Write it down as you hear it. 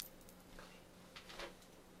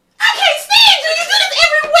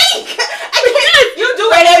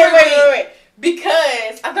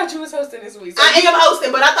hosting this week. So I am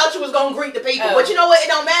hosting, but I thought you was gonna greet the people. But you know what? It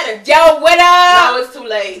don't matter. Yo, what up? No, it's too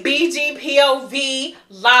late. BGPOV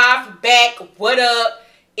live back. What up?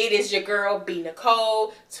 It is your girl B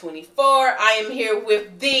Nicole 24. I am here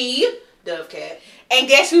with the Dove Cat. And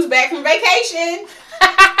guess who's back from vacation?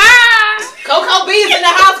 Coco B is in the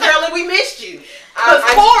house, girl, and we missed you. Because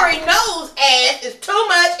Corey knows ass is too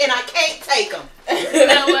much and I can't take him. You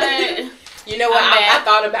know what? You know what? I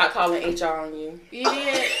thought about calling HR on you. You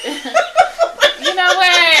did. You know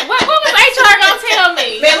what? What was HR gonna tell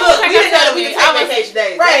me? Man, look, we didn't know that we could take vacation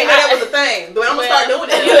days. Right, that was a thing. But I'm gonna start doing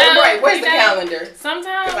it. You know, right, where's the calendar?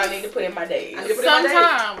 Sometimes. If I need to put in my days.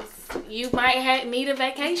 Sometimes you might need a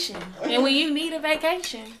vacation. And when you need a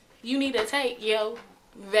vacation, you need to take your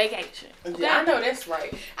vacation. Okay? Yeah, I know that's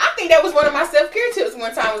right. I think that was one of my self-care tips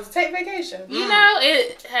one time was to take vacation. You know,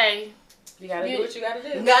 hey. You gotta do what you gotta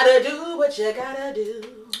do. Gotta do what you gotta do.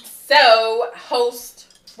 So, host,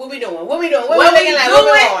 what we doing? What we looking like?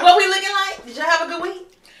 What we looking like? Did y'all have a good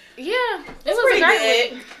week? Yeah, it was pretty great.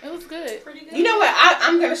 good. It was good. Pretty good. You know what?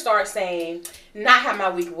 I'm gonna start saying not how my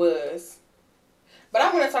week was, but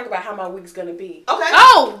I'm gonna talk about how my week's gonna be. Okay.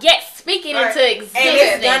 Oh yes, speaking into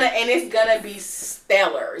existence. And it's gonna be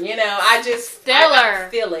stellar. You know, I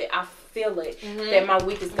feel it. I feel it that my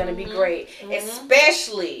week is gonna be great,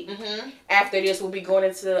 especially after this. We'll be going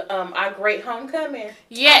into our great homecoming.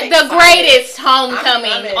 Yeah, the greatest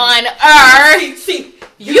homecoming on earth.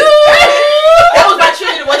 You. That was my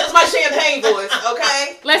cheerleader voice. That's my champagne voice.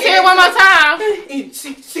 Okay. Let's hear it one more time.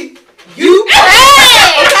 You.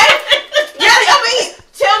 Hey. Okay. Yeah, I mean,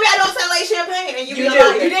 tell me I don't sound like champagne, and you do.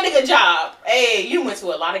 You did a good job. Hey, you went to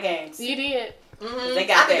a lot of games. You did. They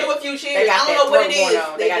got I can do a few cheers. They got I don't know what it is.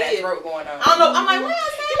 They got that throat going on. I don't know. I'm like, why I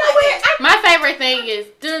sound like that? My favorite thing is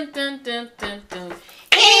dun dun dun dun dun.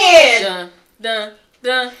 And Dun dun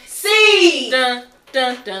dun. C. Dun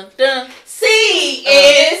dun dun dun. C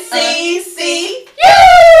N C C.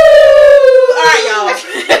 All right, y'all.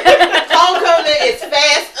 Homecoming is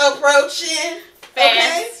fast approaching.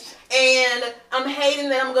 Okay, and I'm hating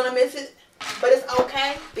that I'm gonna miss it. But it's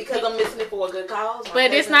okay because I'm missing it for a good cause.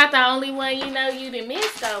 But it's not the only one you didn't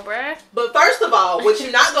miss though, bruh. But first of all, what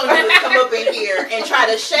you're not gonna do is come up in here and try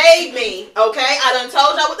to shade me, okay? I done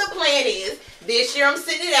told y'all what the plan is. This year I'm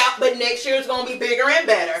sitting it out, but next year it's gonna be bigger and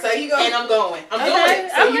better. So you go, and I'm going. I'm doing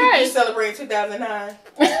it. So you celebrating 2009?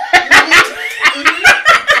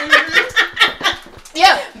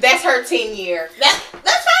 Yeah, that's her 10 year. That's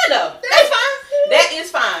fine though. That's fine. That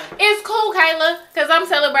is fine. It's cool, Kayla, because I'm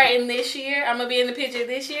celebrating this year. I'm going to be in the picture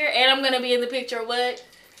this year, and I'm going to be in the picture what?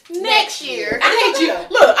 Next year. I hate you.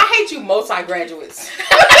 Look, I hate you multi-graduates.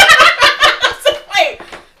 Wait,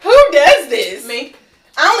 who does this? Me.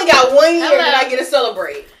 I only got 1 year that I get to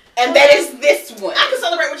celebrate. And that is this one. I can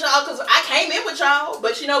celebrate with y'all because I came in with y'all.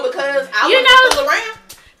 But because I was fooling around.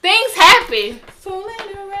 Things happen.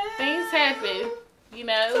 Fooling around. Things happen.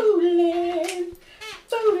 Fooling.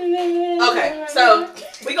 Okay, so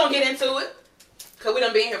we gonna get into it because we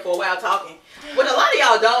done been here for a while talking. What a lot of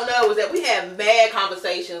y'all don't know is that we have mad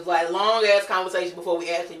conversations, like long ass conversations before we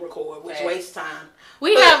actually record, which wastes time.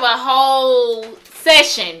 We have a whole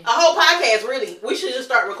session, a whole podcast. Really, we should just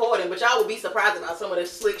start recording. But y'all would be surprised about some of the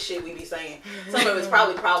slick shit we be saying. Some of it's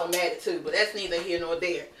probably problematic too, but that's neither here nor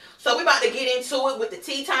there. So we about to get into it with the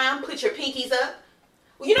tea time. Put your pinkies up.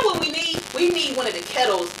 Well, you know what we need? We need one of the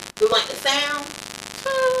kettles with like the sound.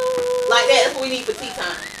 Like that. That's what we need for tea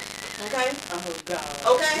time. Okay? Oh, God.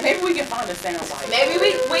 Okay? Maybe we can find a sound like Maybe we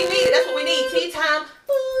need it. That's what we need. Tea time.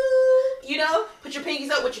 You know? Put your pinkies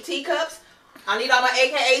up with your teacups. I need all my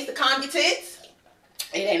AKAs to calm your tits.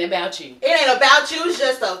 It ain't about you. It ain't about you. It's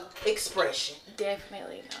just a expression.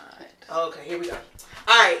 Definitely not. Okay, here we go.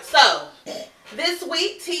 Alright, so this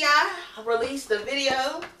week T.I. released a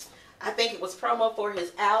video. I think it was promo for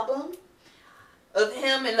his album of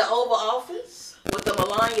him in the Oval Office with the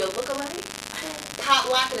Melania lookalike, pop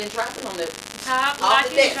locking and dropping on the top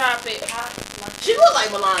locking and dropping. She looked like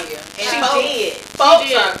Melania, and she did.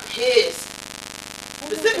 Folks are pissed.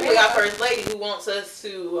 Specifically, our first lady who wants us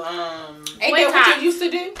to ain't that what you used to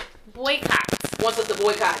do? Boycott. Wants us to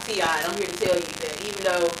boycott T.I. And I'm here to tell you that even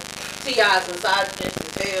though T.I. is misogynist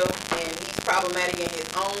as hell and he's problematic in his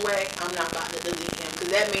own way, I'm not about to delete him. Because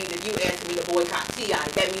that means if you ask me to boycott T.I.,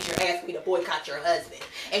 that means you're asking me to boycott your husband.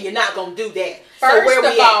 And you're not going to do that. First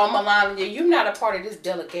of all, Melania, you're not a part of this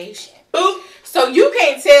delegation. Boop. So you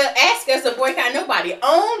can't ask us to boycott nobody.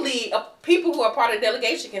 Only people who are part of the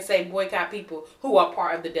delegation can say boycott people who are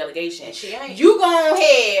part of the delegation. And she ain't. You go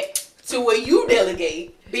ahead to where you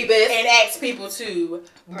delegate be best and ask people to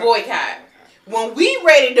boycott. when we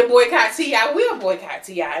ready to boycott T.I., we'll boycott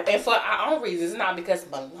T.I. And for our own reasons, not because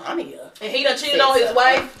Melania. And he done cheated on his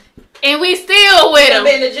wife. And we still with him.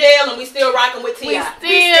 Been to jail and we still rocking with T.I.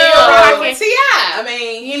 We still rocking with T.I. I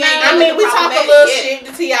mean, we talk a little shit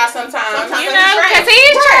to T.I. sometimes. You know, because he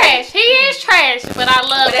is trash. He is trash, but I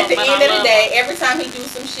love him. But at the end of the day, every time he do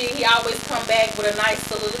some shit, he always come back with a nice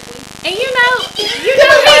soliloquy. And you know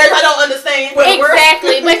words I don't understand.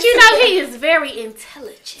 Exactly, but you know he is very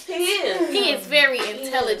intelligent. He is. He is very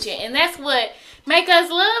intelligent, and that's what make us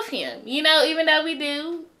love him. You know, even though we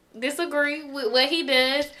do disagree with what he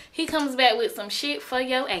does, he comes back with some shit for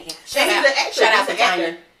your ass. Shout out to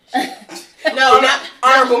Tiny. No, not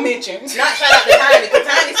honorable mentions. Not shout out to Tiny, because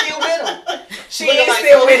Tiny's still with him. She is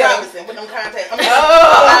still with him. With them contacts.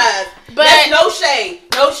 But that's no shade.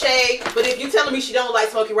 But if you telling me she don't like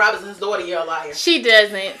Smokey Robinson's daughter, you're a liar. She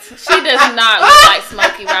doesn't. She does not look like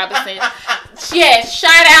Smokey Robinson. Yes,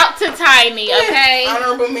 shout out to Tiny, okay?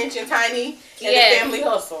 Honorable mention Tiny and the Family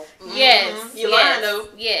Hustle. Yes. You're lying though.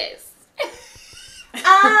 Yes.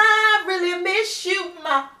 I really miss you,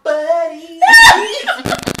 my buddy.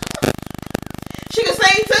 She can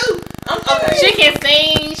sing too. Okay. She can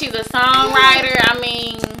sing. She's a songwriter. I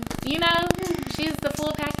mean, you know, she's the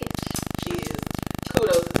full package. She is.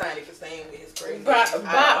 Kudos to Tiny for staying with his crazy.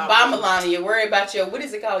 Bye, Melania. Worry about your, what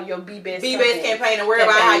is it called? Your Be-Best campaign. And worry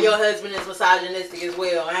about how your husband is misogynistic as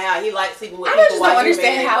well. And how he likes people with I just don't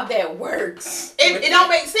understand how that works. It don't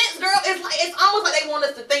make sense, girl. It's almost like they want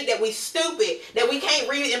us to think that we stupid, that we can't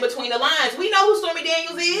read it in between the lines. We know who Stormy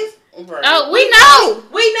Daniels is. Right. Oh, we know.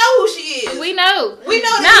 We know who she is. We know. We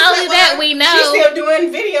know. Not only that, we know. She's still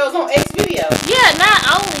doing videos on X videos. Yeah, not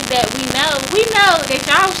only that, we know that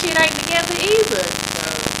y'all shit ain't together either.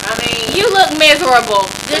 I mean, you look miserable.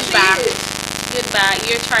 Goodbye.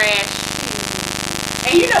 You're trash.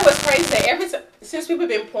 And you know what's crazy? That since people have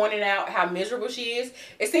been pointing out how miserable she is,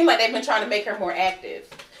 it seems like they've been trying to make her more active.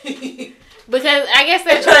 Because I guess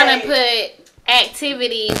they're trying to put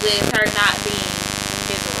activity with her not being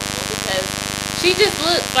miserable. Because she just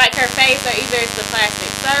looks like her face, or either it's the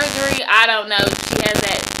plastic surgery. I don't know. She has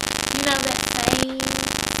that, that same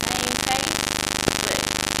face. But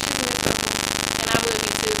she's miserable. And I will be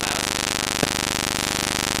too about it.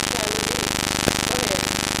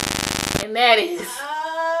 And that is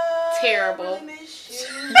terrible.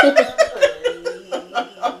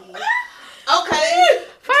 Okay.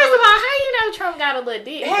 First of all, how you know Trump got a little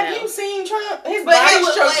dick? Have you seen Trump? His body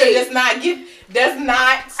structure does not.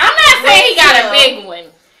 I'm not saying he got a big one.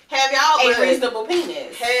 Have y'all a reasonable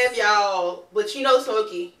penis? But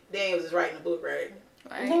Smokey Daniels is writing a book, right?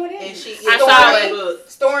 Right. No, it and is. I saw it.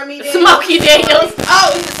 Stormy Daniels. Smokey Daniels.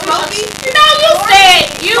 Oh, is it Smokey? No,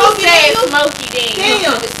 you said Smokey Daniels.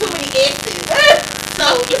 Damn, there's too many X's. So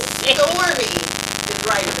Stormy is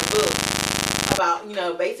writing a book about,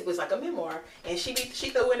 basically it's like a memoir, and she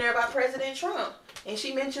threw in there about President Trump, and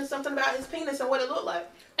she mentioned something about his penis and what it looked like.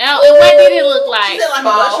 Oh, and what did it look like? She said like a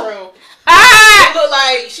mushroom.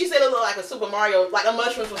 She said it looked like a Super Mario, like a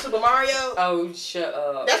mushroom from Super Mario. Oh, shut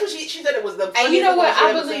up. That's what she said it was the. And you know what?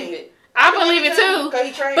 I believe it. I believe it too.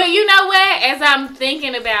 But you know what? As I'm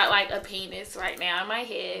thinking about like a penis right now in my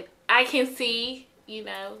head, I can see,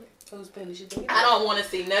 whose penis you thinking about? I don't want to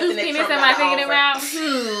see nothing. Whose that penis Trump am I thinking about?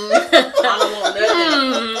 I don't want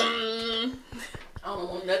nothing. I don't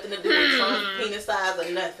want nothing to do with Trump's penis size or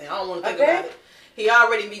nothing. I don't want to think about it.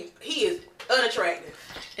 He is unattractive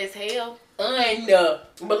as hell.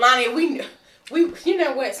 Melania, we you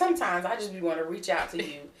know what? Sometimes I just want to reach out to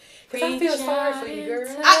you. Because I feel sorry for you, girl.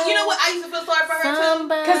 You know what? I used to feel sorry for her too.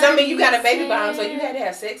 Because you got a baby bomb, so you had to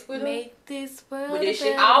have sex with her. This world but did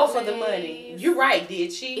she all for the money? You're right,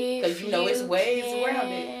 did she? Because it's ways around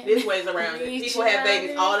it. There's ways around it. People have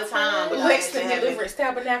babies all the time. But Western Deliverance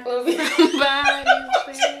Tabernacle of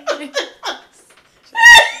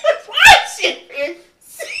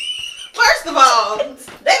First of all,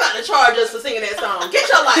 they about to charge us for singing that song. Get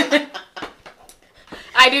your life.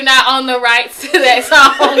 I do not own the rights to that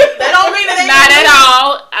song. That don't mean that not at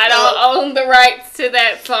all. I don't own the rights to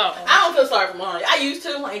that song. I don't feel sorry for Melania. I used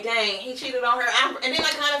to. Like, dang, he cheated on her. And then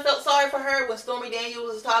I kind of felt sorry for her when Stormy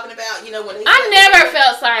Daniels was talking about, when they. I never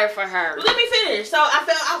felt sorry for her. Well, let me finish. So I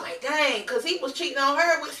was like, dang, because he was cheating on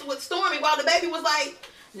her with Stormy while the baby was like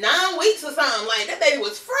 9 weeks or something. Like, that baby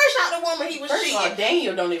was fresh out the woman he was cheating. First of all,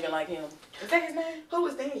 Daniel don't even like him. Is that his name? Who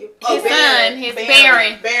was Daniel? His son, his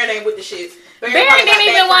Barron. Barron ain't with the shit. Barron didn't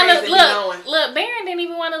even want to look. Barron didn't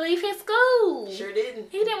even want to leave his school. Sure didn't.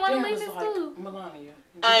 He didn't want to leave his school. Melania.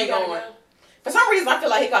 I ain't going. For some reason, I feel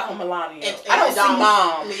like he got her Melania. I don't see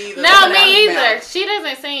mom. Me either. She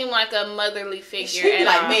doesn't seem like a motherly figure. She be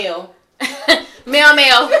like Mel. Mel.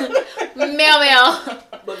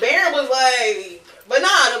 But Barron was like, but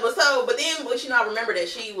then I remember that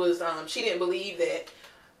she was, she didn't believe that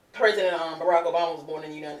President Barack Obama was born in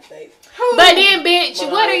the United States. But then, bitch,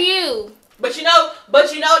 what are you? But you know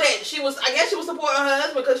that she was supporting her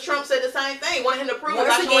husband because Trump said the same thing, wanted him to prove.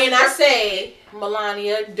 Once again, I say,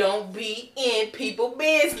 Melania, don't be in people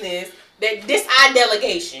business. That this our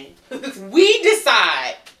delegation. We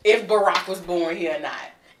decide if Barack was born here or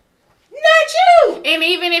not. Not you. And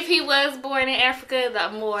even if he was born in Africa, the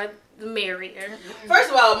more the merrier.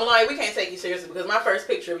 First of all, Melania, we can't take you seriously because my first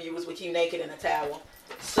picture of you was with you naked in a towel.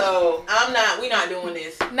 So we're not doing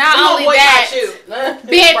this. Not only that,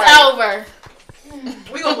 bent over.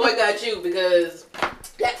 We're gonna boycott you because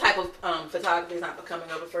that type of photography is not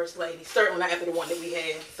becoming of a first lady. Certainly not after the one that we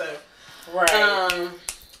had. So right.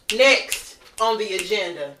 Next on the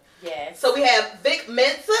agenda. Yes. So we have Vic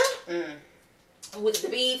Mensa with the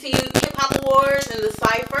BET Hip Hop Awards and the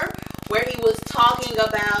Cypher, where he was talking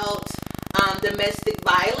about domestic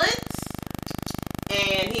violence,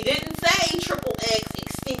 and he didn't say triple X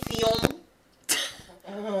extension.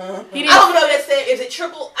 I don't know that said. Is it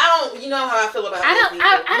triple? You know how I feel about. I don't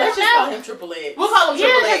Let's just know. call him Triple X. We'll call him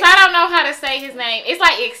Triple X. Yeah, because I don't know how to say his name. It's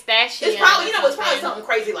like Extension. It's probably something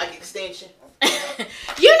crazy like extension.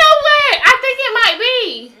 You know what? I think it might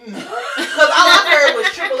be. Because all I've heard was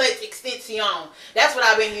Triple X extension. That's what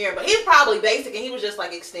I've been hearing. But he's probably basic, and he was just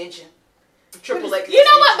like extension. Triple X. You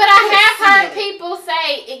know what? But I have heard people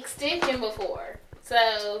say extension before. So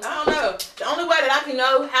I don't know. The only way that I can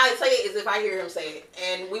know how to say it is if I hear him say it,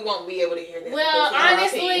 and we won't be able to hear that. Well,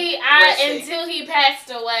 honestly, until he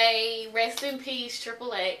passed away, rest in peace,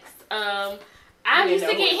 Triple X. I used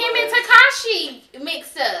to get him and Tekashi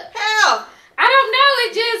mixed up. Hell, I don't know.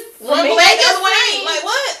 It just one black, the other one ain't. Like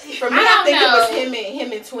what? For me, I think it was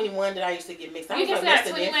him and 21 that I used to get mixed up. You can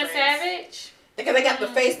say 21 Savage because they got the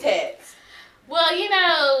face tats. Well, you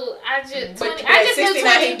know, I just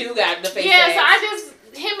 69 he do got the face tats. Yeah, so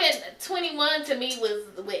him and 21 to me was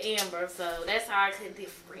with Amber, so that's how I could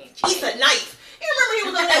differentiate. He's a knife. You remember he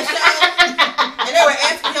was on that show and they were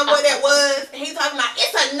asking him what that was, and he talking about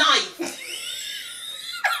it's a knife.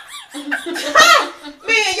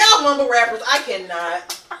 Man, y'all mumble rappers, I can't.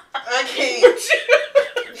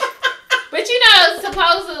 But you know,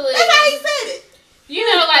 supposedly that's how he said it. You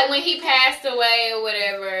know, like when he passed away or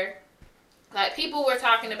whatever, like people were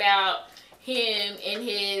talking about him and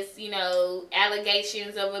his, you know,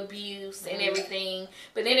 allegations of abuse and everything.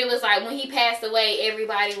 But then it was like when he passed away,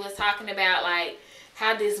 everybody was talking about like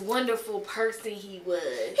how this wonderful person he was.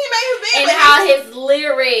 He may have been. And how his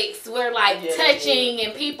lyrics were like touching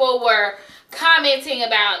and people were commenting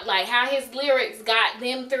about like how his lyrics got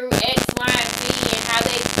them through X, Y, and Z and how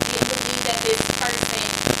they didn't believe that this person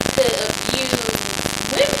could abuse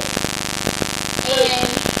women. And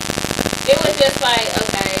it was just like,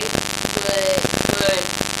 okay, but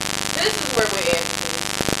this is where we're at.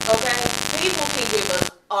 Okay? People can give us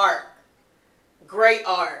art, great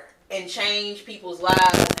art, and change people's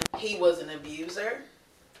lives. He was an abuser.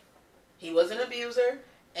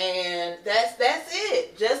 And that's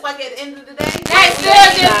it. Just like at the end of the day. That still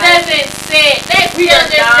just doesn't sit. That still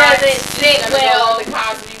just doesn't sit well. The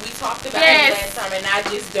Cosby we talked about it last time, and I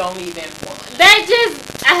just don't even want it.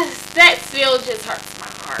 That still just hurts my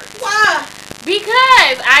heart. Why?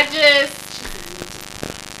 Because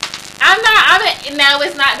no,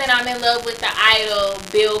 it's not that I'm in love with the idol,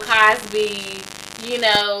 Bill Cosby, you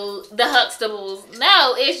know, the Huxtables.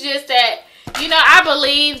 No, it's just that, you know, I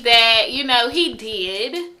believe that, you know, he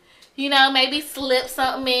did, you know, maybe slip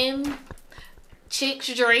something in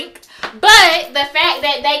chick's drink. But the fact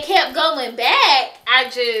that they kept going back,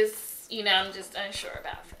 I'm just unsure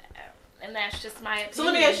about that. And that's just my opinion. So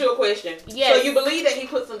let me ask you a question. Yes. So you believe that he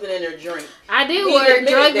put something in their drink? I do, he or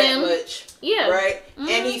drug them. them. Much, yeah. Right? Mm-hmm.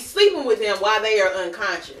 And he's sleeping with them while they are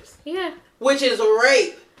unconscious. Yeah. Which is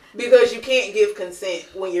rape. Because you can't give consent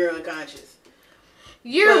when you're unconscious.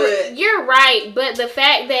 You're right, but the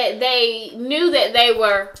fact that they knew that they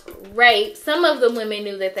were raped, some of the women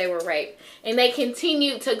knew that they were raped, and they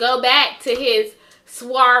continued to go back to his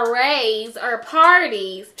soirees or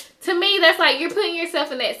parties. To me, that's like you're putting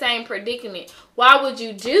yourself in that same predicament. Why would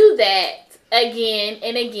you do that again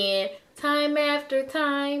and again, time after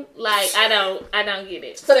time? Like, I don't get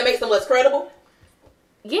it. So that makes them less credible?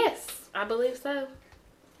 Yes, I believe so.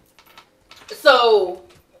 So,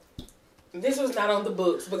 this was not on the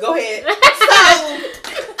books, but go ahead.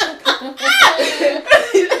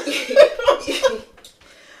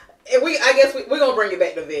 I guess we're going to bring it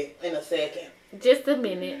back to Vic in a second. Just a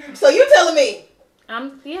minute. So, you telling me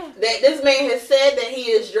That this man has said that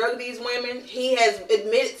he has drugged these women. He has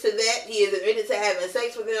admitted to that. He has admitted to having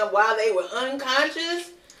sex with them while they were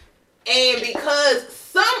unconscious. And because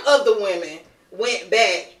some of the women went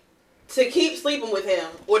back to keep sleeping with him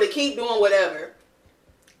or to keep doing whatever,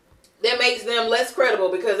 that makes them less credible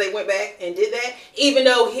because they went back and did that, even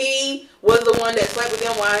though he was the one that slept with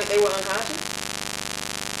them while they were unconscious.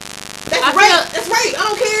 That's rape. That's rape. I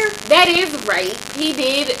don't care. That is rape. He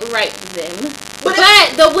did rape them. But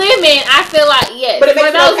the women, I feel like, yes. But it makes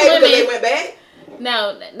it okay because they went back?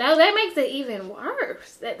 No, that makes it even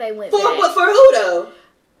worse that they went back. But for who, though?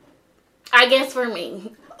 I guess for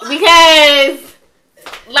me. Because,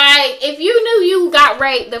 like, if you knew you got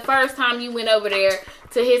raped the first time you went over there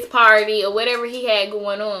to his party or whatever he had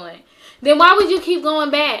going on, then why would you keep going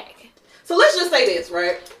back? So let's just say this,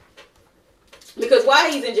 right? Because why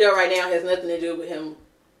he's in jail right now has nothing to do with him.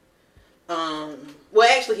 Well,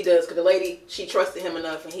 actually he does, because the lady, she trusted him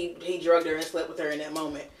enough and he drugged her and slept with her in that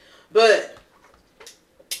moment. But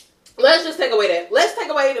let's just take away that. Let's take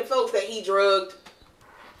away the folks that he drugged,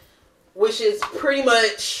 which is pretty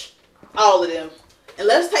much all of them. And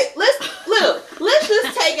let's just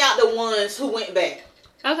take out the ones who went back.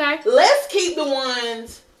 Okay. Let's keep the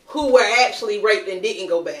ones who were actually raped and didn't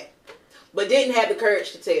go back, but didn't have the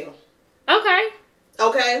courage to tell. Okay.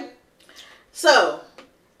 Okay. So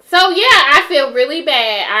yeah, I feel really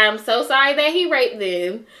bad. I'm so sorry that he raped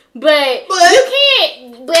them, but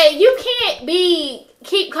you can't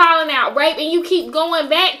keep calling out rape and you keep going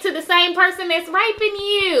back to the same person that's raping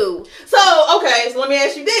you. So let me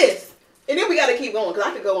ask you this, and then we got to keep going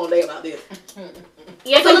because I could go all day about this.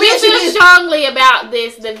 Yeah, so you feel strongly about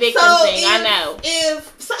this, the victim thing. I know.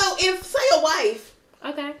 If say a wife,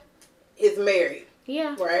 okay, is married,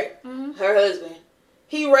 yeah, right, her husband,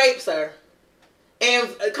 he rapes her. And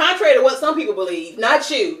contrary to what some people believe, not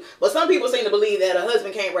you, but some people seem to believe that a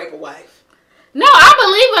husband can't rape a wife. No, I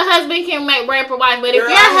believe a husband can rape a wife, but if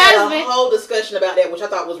your husband... I had a whole discussion about that, which I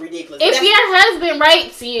thought was ridiculous. If your husband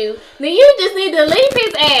rapes you, then you just need to leave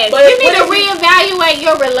his ass. But you need to reevaluate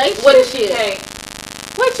your relationship. What if she can't?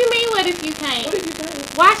 What you mean, what if you can't? What if you can't?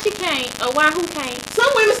 Why she can't? Or why who can't?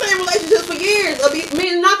 Some women stay in relationships for years of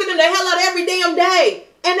men knocking them the hell out every damn day.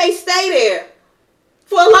 And they stay there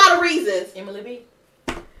for a lot of reasons. Emily B.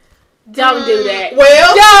 Don't do that.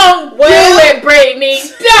 Don't do it, Brittany.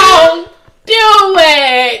 Don't do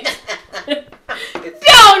it.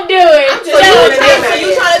 Don't do it.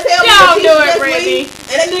 You trying to tell me don't do it, Brittany.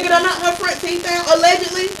 And that nigga done knocked her front teeth out,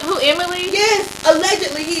 allegedly? Who, Emily? Yes,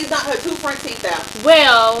 allegedly he's knocked her 2 front teeth out.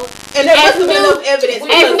 Well, and there wasn't enough evidence.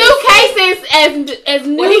 As new cases, as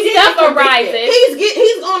new stuff arises,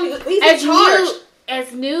 he's charged.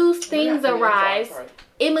 As new things arise,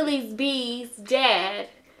 Emily B's dad,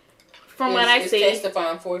 from what I see,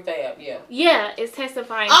 testifying for Fab. Yeah, it's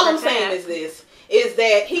testifying. All for I'm Fab. saying is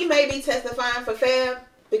that he may be testifying for Fab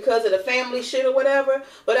because of the family shit or whatever,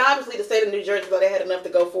 but obviously the state of New Jersey thought they had enough to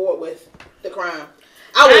go forward with the crime.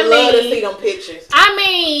 I would love to see them pictures. I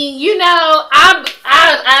mean,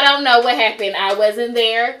 I don't know what happened. I wasn't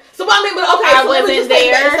there. So I wasn't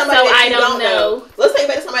there, so I don't know. Let's take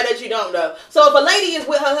back to somebody that you don't know. So if a lady is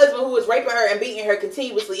with her husband who is raping her and beating her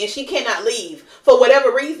continuously, and she cannot leave for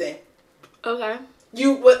whatever reason, okay,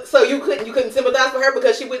 you couldn't sympathize for her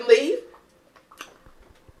because she wouldn't leave?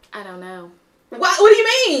 I don't know. What do you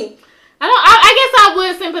mean? I guess I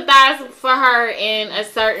would sympathize for her in a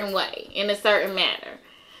certain way, in a certain manner,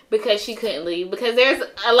 because she couldn't leave. Because there's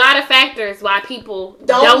a lot of factors why people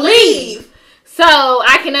don't leave. So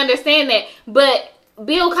I can understand that. But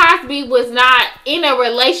Bill Cosby was not in a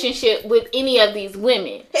relationship with any of these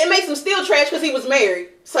women. It makes him still trash because he was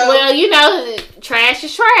married. So well, trash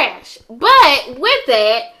is trash. But with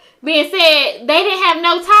that being said, they didn't have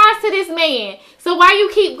no ties to this man. So why you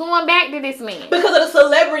keep going back to this man? Because of the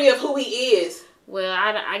celebrity of who he is. Well,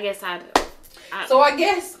 I guess I do. I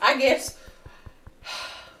guess I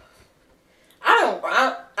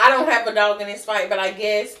don't have a dog in this fight, but I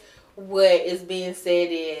guess what is being said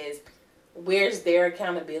is, where's their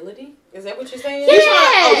accountability? Is that what you're saying?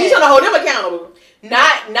 Yeah. He's trying to hold them accountable.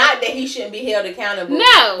 Not that he shouldn't be held accountable.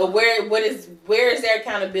 No. But where is their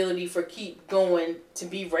accountability for keep going to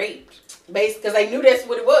be raped? Basically, because they knew that's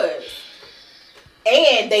what it was.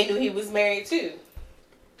 And they knew he was married too.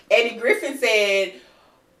 Eddie Griffin said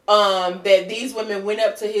that these women went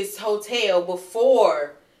up to his hotel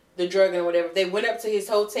before the drugging or whatever. They went up to his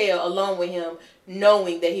hotel along with him,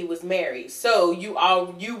 knowing that he was married. So you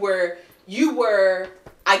were,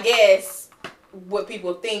 I guess, what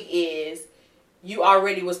people think is you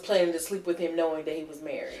already was planning to sleep with him knowing that he was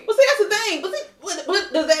married. Well, see, that's the thing. But see,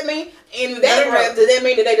 what does that mean? In that breath, does that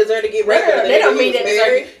mean that they deserve to get raped? No, they don't mean that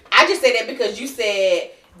deserve. I just said that because you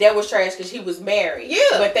said that was trash because he was married.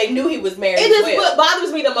 Yeah. But they knew he was married. It is what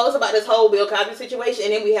bothers me the most about this whole Bill Cosby situation,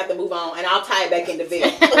 and then we have to move on, and I'll tie it back into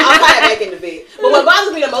Vic. But what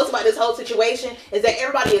bothers me the most about this whole situation is that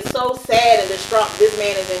everybody is so sad and distraught this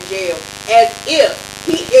man is in jail, as if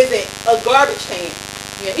he isn't a garbage can.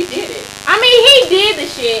 Yeah, he did it. I mean, he did the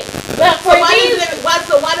shit. But so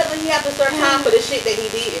why doesn't he have to serve time for the shit that he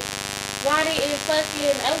did? Why didn't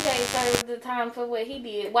fucking OJ serve the time for what he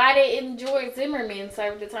did? Why didn't George Zimmerman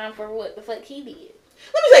serve the time for what the fuck he did?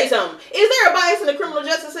 Let me tell you something. Is there a bias in the criminal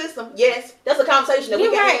justice system? Yes. That's a conversation that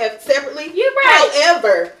we can have separately. You're right.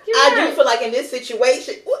 However, I do feel like in this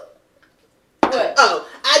situation... What? Oh,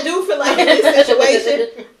 I do feel like in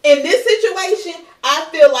this situation, I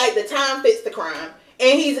feel like the time fits the crime.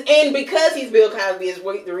 And because he's Bill Cosby is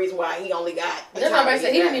the reason why he only got the time. He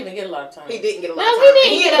didn't even get a lot of time. He didn't get a lot of time. No, he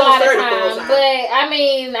didn't get a lot of time. But I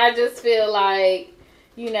mean, I just feel like,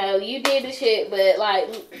 you know, you did the shit, but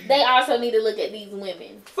like they also need to look at these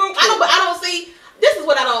women. I don't see. This is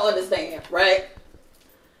what I don't understand, right?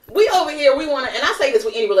 We over here, we want to, and I say this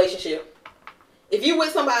with any relationship. If you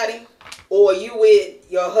with somebody or you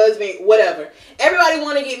with your husband, whatever, everybody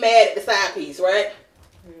want to get mad at the side piece, right?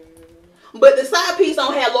 But the side piece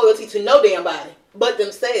don't have loyalty to no damn body but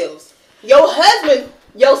themselves. Your husband,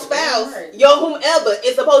 your spouse, your whomever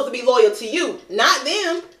is supposed to be loyal to you, not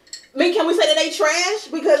them. I mean, can we say that they trash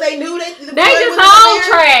because they knew that they just all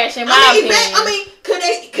trash in my opinion? I mean, could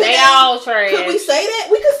they all trash? Could we say that?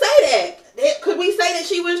 We could say that. Could we say that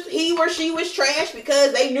he or she was trash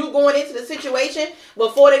because they knew going into the situation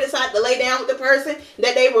before they decided to lay down with the person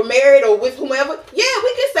that they were married or with whomever? Yeah,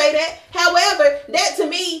 we could say that. However, that to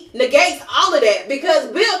me negates all of that because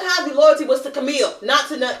Bill Cosby's loyalty was to Camille, not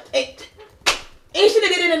to nothing. He should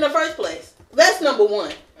have did it in the first place. That's number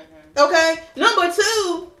one. Okay? Number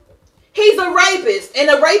two, he's a rapist, and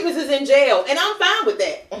a rapist is in jail, and I'm fine with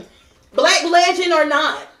that. Black legend or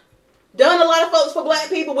not. Done a lot of folks for black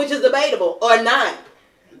people, which is debatable, or not.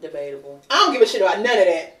 Debatable. I don't give a shit about none of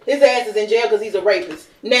that. His ass is in jail because he's a rapist.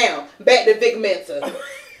 Now, back to Vic Mensa.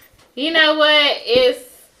 You know what?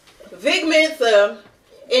 Vic Mensa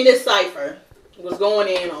in this cipher was going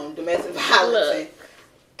in on domestic violence.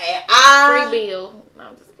 Free Bill. No,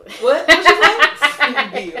 I'm just kidding. What? What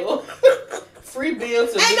you say? Free Bill. Free Bill.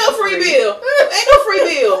 Ain't no free Bill. Ain't no free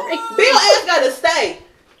Bill. Bill ass gotta stay.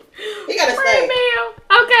 He gotta stay.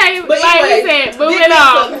 Okay, but like anyway, we said, moving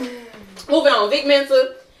on. Moving on. Vic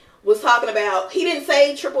Mensa was talking about, he didn't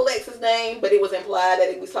say Triple X's name, but it was implied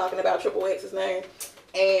that he was talking about Triple X's name.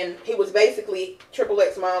 And he was basically, Triple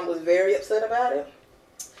X's mom was very upset about it.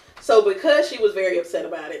 So because she was very upset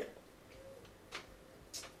about it,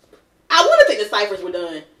 I want to think the ciphers were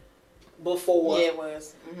done before. Yeah, it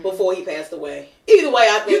was. Mm-hmm. Before he passed away. Either way,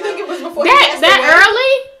 I think. You think it was before he passed away? That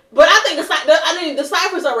early? But I think the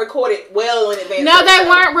ciphers are recorded well in advance. No, they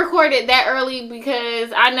weren't recorded that early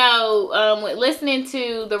because I know listening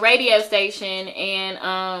to the radio station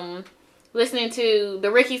and listening to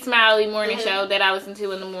the Ricky Smiley morning show that I listen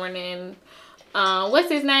to in the morning. What's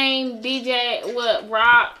his name? DJ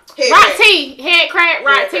Rock T. Head Crack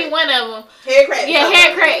Rock T. One of them. Head Crack. Yeah,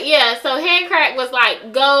 Head Crack. Yeah, so Head Crack was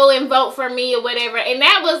like, go and vote for me or whatever, and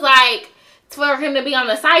that was like for him to be on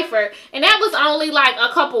the cipher, and that was only like a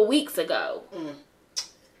couple weeks ago.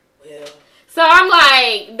 Yeah. So I'm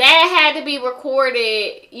like, that had to be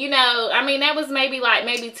recorded. You know, I mean, that was maybe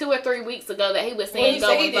 2 or 3 weeks ago that he was saying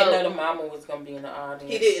go and vote. He didn't know the mama was gonna be in the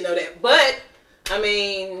audience. He didn't know that, but I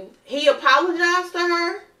mean, he apologized to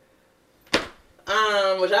her,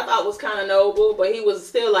 which I thought was kind of noble. But he was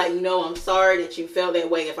still like, I'm sorry that you felt that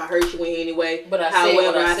way if I hurt you in any way. But I said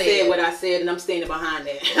what I said, and I'm standing behind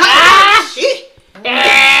that. Shit.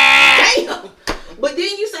 Damn. But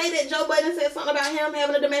didn't you say that Joe Budden said something about him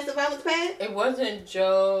having a domestic violence past? It wasn't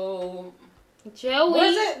Joey.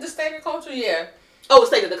 Was it the State of Culture? Yeah. Oh,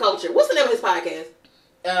 State of the Culture. What's the name of his podcast?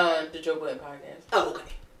 The Joe Budden podcast. Oh,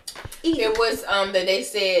 okay. Easy. It was that they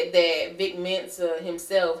said that Vic Mensa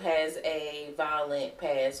himself has a violent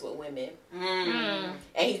past with women, and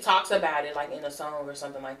he talks about it like in a song or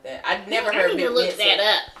something like that. I never heard Vic Mensa. That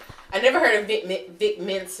up. I never heard of Vic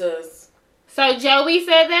Mensa's. So Joey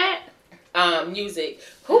said that. Music.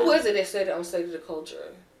 Who was it that said it on State of the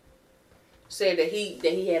Culture? Said that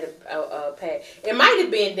he had a past. It might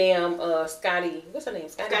have been Scotty. What's her name?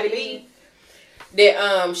 Scotty B.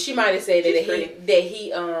 That she might have said that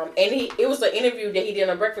he it was an interview that he did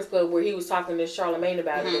on Breakfast Club where he was talking to Charlamagne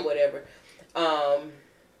about it or whatever.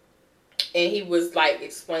 and he was like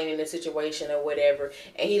explaining the situation or whatever,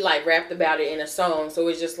 and he like rapped about it in a song. So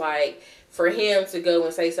it's just like for him to go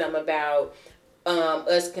and say something about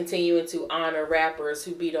us continuing to honor rappers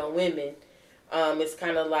who beat on women, it's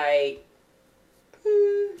kind of like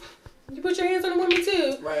you put your hands on the women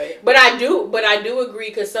too, right? But I do agree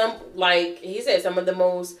because some, like he said, some of the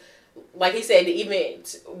most, like he said, even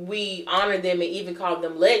we honor them and even call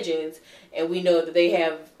them legends, and we know that they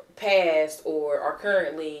have passed or are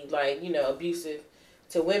currently like, you know, abusive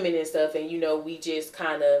to women and stuff, and you know, we just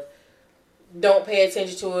kind of don't pay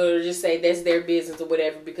attention to it or just say that's their business or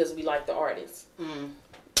whatever because we like the artists.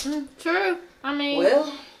 True. I mean,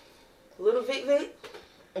 well, little Vic.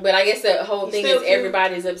 But I guess the whole thing is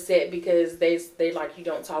everybody's upset because they like you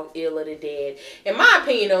don't talk ill of the dead. And my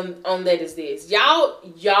opinion on that is this: y'all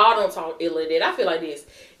don't talk ill of the dead. I feel like this: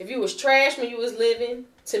 if you was trash when you was living,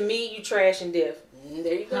 to me you trash in death.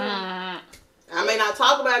 There you go. I may not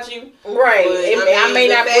talk about you, right? I may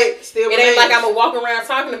not. It ain't like I'm gonna walk around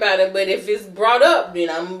talking about it. But if it's brought up, then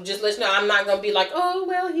I'm just letting you know I'm not gonna be like, oh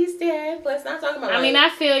well, he's dead. Let's not talk about. I mean, I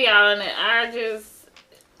feel y'all on it.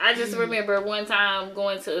 I just remember one time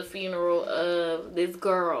going to a funeral of this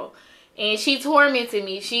girl, and she tormented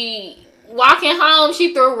me. She walking home,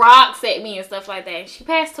 she threw rocks at me and stuff like that. She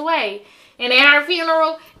passed away, and at her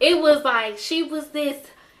funeral, it was like she was this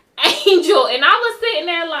angel, and I was sitting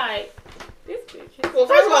there like, this bitch. Well,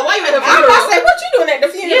 first of all, why you at the funeral? I said, what you doing at the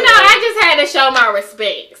funeral? You know, I just had to show my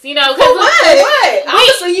respects. You know, because what?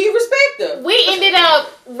 Obviously, you respect them. We ended up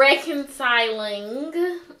reconciling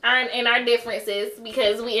in our differences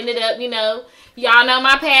because we ended up, you know, y'all know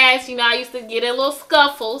my past. You know, I used to get in little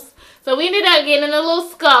scuffles, so we ended up getting in a little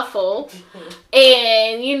scuffle,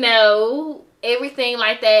 and you know, everything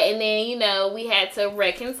like that. And then, you know, we had to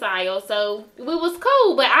reconcile, so it was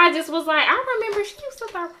cool. But I just was like, I remember she used to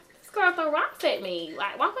throw rocks at me,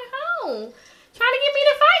 like walking home, trying to get me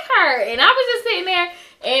to fight her. And I was just sitting there,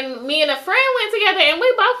 and me and a friend went together, and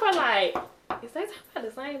we both were like, is that about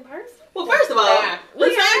the same person? Well, first of all, the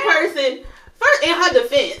same person, first, in her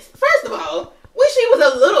defense, first of all, when she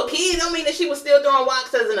was a little kid, don't mean that she was still throwing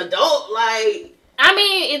rocks as an adult. Like, I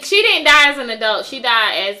mean, she didn't die as an adult. She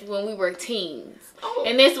died as when we were teens. Oh.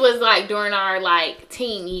 And this was like during our like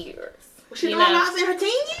teen years. Was she throwing rocks in her teen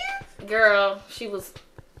years? Girl, she was.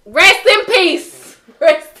 Rest in peace.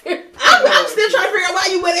 Rest in peace. I'm still trying to figure out why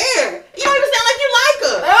you were there. You don't even sound like you like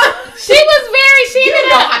her. She was very. She you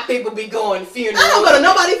know how people be going funerals. I don't go to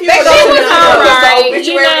nobody's funeral. She was alright.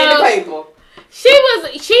 Obituary in the paper.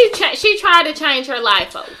 She tried to change her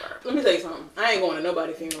life over. Let me tell you something. I ain't going to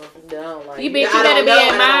nobody's funeral. Don't like. You better be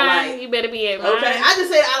at mine. You better be at mine. Okay, I just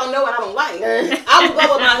said I don't know what I don't like. I would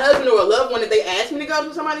go with my husband or a loved one if they ask me to go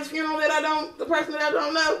to somebody's funeral the person that I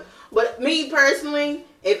don't know. But me personally,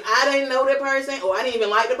 if I didn't know that person or I didn't even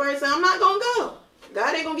like the person, I'm not gonna go.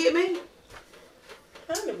 God ain't gonna get me.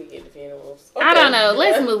 How do we get to funerals? Okay. I don't know.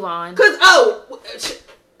 Let's move on. Cause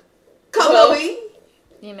Coco B.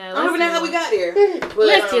 You know, I don't even know how we got there. But,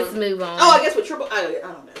 let's just move on. Oh, I guess with Triple. I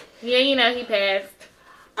don't know. Yeah, you know he passed.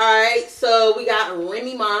 All right, so we got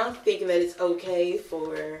Remy Ma thinking that it's okay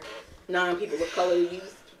for non-people of color to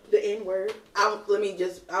use the N-word. I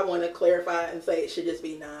want to clarify and say it should just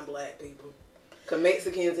be non-black people. Because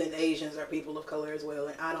Mexicans and Asians are people of color as well,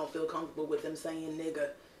 and I don't feel comfortable with them saying nigga.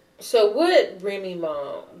 So what Remy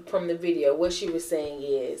Ma, from the video, what she was saying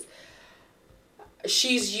is,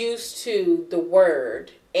 she's used to the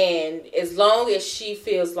word, and as long as she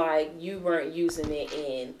feels like you weren't using it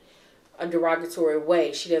in a derogatory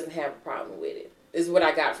way, she doesn't have a problem with it. Is what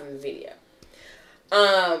I got from the video.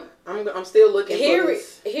 I'm still looking for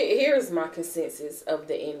this. Here's my consensus of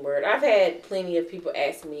the N-word. I've had plenty of people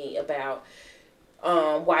ask me about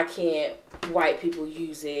why can't white people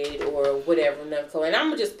use it or whatever, and I'm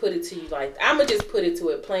gonna just put it to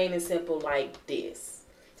you plain and simple like this.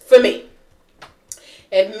 For me,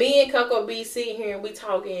 if me and Coco B sit here and we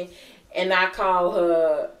talking and I call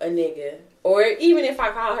her a nigga, or even if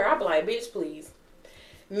I call her, I'll be like, bitch, please.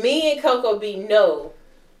 Me and Coco B know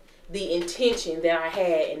the intention that I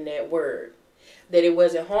had in that word. That it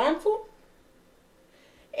wasn't harmful.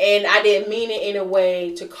 And I didn't mean it in a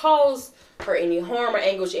way to cause her any harm or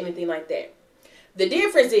anguish or anything like that. The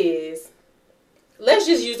difference is, let's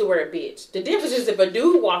just use the word bitch. The difference is if a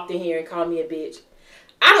dude walked in here and called me a bitch,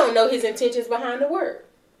 I don't know his intentions behind the word.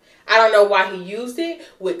 I don't know why he used it,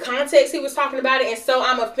 what context he was talking about it, and so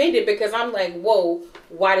I'm offended because I'm like, whoa,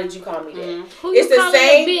 why did you call me that? It's the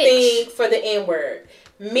same thing for the N-word.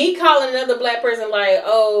 Me calling another black person like,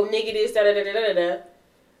 oh, nigga this, da-da-da-da-da-da,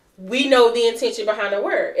 we know the intention behind the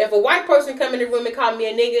word. If a white person come in the room and call me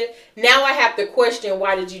a nigga, now I have to question,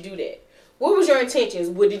 why did you do that? What was your intentions?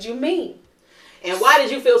 What did you mean? And why did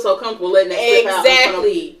you feel so comfortable letting that slip out in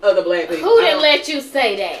front of other black people? Who didn't let you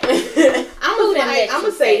say that? I'm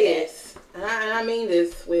gonna say this, and I mean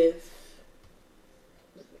this with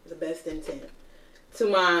the best intent. To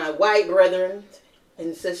my white brethren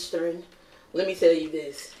and sisters, let me tell you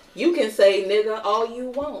this. You can say nigga all you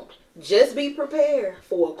want. Just be prepared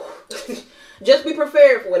for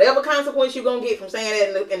whatever consequence you're going to get from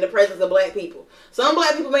saying that in the presence of black people. Some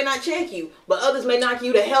black people may not check you, but others may knock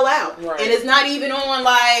you the hell out. Right. And it's not even on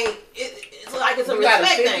like, it's like it's a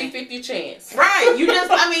respect thing. 50-50 chance. Right. You just,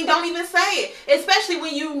 don't even say it. Especially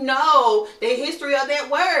when you know the history of that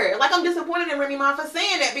word. Like, I'm disappointed in Remy Ma for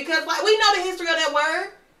saying that because, like, we know the history of that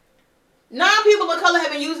word. Non-people of color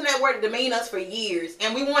have been using that word to demean us for years,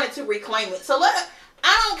 and we wanted to reclaim it. So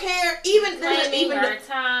I don't care. There's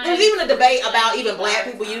even a debate about even black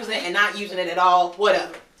people using it and not using it at all.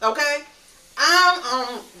 Whatever. Okay?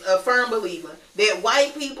 I'm a firm believer that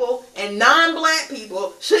white people and non-black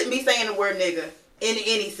people shouldn't be saying the word nigga in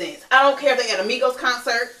any sense. I don't care if they at a Migos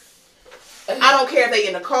concert. I don't care if they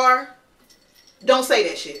in the car. Don't say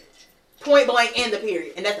that shit. Point blank, end the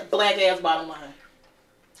period. And that's a black ass bottom line.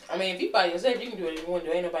 I mean, if you by yourself, you can do what you want to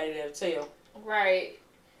do. Ain't nobody there to tell. Right.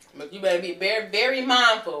 But you better be very, very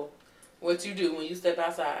mindful what you do when you step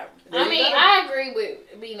outside. I agree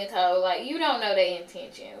with B. Nicole. Like, you don't know their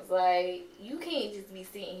intentions. Like, you can't just be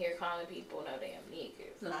sitting here calling people no damn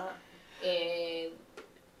niggas. Nah. And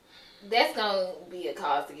that's going to be a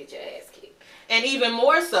cause to get your ass kicked. And even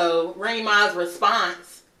more so, Remy Ma's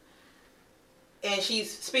response, and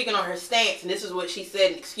she's speaking on her stance, and this is what she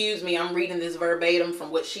said, and excuse me, I'm reading this verbatim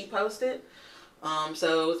from what she posted.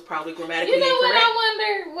 So it's probably grammatically incorrect. What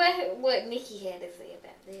I wonder what Nikki had to say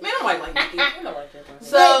about this. Man, I don't like Nikki. I don't like that.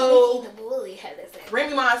 So Nikki the bully had to say.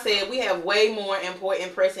 Remy Ma said, we have way more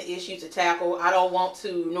important pressing issues to tackle. I don't want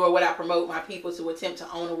to, nor would I promote my people to attempt to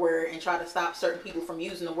own a word and try to stop certain people from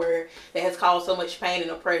using a word that has caused so much pain and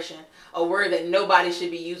oppression. A word that nobody should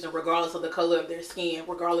be using regardless of the color of their skin,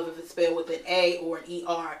 regardless if it's spelled with an A or an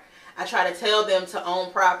ER. I try to tell them to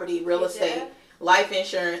own property, real estate, life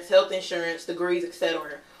insurance, health insurance, degrees,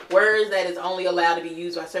 etc. Words that is only allowed to be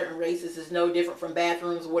used by certain races is no different from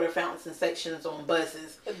bathrooms, water fountains, and sections on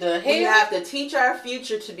buses. We have to teach our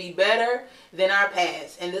future to be better than our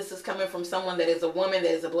past. And this is coming from someone that is a woman,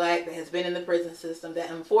 that is a black, that has been in the prison system, that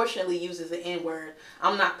unfortunately uses the N-word.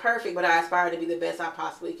 I'm not perfect, but I aspire to be the best I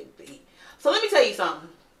possibly can be. So let me tell you something.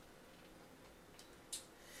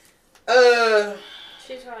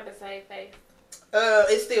 She tried to save face.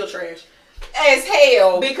 It's still trash. As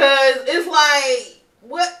hell. Because it's like,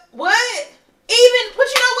 what? Even, but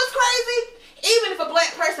you know what's crazy? Even if a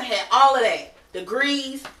black person had all of that,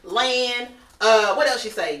 degrees, land, what else you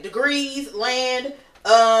say? Degrees, land,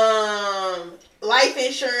 life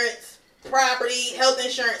insurance, property, health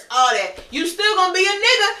insurance, all that. You still gonna be a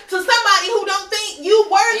nigga to somebody who don't think you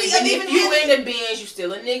worthy of even if you in the Benz, you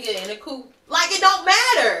still a nigga in a coupe. Like, it don't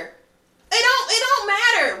matter. It don't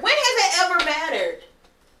matter. When has that ever mattered?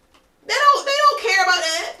 They don't care about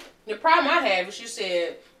that. The problem I have is you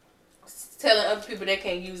said telling other people they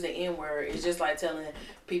can't use the N-word is just like telling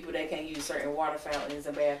people they can't use certain water fountains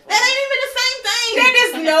and bathrooms. That ain't even the same thing. That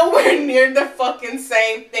is nowhere near the fucking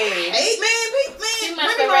same thing. Hey, man. She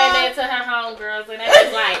must have read that to her homegirls and they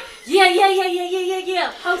was like,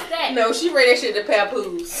 yeah, post that. No, she read that shit to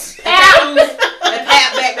Papoose. And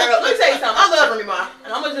Pat back there up. Let me tell you something. I love Remy Ma.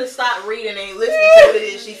 And I'm going to just stop reading and listening to what it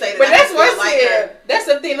is she say. But that's what I said. That's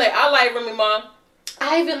the thing. Like, I like Remy Ma.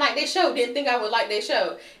 I even like that show. Didn't think I would like that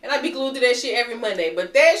show. And I'd be glued to that shit every Monday.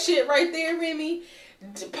 But that shit right there, Remy,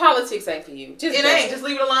 politics ain't for you. It ain't. Just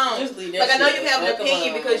leave it alone. Just leave that like, shit. I know you have an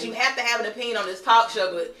opinion because you have to have an opinion on this talk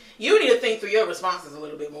show, but you need to think through your responses a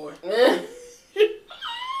little bit more.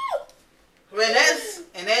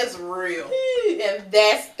 That's real. And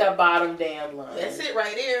that's the bottom damn line. That's it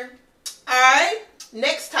right there. Alright.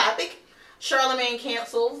 Next topic. Charlamagne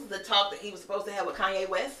cancels the talk that he was supposed to have with Kanye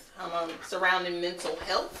West surrounding mental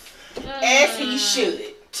health. As he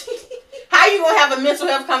should. How you gonna have a mental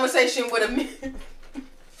health conversation with a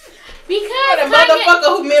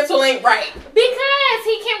motherfucker who mental ain't right? Because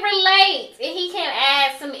he can relate and he can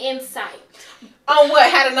add some insight. On what?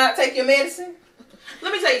 How to not take your medicine?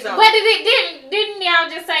 Let me tell you something. But didn't y'all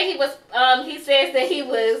just say he was? He says that he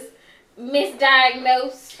was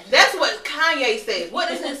misdiagnosed. That's what Kanye says.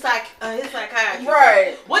 What is his psychiatrist?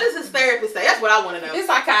 Right. What does his therapist say? That's what I want to know. His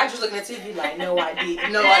psychiatrist looking at TV like, no, I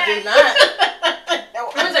didn't. No, I did not.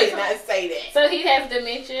 I did not say that. So he has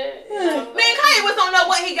dementia. Man, Kanye West don't know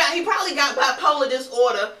what he got. He probably got bipolar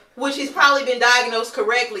disorder, which he's probably been diagnosed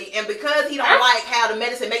correctly. And because he don't like how the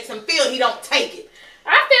medicine makes him feel, he don't take it.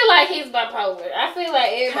 I feel like he's bipolar. I feel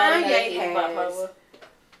like everybody knows he's bipolar.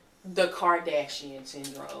 The Kardashian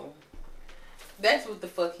syndrome. That's what the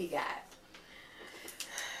fuck he got.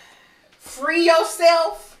 Free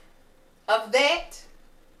yourself of that,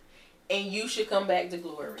 and you should come back to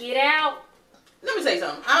glory. Get out. Let me say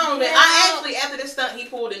something. I actually, after this stunt he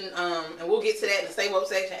pulled in, and we'll get to that in the Stay Woke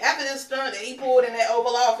section. After this stunt that he pulled in that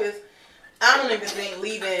Oval Office, I don't even think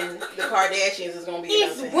leaving the Kardashians is gonna be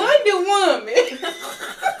enough. It's Wonder Woman.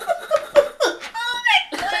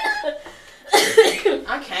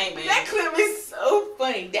 I can't, man. That clip is so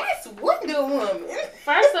funny. That's Wonder Woman.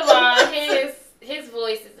 First of all, his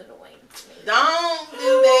voice is annoying to me. Don't do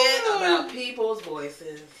that about people's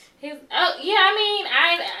voices.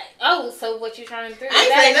 So what you trying to do? Is I ain't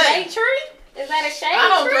that say a nothing. shade tree? Is that a shade tree? I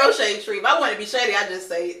don't throw shade tree. If I want to be shady, I just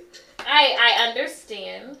say it. I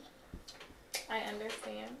understand.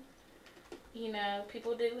 You know,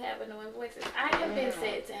 people do have annoying voices. I have been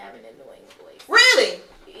said to have an annoying voice. Really?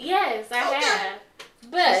 Yes, I have.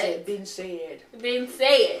 But been said to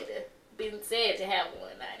have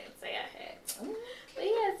one. I didn't say I had. But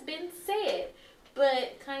yeah, it's been said.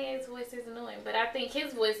 But Kanye's voice is annoying. But I think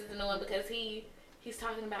his voice is annoying because he's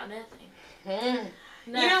talking about nothing. Nothing.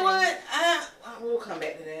 You know what? We'll come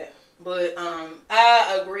back to that. But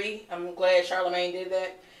I agree. I'm glad Charlamagne did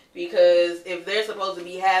that. Because if they're supposed to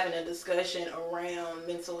be having a discussion around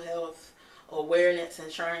mental health awareness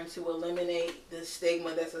and trying to eliminate the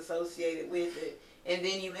stigma that's associated with it, and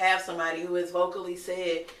then you have somebody who has vocally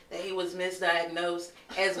said that he was misdiagnosed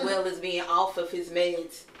as well as being off of his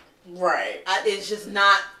meds. Right. It's just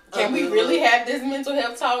not... Can we really have this mental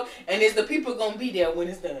health talk? And is the people going to be there when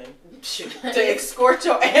it's done? Shoot. To escort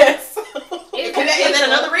your ass. Is that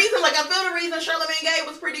another reason? Like, I feel the reason Charlamagne gave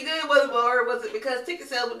was pretty good. Was it because ticket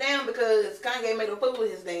sales were down because Kanye made a fool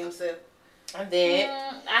of his damn self? I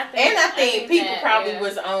think people probably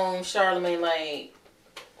was on Charlamagne like,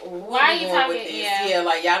 why are you talking? With this? Yeah,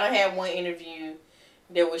 like y'all done had one interview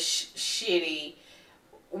that was shitty.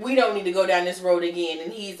 We don't need to go down this road again.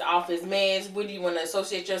 And he's off his meds. What do you want to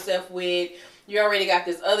associate yourself with? You already got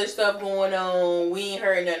this other stuff going on. We ain't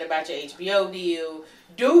heard nothing about your HBO deal.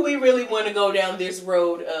 Do we really want to go down this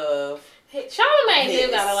road of... Charlamagne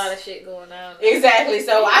still got a lot of shit going on. Exactly.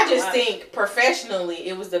 So I just think professionally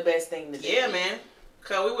it was the best thing to do. Yeah, man.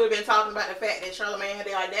 Because we would have been talking about the fact that Charlamagne had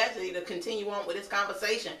the audacity to continue on with this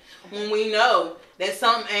conversation when we know that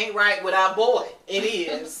something ain't right with our boy. It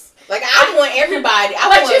is. Like, I want everybody. I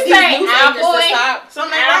want these news anchors to stop.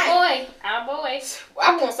 Something ain't right. Our boy.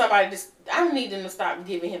 I want somebody to... I need them to stop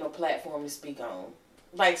giving him a platform to speak on.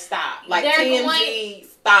 Like, stop. Like, TMZ,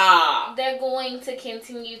 stop. They're going to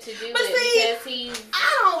continue to do it because he's...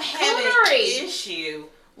 I don't have an issue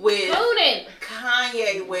with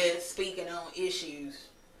Kanye with speaking on issues.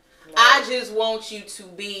 No. I just want you to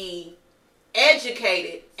be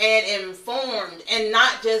educated and informed and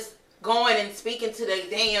not just going and speaking to the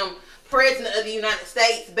damn president of the United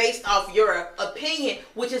States based off your opinion,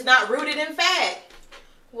 which is not rooted in fact.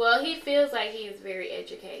 Well, he feels like he is very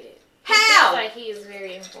educated. How? He feels like he is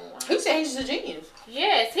very informed. He said he's a genius.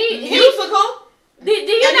 Yes, musical. Do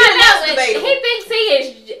you not know it? He thinks he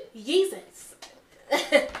is Jesus.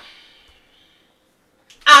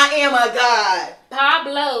 I am a god.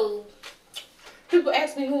 Pablo. People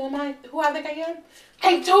ask me who I think I am.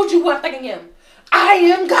 I told you who I think I am. I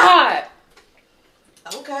am God.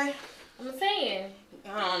 Okay. I'm saying.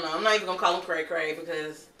 I don't know. I'm not even gonna call him cray cray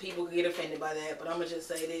because people get offended by that. But I'm gonna just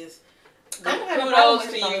say this. Kudos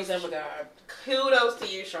to you, Kudos to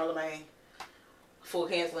you, Charlamagne, for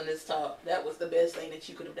canceling this talk. That was the best thing that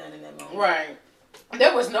you could have done in that moment. Right.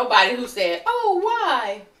 There was nobody who said, "Oh,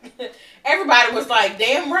 why?" Everybody was like,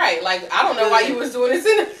 "Damn right." Like, I don't know why you was doing this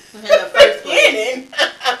in the first beginning.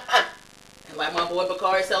 And like my boy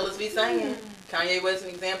Bakari Sellers be saying, Kanye was an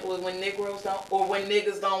example of when Negroes don't, or when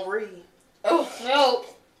niggas don't read. Oh no.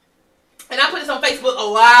 And I put this on Facebook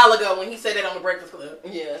a while ago when he said it on the Breakfast Club.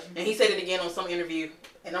 Yeah. And he said it again on some interview.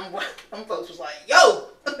 And them folks was like, yo!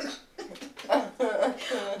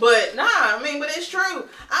 But nah, but it's true.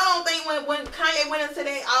 I don't think when Kanye went into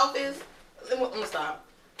that office, I'm gonna stop.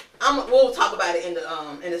 We'll talk about it in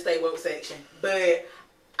the Stay Woke section. But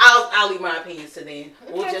I'll leave my opinions to then.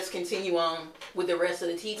 Okay. We'll just continue on with the rest of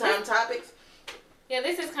the tea time topics. Yeah,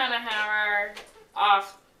 this is kind of how our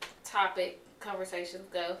off-topic conversations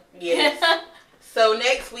go. Yes. So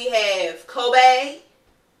next we have Kobe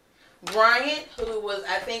Bryant, who was,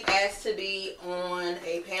 I think, asked to be on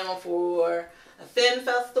a panel for a film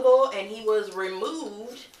festival, and he was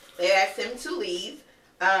removed. They asked him to leave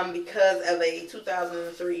because of a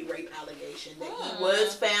 2003 rape allegation that he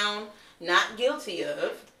was found not guilty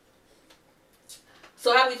of.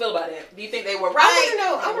 So how do we feel about that? Do you think they were right?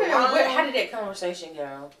 I want to know how did that conversation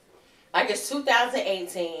go? Like it's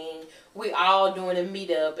 2018, we all doing a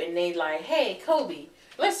meetup, and they like, hey, Kobe,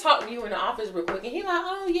 let's talk to you in the office real quick. And he like,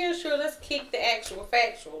 oh yeah, sure, let's kick the actual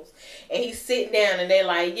factuals. And he's sitting down, and they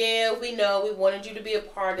like, yeah, we know, we wanted you to be a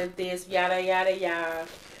part of this, yada yada yada.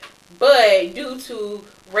 But due to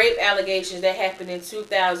rape allegations that happened in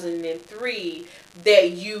 2003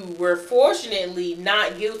 that you were fortunately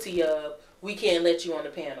not guilty of, we can't let you on the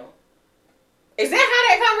panel. Is that how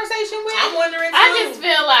that conversation went? I'm wondering too. I just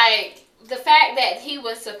feel like the fact that he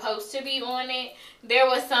was supposed to be on it, there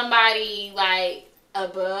was somebody like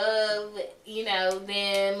above,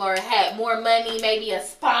 them, or had more money, maybe a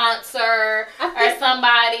sponsor or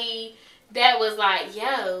somebody that was like,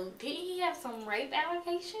 yo, didn't he have some rape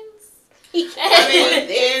allegations?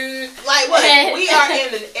 And like what? We are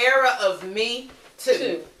in an era of Me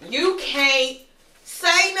Too. You can't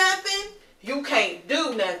say nothing. You can't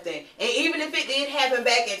do nothing. And even if it did happen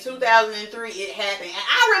back in 2003, it happened. And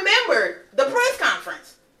I remember the press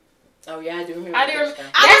conference. Oh yeah, I do remember. That's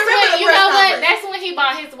when he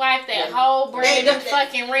bought his wife that whole brand new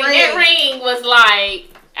fucking ring. That ring was like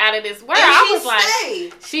out of this world. I was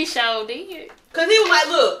like, she sure did. Cause he was like,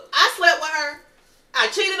 look, I slept with her. I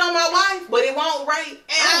cheated on my wife, but it won't rape.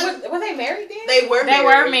 And were they married then? They were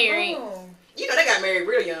married. Oh. They got married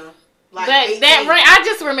real young. Like but 18. that ring, I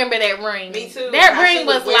just remember that ring. Me too. That ring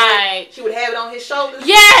was like, she would have it on his shoulders.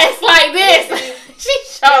 Yes, like this. She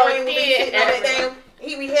sure did.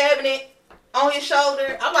 He be having it on his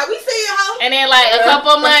shoulder. I'm like, we see it, ho. And then like a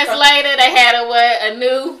couple months later, they had a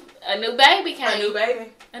new baby came. A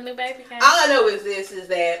new baby came. All I know is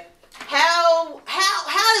that how is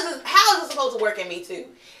it supposed to work in Me Too?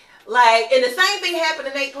 Like, and the same thing happened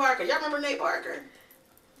to Nate Parker. Y'all remember Nate Parker?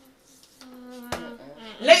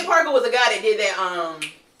 Nate Parker was a guy that did that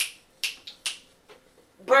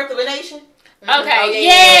Birth of a Nation. Okay,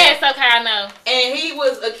 yes, okay, I know. And he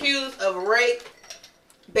was accused of rape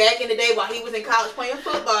back in the day while he was in college playing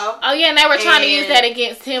football. Oh yeah, and they were trying to use that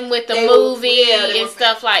against him with the movie and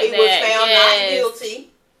stuff like that. He was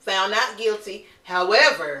found not guilty.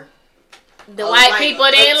 However, the white people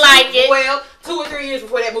didn't like it. Well, 2 or 3 years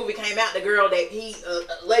before that movie came out, the girl that he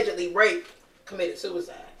allegedly raped committed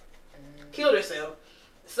suicide, killed herself.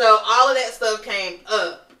 So all of that stuff came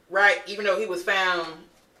up, right? Even though he was found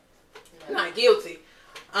not guilty.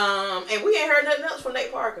 And we ain't heard nothing else from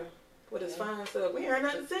Nate Parker with his fine stuff. We ain't heard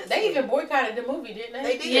nothing since. They even boycotted the movie, didn't they?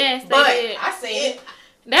 They did. Yes, but they did. I seen it.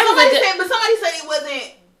 Somebody said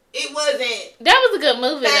it wasn't. That was a good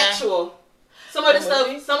movie. Factual. Some of the stuff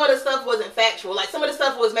wasn't factual. Like some of the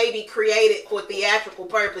stuff was maybe created for theatrical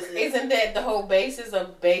purposes. Isn't that the whole basis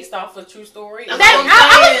of based off a true story? I was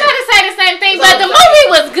going to say the same thing, but the movie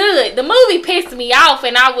was good. The movie pissed me off,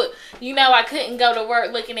 and I couldn't go to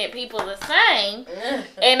work looking at people the same.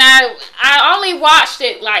 And I only watched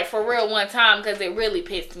it like for real one time because it really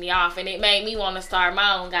pissed me off, and it made me want to start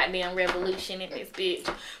my own goddamn revolution in this bitch.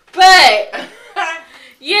 But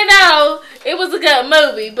it was a good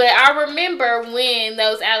movie. But I remember when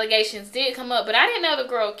those allegations did come up, but I didn't know the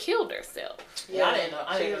girl killed herself. Yeah, I didn't know.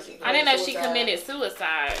 I didn't know she committed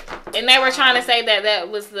suicide. And they were trying to say that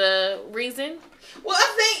was the reason. Well, I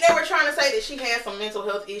think they were trying to say that she had some mental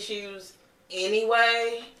health issues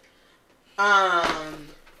anyway. But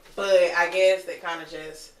I guess they kind of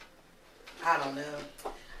just, I don't know.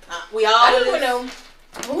 I don't even know.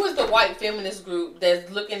 Who is the white feminist group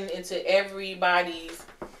that's looking into everybody's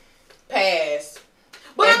past?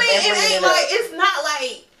 But I mean, it's not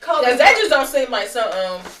like Kobe. Because that just don't seem like some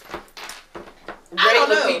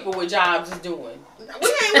regular people with jobs is doing. We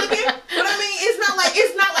ain't looking. But I mean,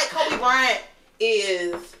 it's not like Kobe Bryant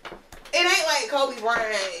is. It ain't like Kobe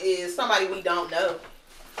Bryant is somebody we don't know.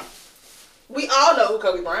 We all know who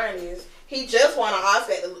Kobe Bryant is. He just won an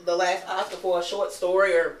Oscar, the last Oscar for a short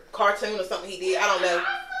story or cartoon or something he did. I don't know.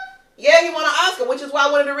 Yeah, he won an Oscar, which is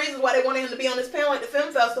one of the reasons why they wanted him to be on this panel at the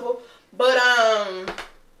film festival. But I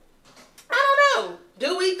don't know.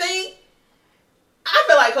 Do we think? I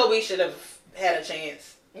feel like Kobe should have had a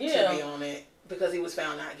chance to be on it because he was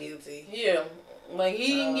found not guilty. Yeah, like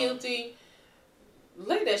he ain't guilty.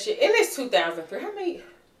 Look at that shit. And it's 2003. How many?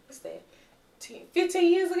 What's that?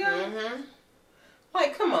 15 years ago. Mm-hmm.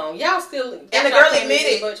 Like, come on, y'all still. And the girl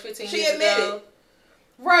admitted. She admitted.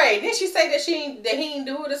 Right. Then she say that he didn't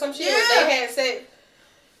do it or some shit. Yeah. They had said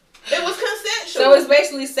it was consensual. So it's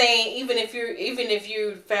basically saying even if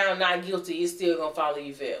you're found not guilty, it's still gonna follow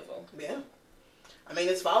you forever. Yeah. I mean,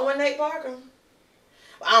 it's following Nate Parker.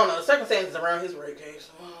 I don't know the circumstances around his rape case.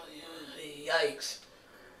 Oh yeah, yikes.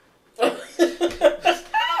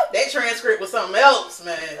 That transcript was something else,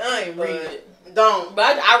 man. I ain't read it. Don't.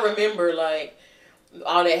 But I remember, like,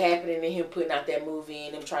 all that happening and him putting out that movie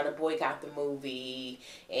and them trying to boycott the movie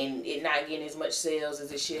and it not getting as much sales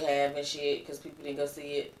as it should have and shit because people didn't go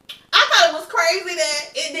see it. I thought it was crazy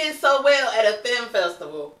that it did so well at a film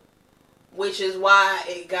festival, which is why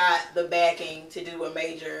it got the backing to do a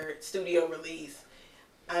major studio release.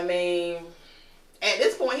 I mean, at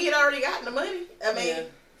this point, he had already gotten the money. I mean,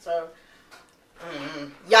 so,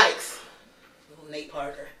 yikes. Nate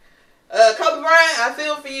Parker. Kobe Bryant, I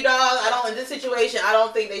feel for you, dog. In this situation, I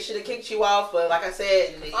don't think they should have kicked you off, but like I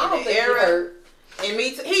said, in the era, and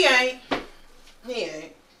me too, he ain't.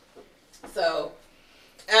 So,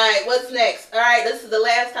 alright, what's next? Alright, this is the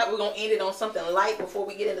last topic. We're going to end it on something light before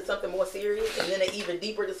we get into something more serious, and then an even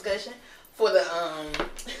deeper discussion for the,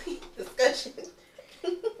 discussion.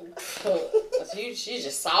 She's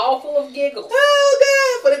just all full of giggles.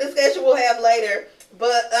 Oh, God, for the discussion we'll have later.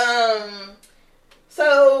 But,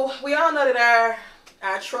 so, we all know that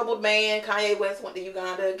our troubled man, Kanye West, went to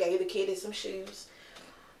Uganda, gave the kitty some shoes.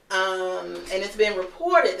 And it's been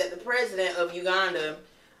reported that the president of Uganda,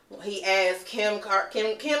 he asked Kim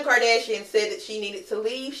Kardashian, said that she needed to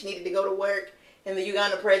leave, she needed to go to work, and the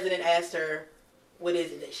Uganda president asked her, what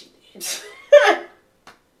is it that she did?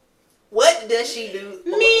 What does she do?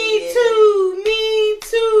 Me too.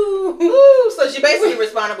 Ooh, so she basically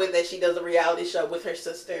responded with that she does a reality show with her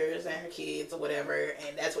sisters and her kids or whatever,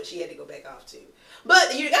 and that's what she had to go back off to.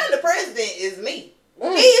 But the Uganda president is me. He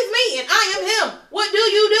is me, and I am him. What do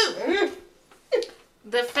you do?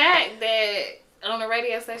 The fact that on the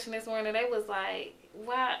radio station this morning, they was like,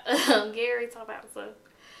 why, Gary talking about stuff.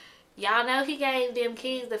 Y'all know he gave them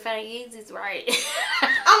kids the fake Yeezys, right?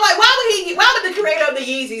 I'm like, why would the creator of the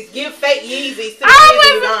Yeezys give fake Yeezys to the kids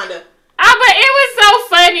in Uganda? But it was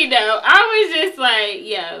so funny though. I was just like,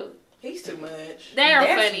 yo. He's too much. They're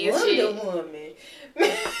funny as shit. Woman.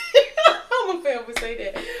 I'm a fan would say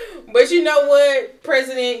that. But you know what,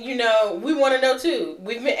 President, we want to know too.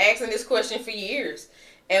 We've been asking this question for years.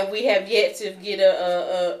 And we have yet to get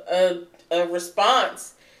a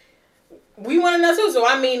response. We want to know too. So,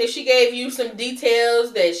 I mean, if she gave you some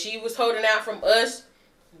details that she was holding out from us,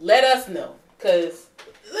 let us know. Because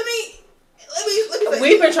let me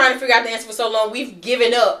we've been trying to figure out the answer for so long, we've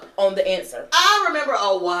given up on the answer. I remember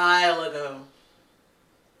a while ago,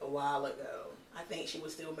 I think she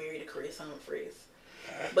was still married to Chris Humphries.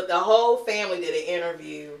 But the whole family did an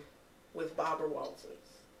interview with Barbara Walters.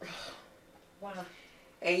 Wow.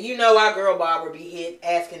 And you know our girl Barbara be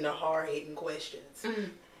asking the hard-hitting questions. Mm-hmm.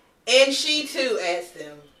 And she too asked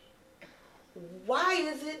them, why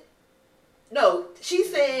is it? No, she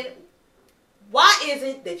said, why is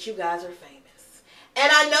it that you guys are famous? And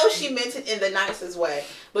I know she meant it in the nicest way,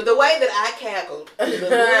 but the way that I cackled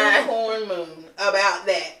the Horn Moon about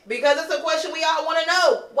that, because it's a question we all want to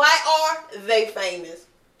know. Why are they famous?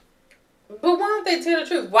 But why don't they tell the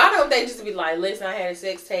truth? Why don't they just be like, listen, I had a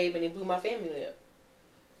sex tape and it blew my family up?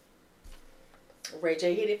 Ray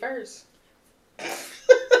J hit it first.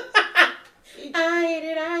 I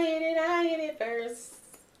hit it first.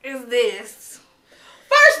 Is this?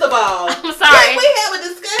 First of all, I'm sorry. Can we have a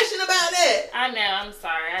discussion about that? I know, I'm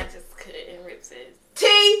sorry. I just couldn't rip this.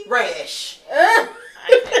 T-Rash. But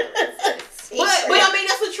I mean,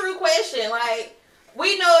 that's a true question. Like,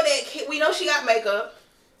 we know she got makeup.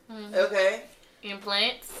 Mm-hmm. Okay.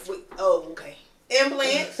 Implants. Okay.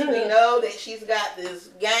 Implants. We know that she's got this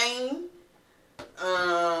game.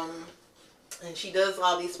 And she does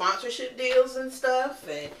all these sponsorship deals and stuff,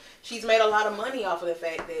 and she's made a lot of money off of the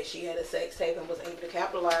fact that she had a sex tape and was able to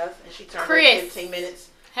capitalize, and she turned her 15 minutes.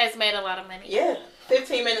 Has made a lot of money. Yeah.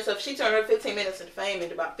 15 minutes she turned her 15 minutes of fame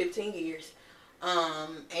into about 15 years.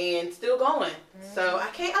 And still going. Mm-hmm. So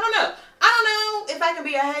I don't know if I can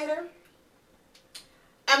be a hater.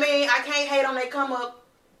 I mean, I can't hate on they come up.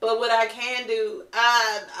 But what I can do,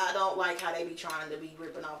 I don't like how they be trying to be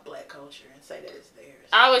ripping off black culture and say that it's theirs.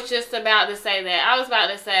 I was just about to say that. I was about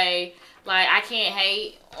to say, like, I can't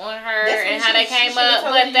hate on her and how they came up,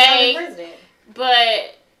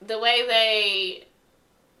 but the way they,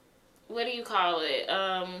 what do you call it?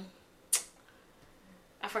 I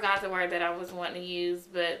forgot the word that I was wanting to use,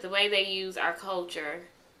 but the way they use our culture.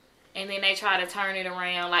 And then they try to turn it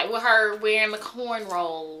around, like with her wearing the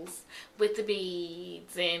cornrows with the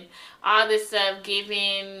beads and all this stuff,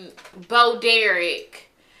 giving Bo Derek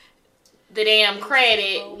the damn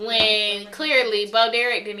credit when clearly Bo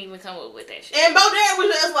Derek didn't even come up with that shit. And Bo Derek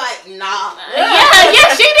was just like, nah.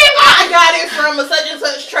 Yeah, she didn't want. I got it from a such and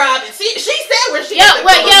such tribe. And she said where she.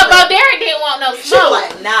 Bo Derek didn't want no smoke. She was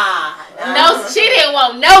like, nah. No, she didn't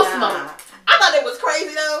want no smoke. I thought it was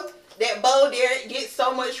crazy though that Bo Derek gets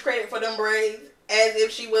so much credit braids as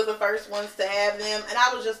if she was the first ones to have them. And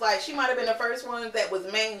I was just like, she might have been the first one that was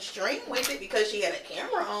mainstream with it because she had a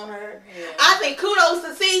camera on her. Yeah. I think kudos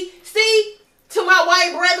to see to my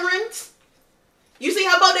white brethren. You see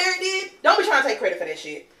how Bo Derek did? Don't be trying to take credit for that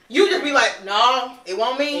shit. You just be like, no, it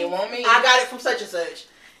won't me. It won't me. I got it from such and such.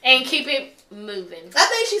 And keep it moving. I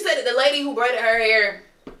think she said that the lady who braided her hair,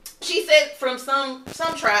 she said from some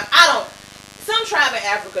tribe, some tribe in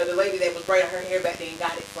Africa, the lady that was braiding her hair back then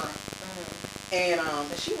got it from. And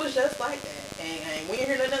she was just like that. And we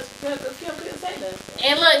didn't hear nothing because Kim couldn't say nothing.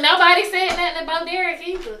 And look, nobody said nothing about Derek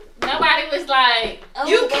either. Nobody was like, oh,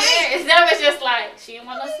 you can't. That was just like, she didn't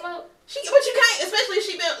want no smoke. But you can't, especially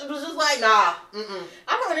if it was just like, nah.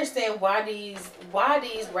 I don't understand why these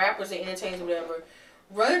rappers and entertainers or whatever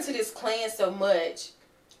run to this clan so much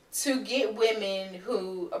to get women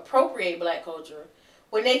who appropriate black culture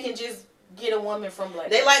when they can just get a woman from black.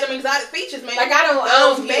 They like them exotic features, man. Like I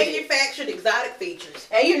don't manufactured exotic features.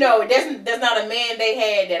 And you know, that's not a man they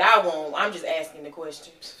had that I want. I'm just asking the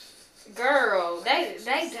question. Girl, they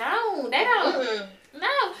don't.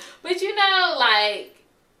 No, but you know, like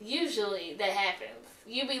usually that happens.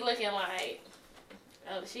 You be looking like,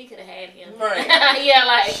 oh, she could have had him. Right. Yeah,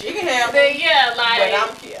 like she can have him. Yeah, like.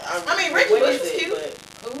 But I mean, Reggie Bush was cute.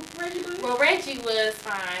 Who? Reggie Bush? Well, Reggie was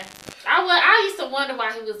fine. I used to wonder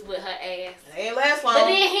why he was with her ass. It ain't last long. But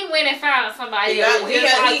then he went and found somebody. He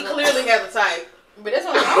clearly has a type. But that's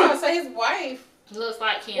what I'm gonna say. His wife looks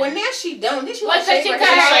like Kim. Well, now she don't. Then she like shave her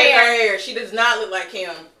hair. She does not look like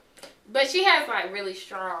Kim. But she has like really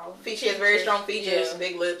strong features. She has very strong features,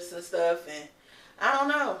 big lips and stuff, and I don't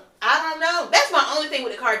know. That's my only thing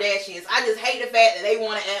with the Kardashians. I just hate the fact that they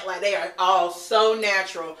want to act like they are all so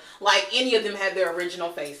natural, like any of them have their original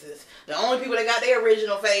faces. The only people that got their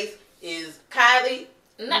original face is Kylie.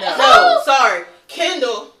 No, sorry,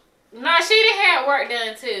 Kendall. No, she didn't have work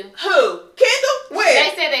done too. Who? Kendall? Where?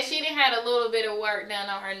 They said that she didn't have a little bit of work done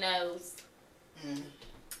on her nose.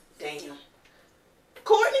 Damn.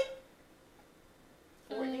 Courtney?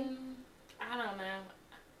 I don't know.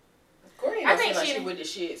 Courtney I think she with the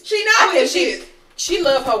shit. She not with the shit. She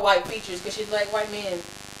love her white features because she's like white men.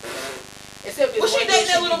 Except this she dating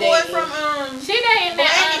that little boy from She dating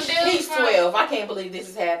that dude. He's 12. I can't believe this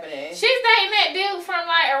is happening. She's dating that dude from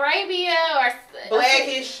like Arabia or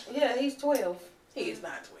Blackish. Yeah, he's 12. He is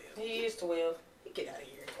not 12. He is 12. Get out of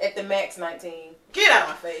here. At the max 19. Get out of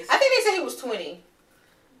my face. I think they said he was 20.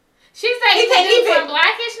 She's dating the dude from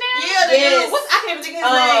Blackish now? Yeah, the dude. I can't even think of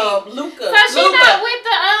his name. Luca. So she's not with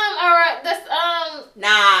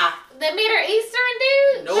Nah. the Middle Eastern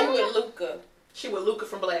dude? No, she with Luca. She with Luca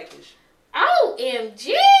from Blackish.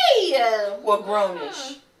 OMG. Well,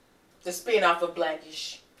 Grownish. The spin-off of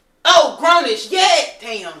Blackish. Oh, Grownish. Yeah.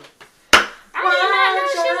 Damn. I did not know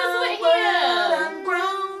she was with him. I'm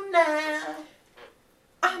grown now.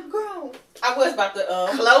 I'm grown. I was about to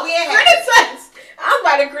Chloe and criticize. I'm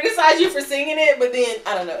about to criticize you for singing it, but then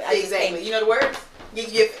I don't know. Exactly. You know the words?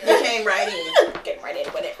 You came right in. Came right in,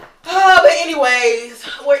 whatever. But anyways,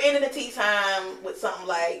 we're ending the tea time with something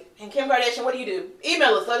like, and Kim Kardashian, what do you do?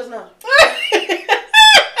 Email us, let us know.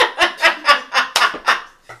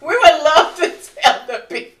 We would love to tell the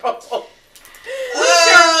people. Please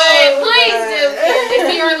do, Kim.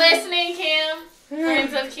 If you're listening, Kim,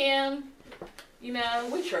 friends of Kim, you know,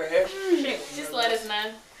 we trash. Just let us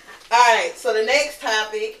know. Alright, so the next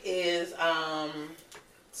topic is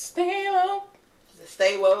stay woke.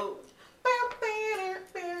 Stay woke.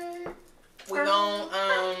 We're gonna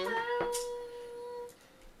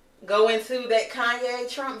go into that Kanye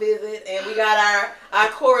Trump visit, and we got our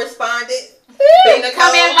correspondent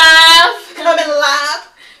coming live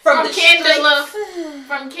from the Kendall.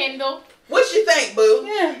 From Kendall. What you think, boo?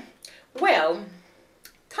 Yeah. Well,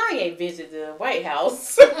 Kanye visited the White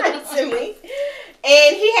House recently,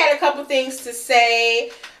 and he had a couple things to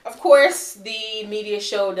say. Of course, the media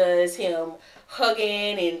showed us him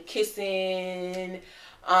hugging and kissing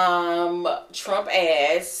Trump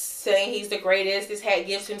ass, saying he's the greatest. This hat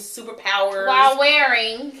gives him superpowers while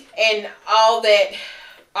wearing and all that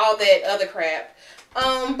other crap.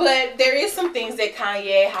 But there is some things that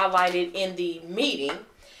Kanye highlighted in the meeting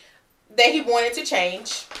that he wanted to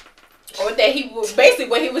change, or that he was basically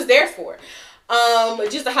what he was there for.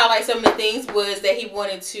 Just to highlight some of the things was that he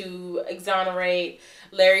wanted to exonerate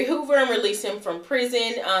Larry Hoover and release him from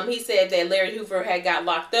prison. He said that Larry Hoover had got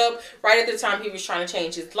locked up right at the time he was trying to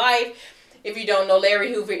change his life. If you don't know,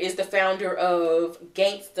 Larry Hoover is the founder of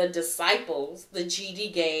Gangsta Disciples, the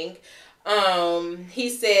GD gang. He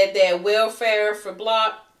said that welfare for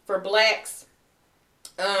blacks,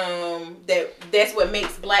 that's what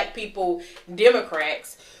makes black people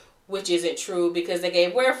Democrats, which isn't true because they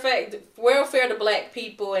gave welfare to black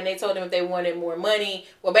people, and they told them if they wanted more money,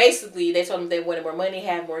 well, basically they told them if they wanted more money,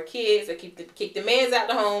 have more kids, or kick the mans out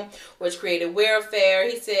the home, which created welfare.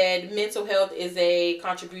 He said mental health is a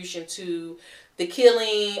contribution to the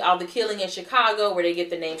killing in Chicago, where they get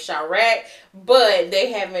the name Chirac, but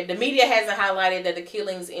the media hasn't highlighted that the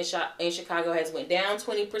killings in Chicago has went down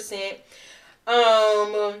 20%.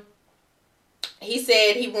 He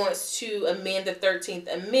said he wants to amend the 13th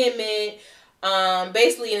Amendment.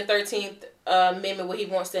 Basically, in the 13th Amendment, what he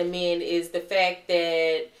wants to amend is the fact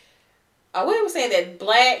that what he was saying, that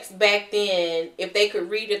blacks back then, if they could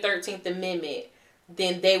read the 13th Amendment,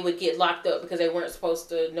 then they would get locked up because they weren't supposed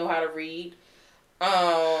to know how to read.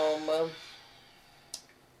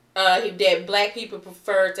 That black people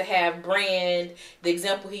prefer to have brand. The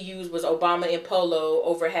example he used was Obama and Polo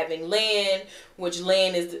over having land, which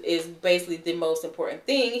land is basically the most important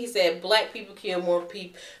thing. He said black people kill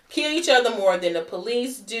each other more than the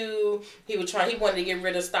police do. He wanted to get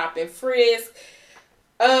rid of stop and frisk.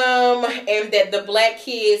 And that the black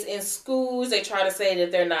kids in schools, they try to say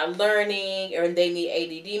that they're not learning or they need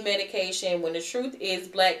ADD medication, when the truth is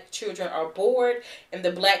black children are bored and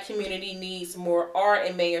the black community needs more art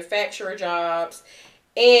and manufacturer jobs.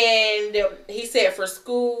 And he said for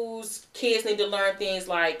schools, kids need to learn things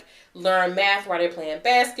like learn math while they're playing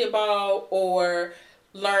basketball or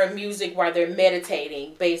learn music while they're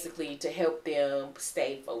meditating, basically to help them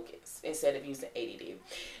stay focused instead of using ADD.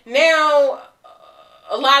 Now,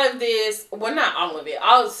 a lot of this, well, not all of it.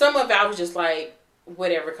 Some of it I was just like,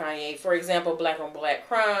 whatever, Kanye. For example, black on black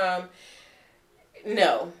crime.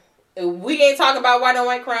 No. We ain't talking about white on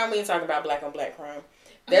white crime. We ain't talking about black on black crime.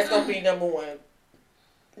 That's going to be number one.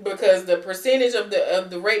 Because the percentage of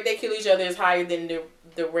the rate they kill each other is higher than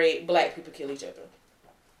the rate black people kill each other.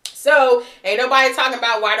 So, ain't nobody talking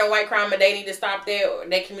about white on white crime and they need to stop that or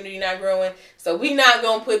that community not growing. So, we not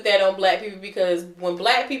going to put that on black people because when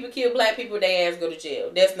black people kill black people, they ass go to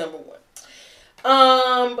jail. That's number one.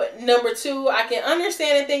 But number two, I can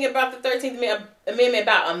understand the thing about the 13th Amendment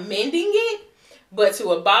about amending it, but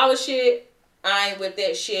to abolish it, I ain't with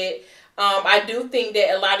that shit. I do think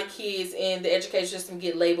that a lot of kids in the education system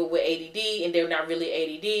get labeled with ADD and they're not really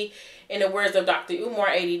ADD. In the words of Dr. Umar,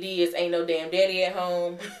 ADD is ain't no damn daddy at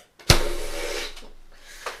home.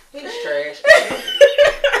 He's trash.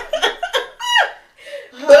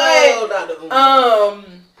 But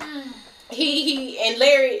he and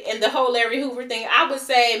Larry and the whole Larry Hoover thing, I would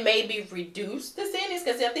say maybe reduce the sentence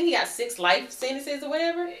because I think he got 6 life sentences or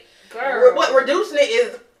whatever. Girl, what reducing it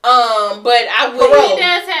is. But I would. He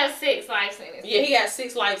does have 6 life sentences. Yeah, he got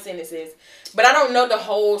 6 life sentences. But I don't know the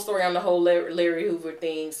whole story on the whole Larry Hoover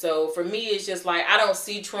thing. So for me, it's just like I don't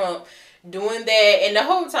see Trump doing that. And the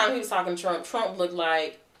whole time he was talking to Trump looked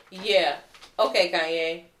like, yeah, okay,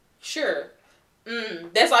 Kanye, sure.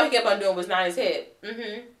 That's all he kept on doing was nodding his head.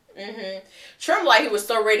 Trump like he was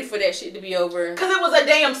so ready for that shit to be over. Because it was a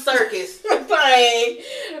damn circus.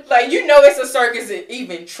 like you know it's a circus and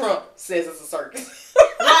even Trump says it's a circus.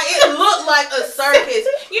 Like it looked like a circus.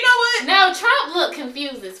 You know what? No, Trump looked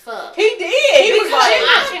confused as fuck. He did. He was like,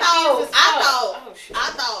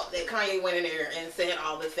 I thought that Kanye went in there and said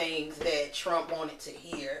all the things that Trump wanted to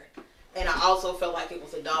hear. And I also felt like it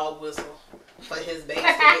was a dog whistle for his base to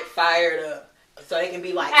get fired up. So they can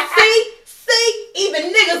be like, see,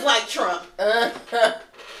 even niggas like Trump.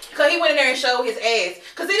 Because he went in there and showed his ass.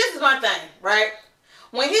 Because see, this is my thing, right?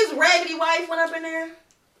 When his raggedy wife went up in there,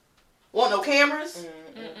 want no cameras,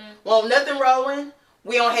 want nothing rolling.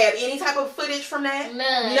 We don't have any type of footage from that.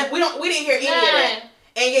 None. We didn't hear any of that.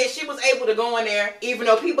 And yet she was able to go in there, even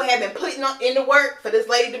though people had been putting in the work for this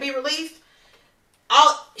lady to be released.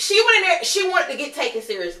 She went in there, she wanted to get taken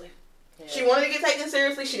seriously. Yeah. She wanted to get taken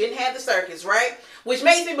seriously. She didn't have the circus, right? Which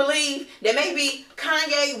makes me believe that maybe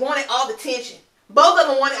Kanye wanted all the attention. Both of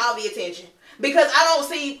them wanted all the attention. Because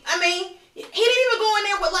he didn't even go in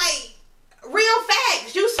there with like real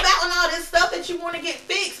facts. You spouting all this stuff that you want to get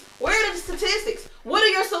fixed. Where are the statistics? What are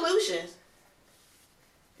your solutions?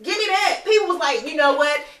 Give me that. People was like, you know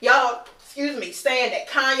what? Y'all, saying that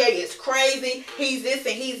Kanye is crazy. He's this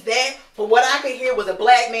and he's that. But what I could hear was a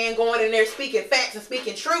black man going in there speaking facts and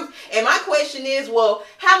speaking truth. And my question is, well,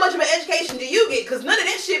 how much of an education do you get? Because none of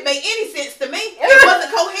that shit made any sense to me. It wasn't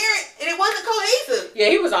coherent and it wasn't cohesive. Yeah,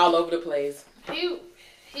 he was all over the place.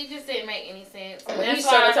 He just didn't make any sense. When he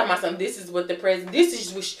started talking about something, this is what the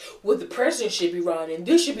president should be riding.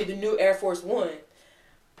 This should be the new Air Force One.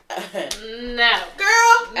 No.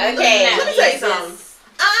 Girl. Okay. Let me tell you something.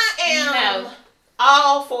 I am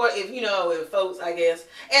all for if folks, I guess.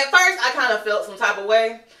 At first, I kind of felt some type of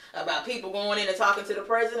way about people going in and talking to the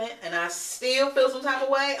president, and I still feel some type of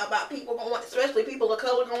way about people going, especially people of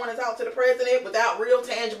color, going to talk to the president without real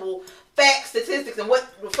tangible facts, statistics, and what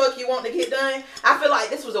the fuck you want to get done. I feel like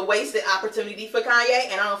this was a wasted opportunity for Kanye,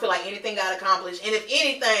 and I don't feel like anything got accomplished. And if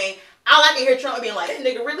anything, all I can hear Trump being like, that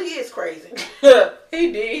nigga really is crazy.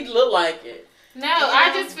 He did. He looked like it. No,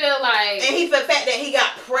 I just feel like... And the fact that he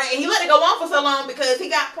got praised, he let it go on for so long because he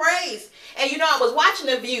got praised. And I was watching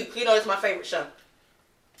The View. It's my favorite show.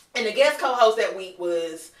 And the guest co-host that week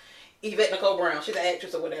was Yvette Nicole Brown. She's an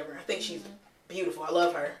actress or whatever. I think she's beautiful. I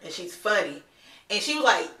love her. And she's funny. And she was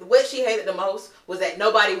like, what she hated the most was that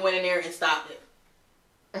nobody went in there and stopped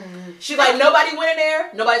it. She's like, nobody went in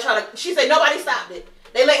there. She said nobody stopped it.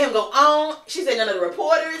 They let him go on. She said none of the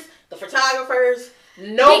reporters, the photographers,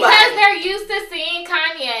 nobody. Because they're used to seeing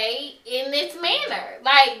Kanye in this manner.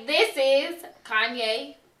 Like, this is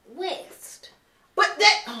Kanye West. But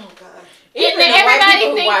that, oh God. Even the white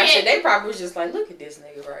people who watch it, they probably was just like, look at this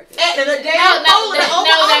nigga right here. At the damn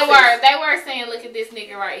they were saying, look at this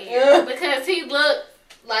nigga right here. Because he looked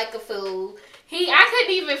like a fool. I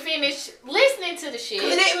couldn't even finish listening to the shit.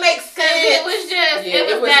 It didn't make sense. It was just,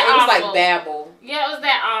 it was that awful. It was like babble. Yeah, it was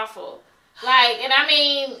that awful. Like, and I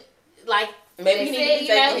mean, like, maybe he needed to be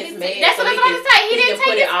taking his meds. That's what I was about to say. He didn't take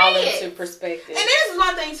put his it all meds. into perspective. And this is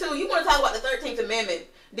my thing too. You want to talk about the 13th Amendment?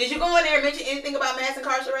 Did you go in there and mention anything about mass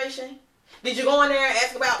incarceration? Did you go in there and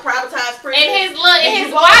ask about privatized prisons? And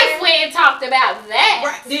his wife went and talked about that.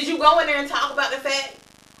 Right. Did you go in there and talk about the fact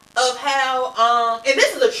of how, and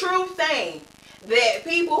this is a true thing, that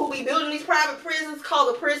people who be building these private prisons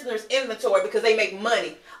call the prisoners inventory because they make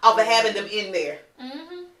money off of having them in there.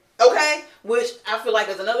 Mm-hmm. Okay? Which I feel like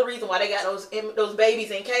is another reason why they got those babies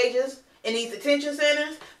in cages in these detention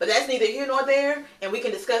centers. But that's neither here nor there, and we can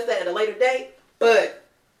discuss that at a later date. But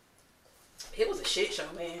it was a shit show,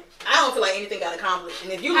 man. I don't feel like anything got accomplished.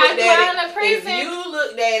 And if you looked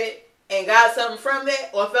at it and got something from that,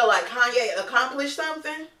 or felt like Kanye accomplished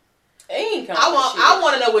something, I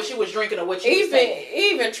want to know what you was drinking or what you was saying.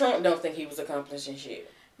 Even Trump don't think he was accomplishing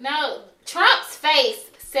shit. No, Trump's face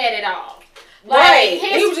said it all. Right.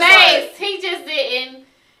 His face, he just didn't.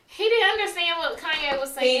 He didn't understand what Kanye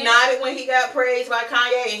was saying. He nodded when he got praised by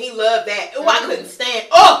Kanye, and he loved that. Oh, I couldn't stand.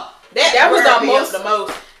 Oh, that was the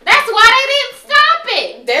most. That's why they didn't stop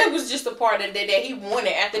it. That was just the part that he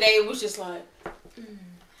wanted. After that, it was just like...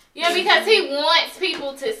 Yeah, because he wants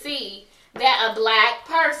people to see that a black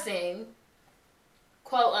person,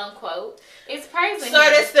 quote unquote, is praising him. So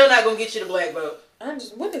that's still not going to get you the black vote.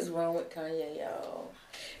 What is wrong with Kanye, y'all?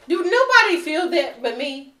 Do nobody feel that but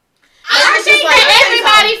me? I think that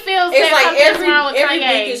everybody feels that something's wrong with Kanye.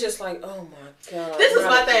 Every week is just like, oh my God. This is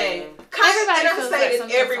my thing. Kanye, and I say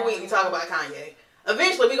this every week we talk about Kanye.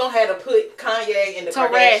 Eventually, we're going to have to put Kanye and the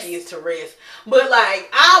Kardashians to rest. But,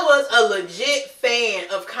 like, I was a legit fan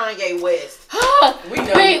of Kanye West. We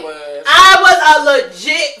know he was. I was a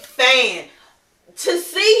legit fan. To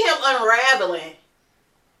see him unraveling.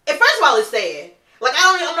 And first of all, it's sad. Like,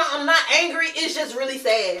 I'm not angry. It's just really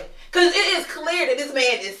sad. Because it is clear that this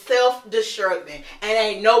man is self-destructing. And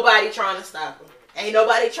ain't nobody trying to stop him. Ain't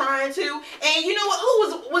nobody trying to. And you know what?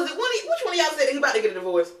 Who was it? Which one of y'all said that he about to get a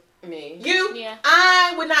divorce? Me. You? Yeah.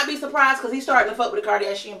 I would not be surprised because he's starting to fuck with the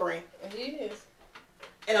Kardashian brand. He is.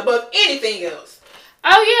 And above anything else.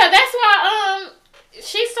 Oh yeah, that's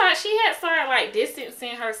why she had started like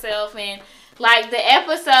distancing herself, and like the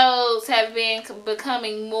episodes have been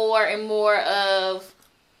becoming more and more of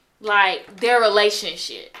like their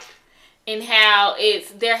relationship and how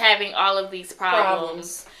they're having all of these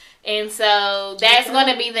problems. And so that's going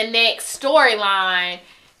to be the next storyline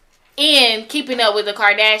in Keeping Up with the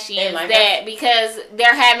Kardashians, because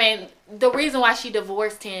they're having, the reason why she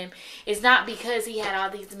divorced him is not because he had all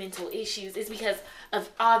these mental issues. It's because of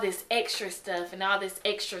all this extra stuff and all this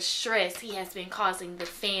extra stress he has been causing the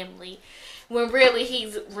family, when really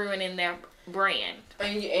he's ruining their brand.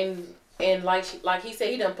 And like he said,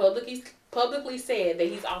 he done publicly said that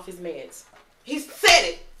he's off his meds. He said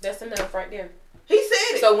it. That's enough right there. He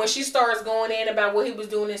said it. So when she starts going in about what he was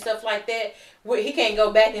doing and stuff like that, he can't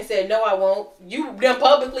go back and say, no, I won't. You done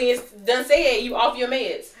publicly done said you off your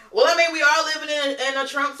meds. Well, I mean, we are living in a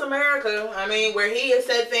Trump's America. I mean, where he has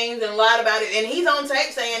said things and lied about it. And he's on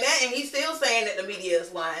tape saying that, and he's still saying that the media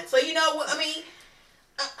is lying. So, you know what? I mean.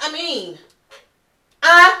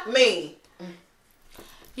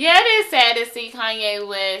 Yeah, it is sad to see Kanye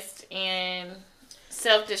West and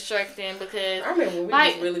self-destructing, because I remember when we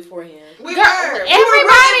was really for him. Everybody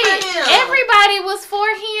was for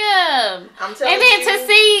him. I'm telling you. And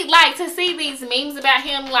then to see these memes about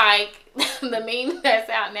him, like the meme that's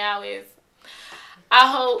out now is, I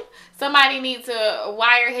hope somebody needs to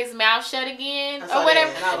wire his mouth shut again or whatever.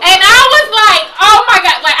 And I was like, oh my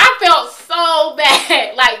God. Like, I felt so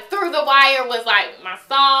bad. Like, Through the Wire was like my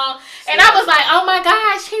song. And I was like, oh my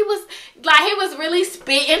gosh, he was really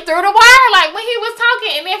spitting through the wire. Like, when he was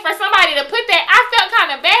talking. And then for somebody to put that, I felt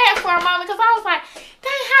kind of bad for a moment because I was like,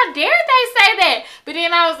 dang, how dare they say that? But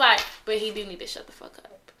then I was like, but he do need to shut the fuck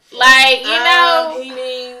up. Like, you know. He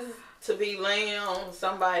needs to be laying on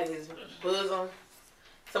somebody's bosom.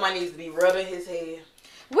 Somebody needs to be rubbing his head.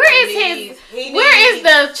 Where is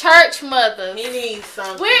the church mother? He needs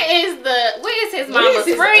something. Where is his mama's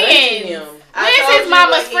friends? Where's his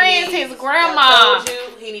mama's friends? His grandma. I told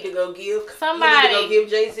you he need to go give somebody. He need to go give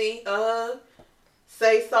Jay-Z a hug.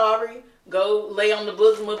 Say sorry. Go lay on the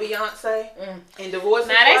bosom of Beyonce and divorce.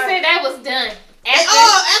 Now they said that was done.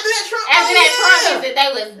 After that Trump visit, they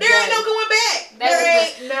was done. There ain't no going back. There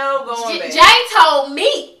ain't no going back. Jay told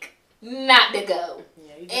Meek not to go.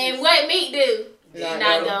 And what Meek do?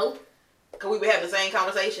 Not go. Because we were having the same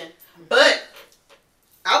conversation. But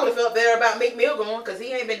I would have felt better about Meek Mill going because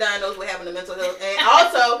he ain't been diagnosed with having a mental health. And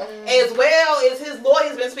also, as well as his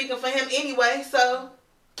lawyer's been speaking for him anyway. So,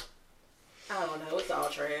 I don't know. It's all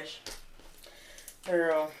trash.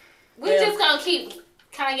 Girl. We just going to keep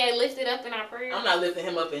Kanye lifted up in our prayers. I'm not lifting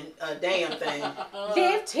him up in a damn thing.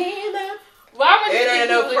 Lift him up. There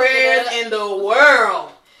ain't no prayers in the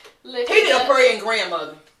world. He need a praying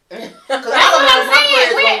grandmother. Because I don't know if my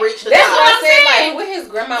prayers gonna reach the top. That's what I said. Like, with his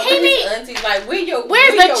grandma, with his aunties, like,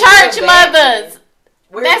 where's the church mothers?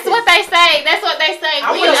 That's what they say. That's what they say.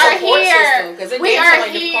 We are here. We are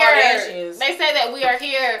here. They say that we are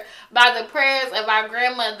here by the prayers of our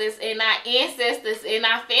grandmothers and our ancestors and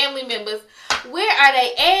our family members. Where are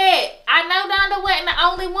they at? I know Donda wasn't the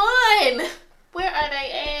only one. Where are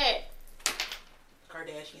they at?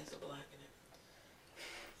 Kardashians are blocking it.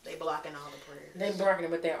 They blocking all the prayers. They blocking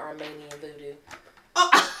it with that Armenian voodoo. Oh,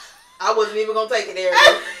 I wasn't even gonna take it there.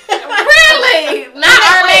 Really? Not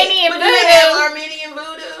Armenian voodoo. Armenian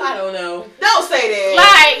voodoo? I don't know. Don't say that.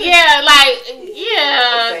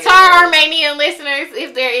 To our Armenian listeners,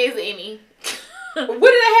 if there is any. What do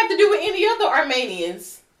they have to do with any other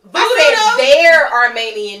Armenians? I said their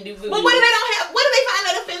Armenian do voodoo. But what do they don't have? What do they find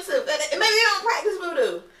that offensive? Maybe they don't practice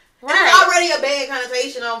voodoo. Right. There's already a bad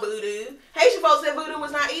connotation on voodoo. Haitian folks said voodoo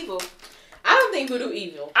was not evil. I don't think voodoo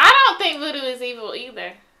evil. I don't think voodoo is evil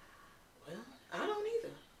either. Well, I don't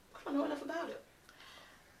either. I don't know enough about it.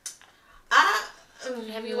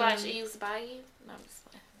 Have you watched Eve's Bayou? No, I'm just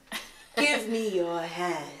playing. Give me your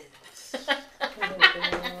hands.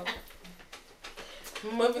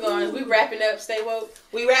 Moving on. We wrapping up Stay Woke?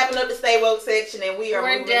 We wrapping up the Stay Woke section and we are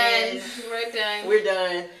moving done. in. We're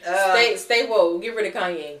done. Stay woke. Get rid of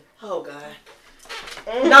Kanye. Oh, God.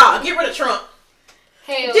 Nah, get rid of Trump.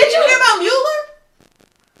 Hell Did you hear about Mueller?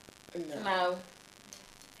 No.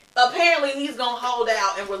 Apparently, he's going to hold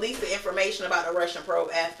out and release the information about the Russian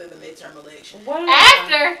probe after the midterm election. What?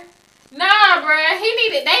 After? Nah, bruh.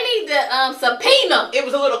 They need the subpoena. It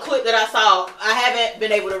was a little clip that I saw. I haven't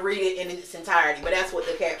been able to read it in its entirety, but that's what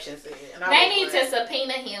the caption said. And they need to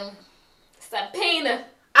subpoena him. Subpoena.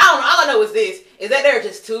 I don't know. All I know is this. Is that there are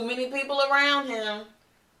just too many people around him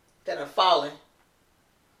that are falling.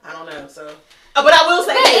 I don't know, so... but I will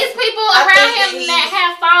say but it's people around him that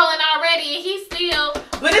have fallen already, and he's still...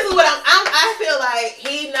 But this is what I feel like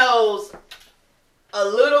he knows a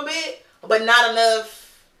little bit, but not enough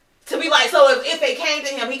to be like, so if it came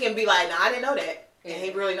to him, he can be like, nah, I didn't know that. And he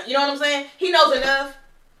really... You know what I'm saying? He knows enough.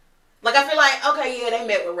 Like, I feel like, okay, yeah, they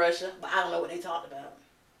met with Russia, but I don't know what they talked about.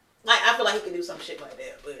 Like, I feel like he could do some shit like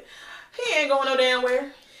that, but he ain't going no damn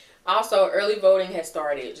where. Also, early voting has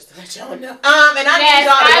started, just to let y'all know. And I need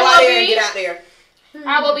y'all to go out there and get out there.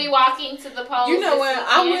 I will be walking to the polls. You know what?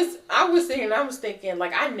 I was sitting and I was thinking,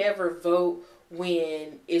 like, I never vote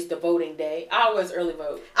when it's the voting day. I always early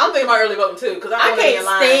vote. I'm thinking about early voting too, because I can't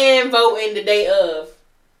stand voting the day of.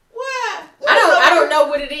 Why? I don't know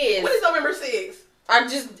what it is. What is November 6th? I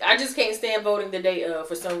just can't stand voting the day of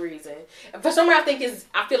for some reason. For some reason,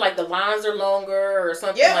 I feel like the lines are longer or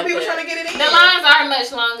something. Yeah, like people that. trying to get it in. The lines are much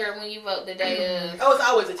longer when you vote the day of. Oh, it's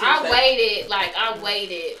always a Tuesday. I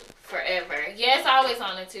waited forever. Yeah, it's always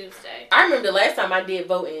on a Tuesday. I remember the last time I did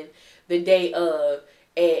voting the day of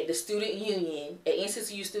at the student union, at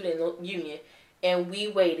NCCU Student Union, and we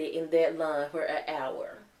waited in that line for an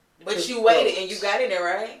hour. But you waited and you got in there,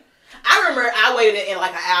 right? I remember I waited in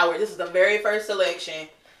like an hour. This is the very first election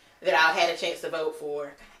that I had a chance to vote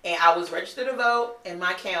for. And I was registered to vote in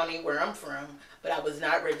my county where I'm from, but I was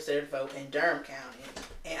not registered to vote in Durham County.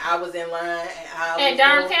 And I was in line. In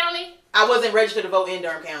Durham County? I wasn't registered to vote in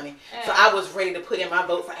Durham County. So I was ready to put in my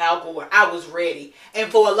vote for Al Gore. I was ready.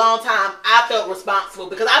 And for a long time, I felt responsible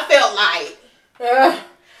because I felt like,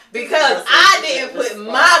 because I didn't put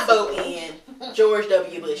my vote in George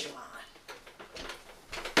W. Bush line.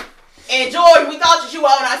 And George, we thought that you were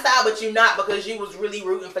on our side, but you not because you was really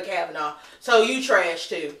rooting for Kavanaugh. So you trash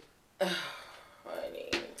too.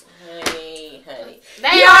 Honey.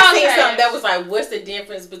 They all seen something that was like, what's the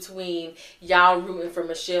difference between y'all rooting for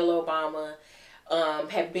Michelle Obama,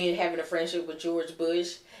 having a friendship with George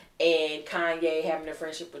Bush, and Kanye having a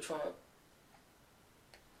friendship with Trump?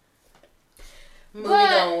 Moving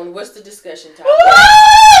on. What's the discussion topic?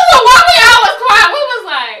 Why we always quiet? We was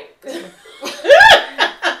like...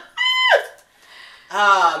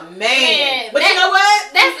 Oh man. But you know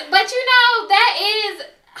what? That is...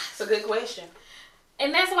 It's a good question.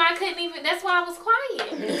 And that's why I couldn't even... That's why I was quiet.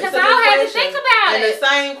 Because I don't have to think about it. And the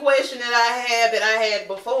same question that I had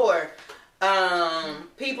before.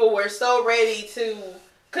 People were so ready to...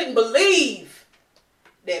 Couldn't believe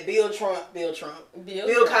that Bill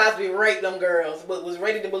Cosby raped them girls, but was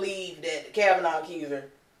ready to believe that the Kavanaugh accuser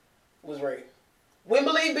was raped. Wouldn't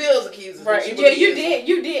believe Bill's accusers. Right. Yeah, you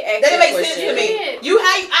did ask that makes sense to me.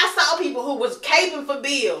 I saw people who was caping for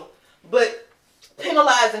Bill, but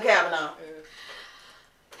penalizing Kavanaugh.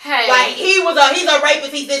 Hey. Like, he's a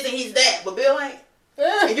rapist, he's this and he's that, but Bill ain't.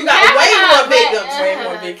 And you got way more victims.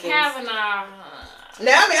 Kavanaugh.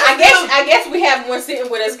 Now, I guess we have one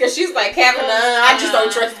sitting with us because she's like, Kavanaugh, I just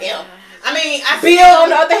don't trust him. I mean, Bill, on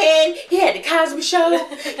the other hand, he had the Cosby Show.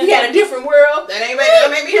 He had a different world. That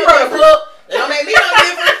don't make me no difference. That don't make me no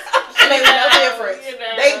difference. That make me no difference. You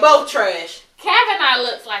know. They both trash. Kavanaugh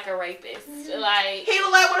looks like a rapist. Like, he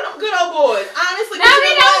look like one of them good old boys. Honestly, no,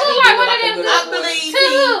 he don't look like one of them good boys.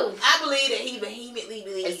 I believe that he vehemently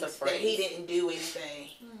believes that he didn't do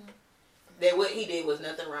anything. That what he did was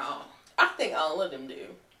nothing wrong. I think all of them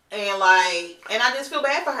do. And I just feel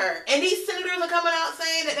bad for her. And these senators are coming out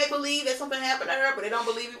saying that they believe that something happened to her, but they don't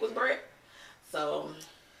believe it was Brett. So,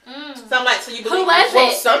 so I'm like, so you believe? Who was it?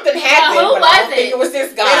 Well, something happened. Who was I don't it? think it was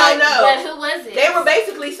this guy. They don't know. But who was it? They were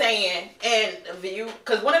basically saying, and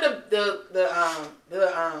because one of the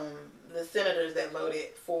senators that voted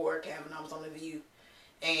for Kavanaugh was on The View,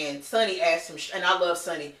 and Sonny asked him, and I love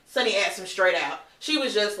Sonny. Sonny asked him straight out. She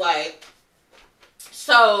was just like,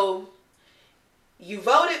 so you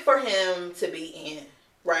voted for him to be in,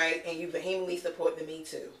 right? And you vehemently support the Me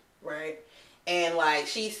Too, right? And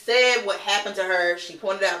she said what happened to her. She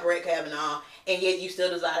pointed out Brett Kavanaugh, and yet you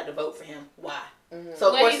still decided to vote for him. Why? Mm-hmm.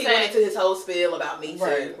 So of course he went into his whole spiel about Me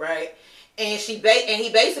Too, right? And he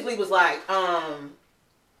basically was like,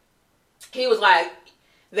 he was like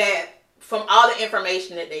that from all the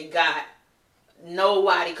information that they got,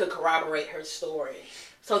 nobody could corroborate her story.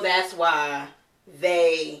 So that's why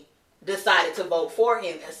they decided to vote for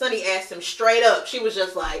him. And Sonny asked him straight up. She was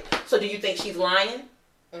just like, so do you think she's lying?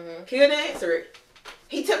 Mm-hmm. He couldn't answer it.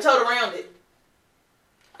 He tiptoed around it.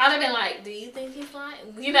 I'd have been like, do you think he's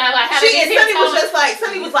lying? You know, like how Sonny was just like, do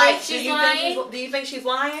you think she's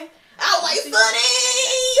lying? I was like,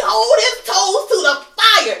 Sonny, hold his toes to the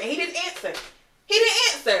fire. And he didn't answer.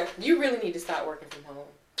 You really need to start working from home.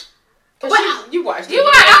 But you watch TV.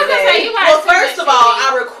 Well, first of all,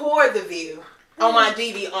 I record The View on my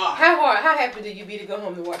DVR. How happy do you be to go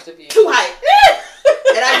home to watch The View? Too hype.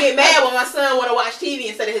 And I get mad when my son want to watch TV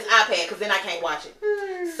instead of his iPad because then I can't watch it.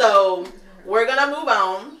 So we're going to move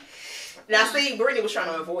on. Now, see, Brittany was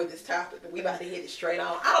trying to avoid this topic, but we about to hit it straight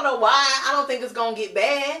on. I don't know why. I don't think it's going to get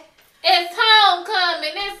bad. It's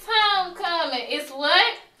homecoming. It's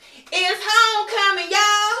what? It's homecoming,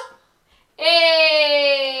 y'all.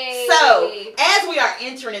 Hey. So, as we are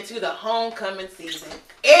entering into the homecoming season,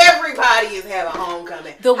 everybody is having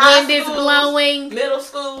homecoming. The wind is blowing. Middle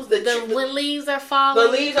schools, the leaves are falling.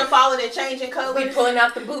 The leaves are falling and changing colors. We pulling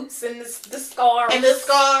out the boots and the scarves.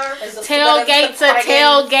 Tailgates are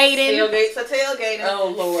tailgating. Oh,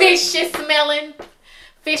 Lord. Fish is smelling.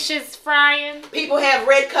 Fish is frying. People have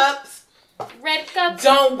red cups.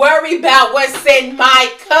 Don't worry about what's in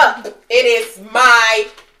my cup. It is my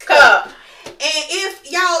cup. And if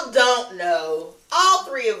y'all don't know, all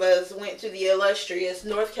three of us went to the illustrious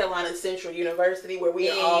North Carolina Central University where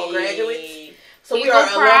we are all graduates. So we are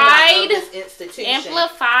alumni of this institution.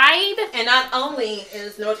 Amplified. And not only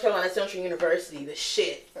is North Carolina Central University the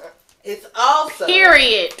shit, it's also...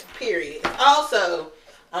 Period. It's also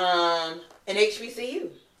an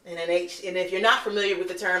HBCU. And if you're not familiar with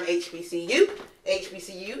the term HBCU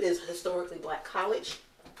is historically black college.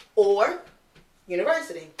 or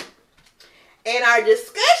university. And our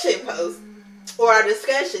discussion post, or our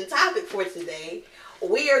discussion topic for today,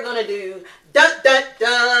 we are going to do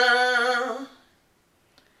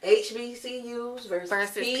HBCUs versus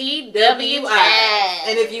PWIs.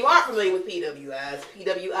 And if you aren't familiar with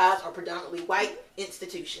PWIs are predominantly white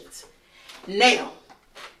institutions. Now,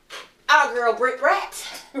 our girl Britt Bratt,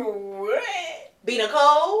 B.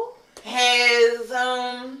 Nicole, has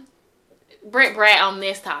Britt Bratt on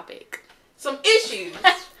this topic. Some issues.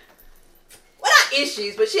 Well, not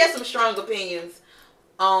issues, but she has some strong opinions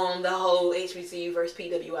on the whole HBCU versus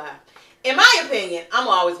PWI. In my opinion, I'm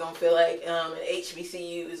always going to feel like an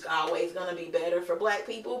HBCU is always going to be better for black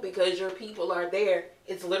people because your people are there.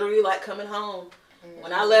 It's literally like coming home. Mm-hmm.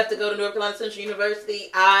 When I left to go to North Carolina Central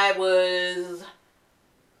University, I was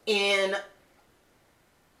in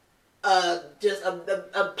just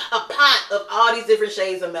a pot of all these different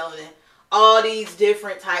shades of melanin. All these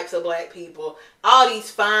different types of black people. All these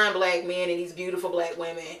fine black men and these beautiful black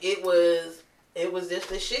women. It was just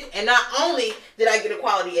the shit. And not only did I get a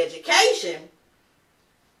quality education,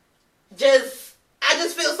 I just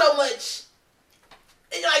feel so much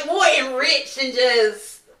like more enriched and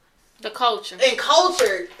just the culture. And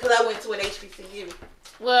culture because I went to an HBCU.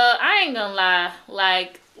 Well, I ain't gonna lie.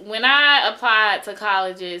 Like when I applied to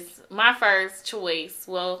colleges, my first choice,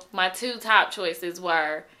 well, my two top choices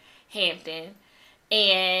were Hampton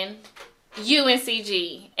and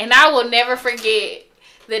UNCG. And I will never forget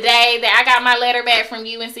the day that I got my letter back from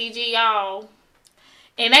UNCG, y'all.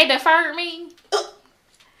 And they deferred me.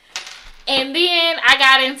 And then I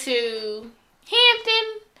got into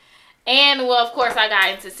Hampton. And, well, of course, I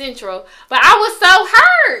got into Central. But I was so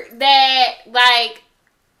hurt that, like,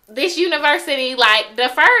 this university, like,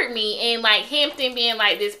 deferred me. And, like, Hampton being,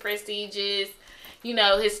 like, this prestigious, you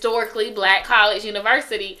know, historically black college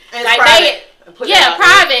university. And like private. Private. Put that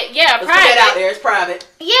out there. It's private.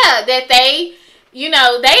 Yeah, that they, you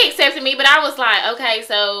know, they accepted me, but I was like, okay,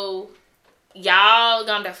 so y'all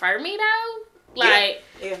gonna defer me though? Like,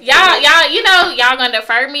 y'all, you know, y'all gonna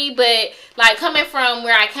defer me, but like coming from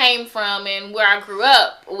where I came from and where I grew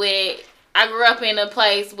up in a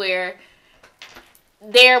place where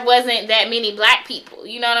there wasn't that many black people.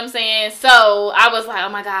 You know what I'm saying? So I was like, oh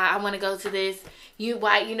my God, I want to go to this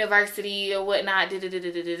white university or whatnot.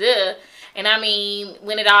 And I mean,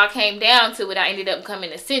 when it all came down to it, I ended up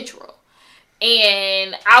coming to Central.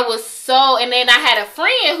 And I was and then I had a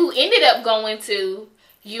friend who ended up going to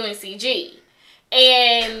UNCG.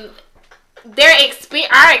 And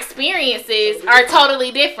our experiences are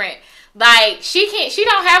totally different. Like, she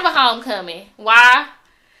don't have a homecoming. Why?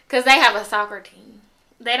 Because they have a soccer team.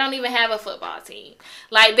 They don't even have a football team.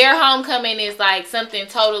 Like, their homecoming is, like, something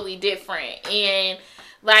totally different. And,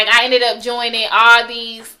 like, I ended up joining all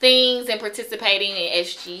these things and participating in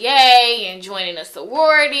SGA and joining a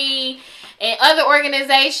sorority and other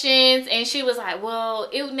organizations. And she was like, well,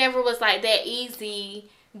 it never was, like, that easy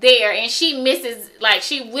there. And she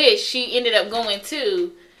wished she ended up going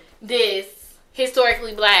to this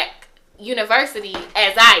historically black university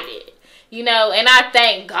as I did. You know, and I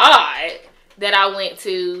thank God that I went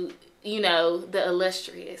to, you know, the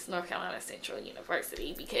illustrious North Carolina Central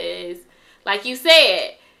University because, like you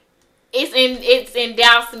said, it's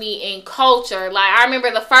endowed me in culture. Like, I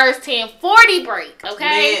remember the first 10:40 break,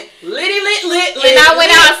 okay? Man, lit. And I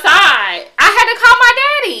went outside. I had to call my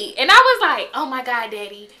daddy. And I was like, oh my God,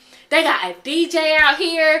 Daddy, they got a DJ out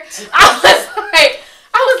here. I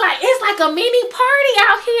was like, it's like a mini party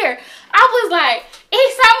out here. I was like,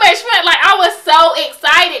 it's so much fun. Like, I was so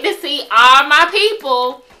excited to see all my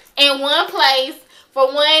people in one place. For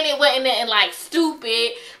one, it wasn't nothing like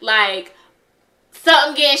stupid, like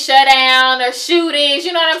something getting shut down or shootings.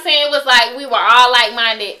 You know what I'm saying? It was like we were all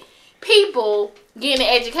like-minded people getting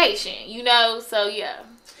an education, you know? So, yeah.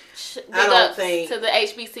 I don't think to the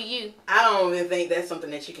HBCU. I don't even think that's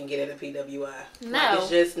something that you can get at a PWI. No. Like, it's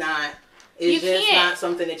just not. It's just not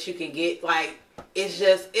something that you can get. Like, it's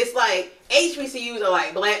like HBCUs are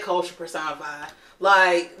like black culture personified.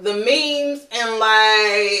 Like, the memes and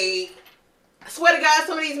like, I swear to God,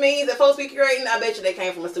 some of these memes that folks be creating, I bet you they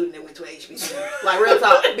came from a student that went to an HBCU. Like, real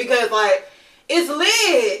talk. Because, like, it's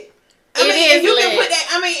lit. I mean, you can put that,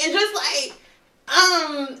 I mean, and just like,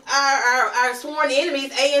 our sworn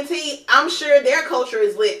enemies, A&T, I'm sure their culture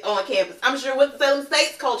is lit on campus. I'm sure Winston-Salem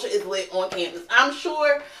State's culture is lit on campus. I'm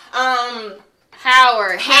sure,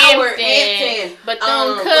 Howard, Hampton,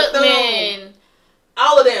 Bethune-Cookman,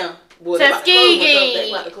 all of them. Boy, Tuskegee. They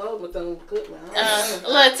about to close Bethune-Cookman.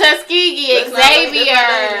 Look, Tuskegee, Xavier.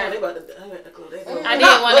 I didn't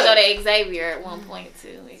want to go to Xavier at one point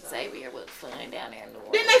too. Xavier was fun down there in New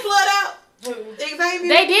Orleans. Didn't they flood out? Xavier.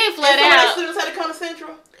 They did flood out. Students had to come to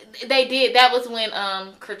Central. They did. That was when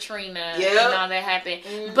Katrina and all that happened.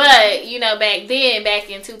 Mm-hmm. But back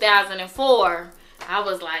in 2004, I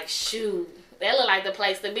was like, shoot, that looked like the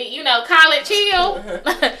place to be. College Hill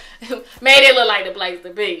made it look like the place to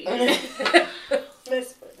be.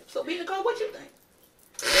 So, B. Nicole, what you think?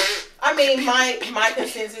 I mean, my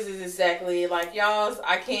consensus is exactly like y'all's.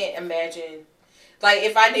 I can't imagine. Like,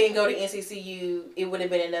 if I didn't go to NCCU, it would have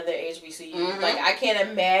been another HBCU. Mm-hmm. Like, I can't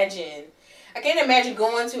imagine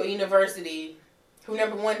going to a university who,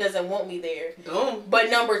 number one, doesn't want me there. Boom.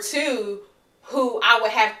 But number two, who I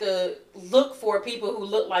would have to look for people who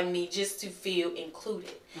look like me just to feel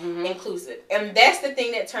included, inclusive. And that's the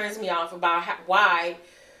thing that turns me off about why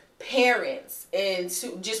parents and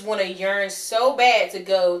just want to yearn so bad to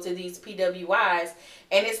go to these PWIs.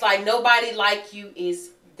 And it's like, nobody like you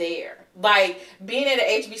is there. Like, being at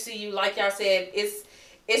an HBCU, like y'all said, it's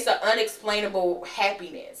an unexplainable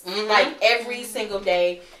happiness. Mm-hmm. Like, every single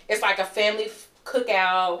day, it's like a family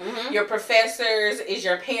cookout. Mm-hmm. Your professors is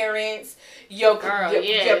your parents. Your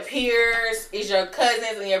peers is your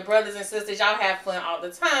cousins and your brothers and sisters. Y'all have fun all the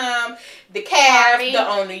time. The calf, the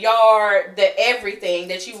on the yard, the everything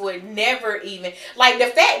that you would never even... Like, the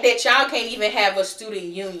fact that y'all can't even have a student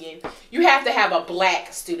union. You have to have a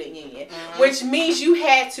black student union. Mm-hmm. Which means you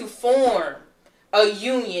had to form a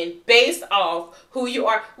union based off who you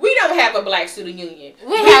are. We don't have a black student union.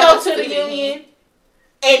 We go to the union,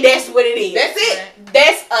 and that's what it is. That's it.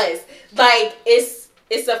 That's us. Like,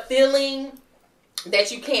 it's a feeling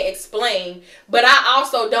that you can't explain. But I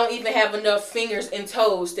also don't even have enough fingers and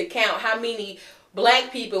toes to count how many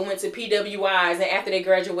black people went to PWIs and after they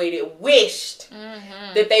graduated wished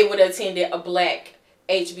that they would have attended a black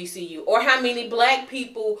HBCU. Or how many black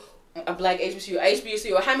people... a black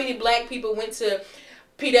HBCU, or how many black people went to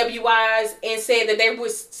PWIs and said that they were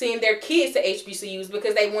sending their kids to HBCUs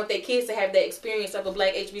because they want their kids to have the experience of a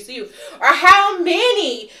black HBCU. Or how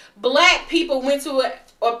many black people went to a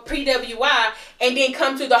PWI and then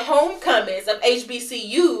come to the homecomings of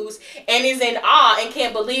HBCUs and is in awe and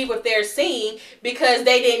can't believe what they're seeing because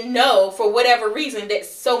they didn't know, for whatever reason, that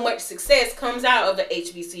so much success comes out of the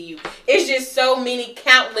HBCU. It's just so many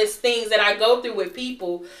countless things that I go through with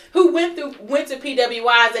people who went to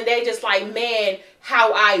PWIs and they just like, man,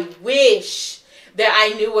 how I wish that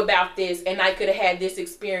I knew about this and I could have had this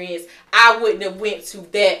experience. I wouldn't have went to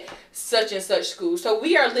that such and such school. So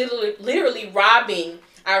we are literally robbing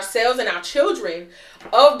ourselves and our children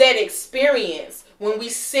of that experience when we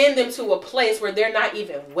send them to a place where they're not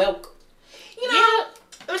even welcome. You know,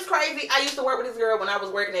 it's crazy. I used to work with this girl when I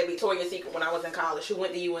was working at Victoria's Secret when I was in college, who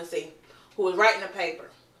went to UNC, who was writing a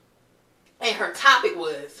paper. And her topic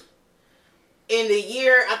was, in the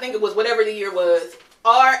year, I think it was whatever the year was,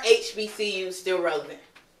 are HBCUs still relevant?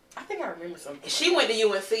 I think I remember something. She went to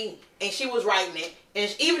UNC and she was writing it.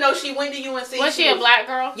 And even though she went to UNC... Was she a black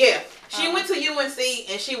girl? Yeah. She went to UNC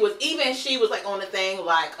and she was like on the thing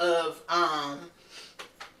like of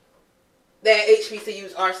that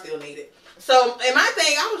HBCUs are still needed. So in my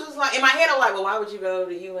thing, I was just like, in my head, I was like, well, why would you go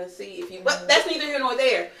to UNC if you... But that's neither here nor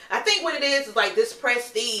there. I think what it is like this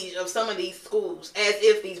prestige of some of these schools, as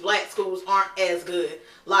if these black schools aren't as good.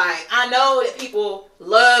 Like, I know that people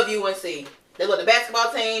love UNC. They love the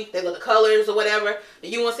basketball team. They love the colors or whatever.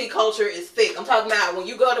 The UNC culture is thick. I'm talking about when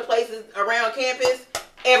you go to places around campus,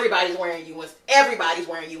 everybody's wearing UNC. Everybody's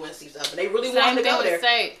wearing UNC stuff, and they really want to go there.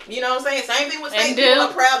 You know what I'm saying? Same thing with state. People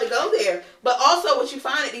are proud to go there. But also, what you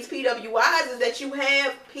find at these PWIs is that you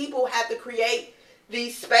have people have to create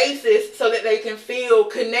these spaces so that they can feel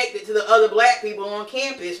connected to the other black people on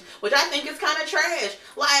campus, which I think is kind of trash.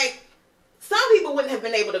 Like, some people wouldn't have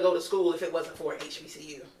been able to go to school if it wasn't for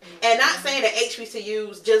HBCU. And not saying that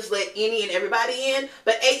HBCUs just let any and everybody in,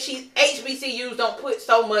 but HBCUs don't put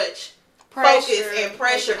so much focus and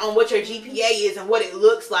pressure on what your GPA is and what it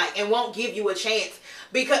looks like, and won't give you a chance.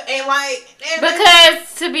 Because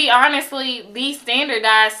to be honestly, these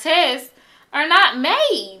standardized tests are not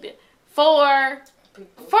made for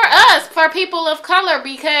us, for people of color,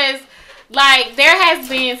 because like there has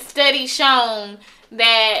been studies shown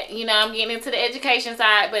that, you know, I'm getting into the education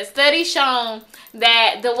side, but studies shown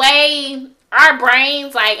that the way our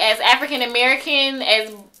brains, like as African American,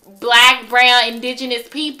 as black, brown, indigenous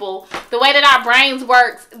people, the way that our brains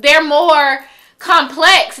work, they're more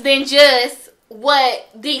complex than just what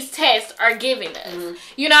these tests are giving us. Mm-hmm.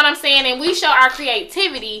 You know what I'm saying? And we show our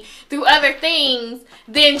creativity through other things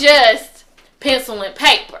than just pencil and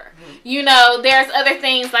paper. Mm-hmm. You know, there's other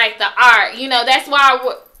things like the art. You know, that's why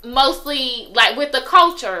we're mostly like with the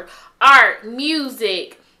culture, art,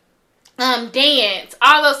 music, dance,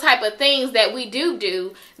 all those type of things that we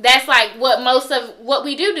do. That's like what most of what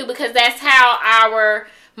we do because that's how our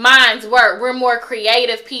minds work. We're more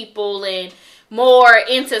creative people and more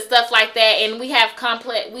into stuff like that, and we have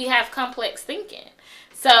complex thinking.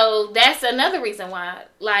 So that's another reason why,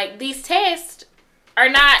 like, these tests are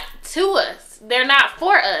not to us. They're not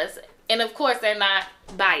for us, and of course they're not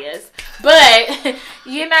by us. But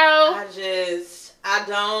you know, I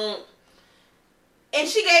don't. And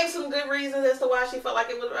she gave some good reasons as to why she felt like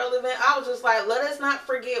it was relevant. I was just like, let us not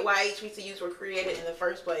forget why HBCUs were created in the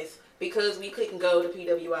first place. Because we couldn't go to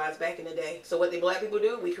PWIs back in the day. So what did black people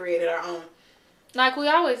do? We created our own. Like we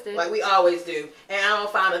always do. Like we always do. And I don't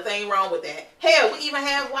find a thing wrong with that. Hell, we even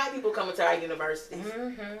have white people coming to our universities.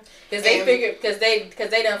 Because they figured, because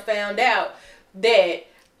they done found out that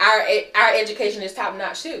our education is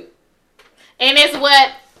top-notch too. And it's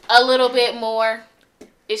what a little bit more...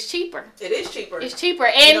 It's cheaper. It is cheaper. It's cheaper.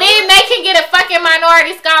 And then they can get a fucking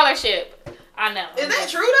minority scholarship. I know. Is that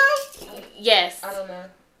true though? Yes. I don't know.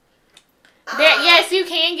 Yes, you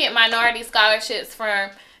can get minority scholarships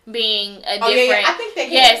from being a different... Yeah. I think they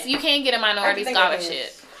can. Yes, you can get a minority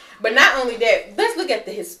scholarship. But not only that, let's look at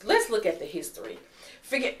the history.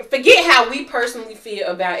 Forget how we personally feel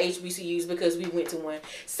about HBCUs because we went to one.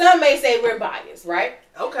 Some may say we're biased, right?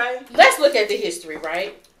 Okay. Let's look at the history,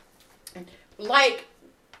 right? Like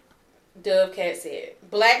Dove Cat said,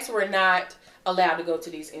 blacks were not allowed to go to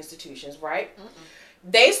these institutions, right?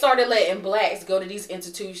 They started letting blacks go to these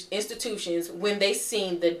institutions when they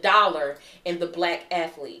seen the dollar in the black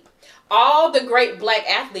athlete. All the great black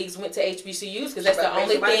athletes went to HBCUs because that's the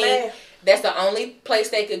only thing. That's the only place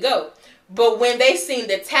they could go. But when they seen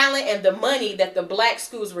the talent and the money that the black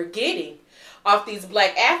schools were getting off these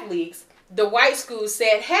black athletes, the white schools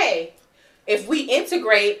said, "Hey, if we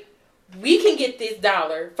integrate, we can get this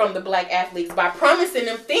dollar from the black athletes by promising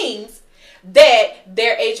them things that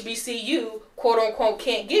their HBCU, quote unquote,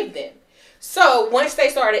 can't give them." So once they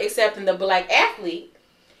started accepting the black athlete,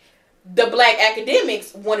 the black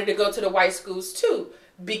academics wanted to go to the white schools too.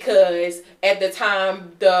 Because at the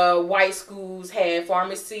time, the white schools had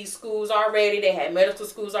pharmacy schools already. They had medical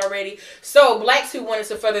schools already. So blacks who wanted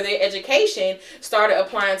to further their education started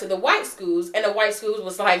applying to the white schools. And the white schools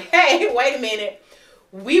was like, "Hey, wait a minute.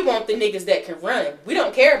 We want the niggas that can run. We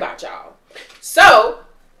don't care about y'all." So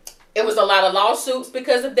it was a lot of lawsuits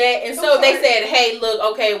because of that. And so they said, "Hey, look,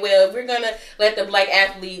 okay, well, if we're going to let the black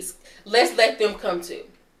athletes, let's let them come too."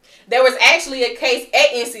 There was actually a case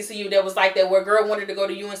at NCCU that was like that where a girl wanted to go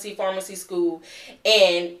to UNC Pharmacy School.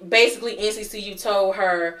 And basically NCCU told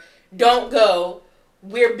her, "Don't go.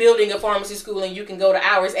 We're building a pharmacy school and you can go to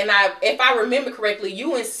ours." And if I remember correctly,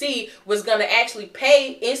 UNC was going to actually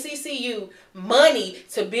pay NCCU money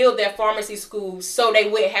to build their pharmacy school so they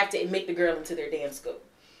wouldn't have to admit the girl into their damn school.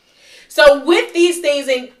 So with these things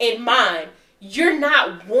in mind, you're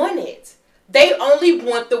not wanted. They only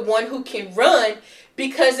want the one who can run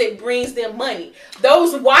because it brings them money.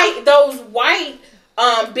 Those white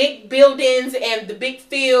big buildings and the big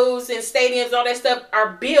fields and stadiums, all that stuff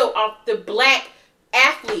are built off the black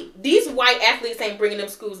athlete. These white athletes ain't bringing them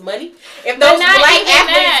schools money. If those black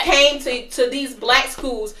athletes came to these black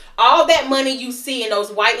schools, all that money you see in those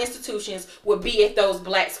white institutions would be at those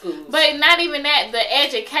black schools. But not even that. The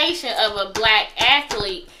education of a black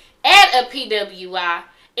athlete at a PWI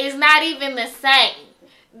is not even the same.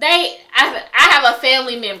 I have a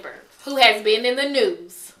family member who has been in the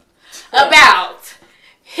news about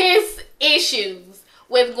his issues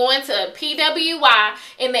with going to a PWI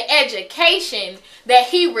and the education that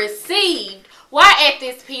he received while at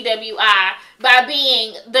this PWI by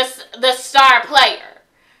being the star player.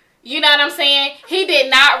 You know what I'm saying? He did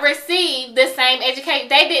not receive the same education.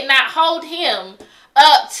 They did not hold him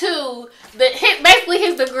up to basically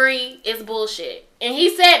his degree is bullshit. And he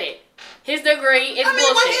said it. His degree is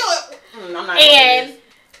bullshit. I'm not going.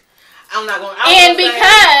 His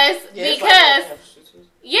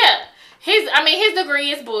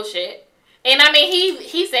degree is bullshit. And I mean,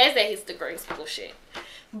 he says that his degree is bullshit.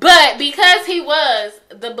 But because he was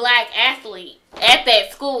the black athlete at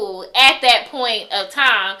that school at that point of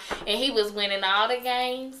time, and he was winning all the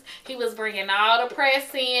games, he was bringing all the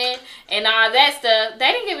press in and all that stuff,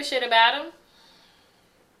 they didn't give a shit about him.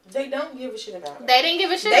 They don't give a shit about him. They didn't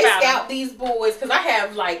give a shit about him. They scout these boys, because I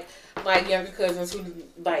have like younger cousins who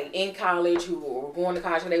like in college who were going to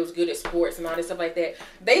college and they was good at sports and all this stuff like that.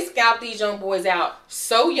 They scout these young boys out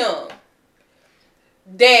so young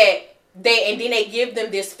that then they give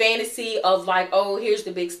them this fantasy of like, oh, here's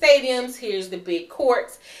the big stadiums, here's the big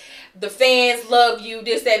courts, the fans love you,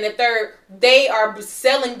 this, that, and the third. They are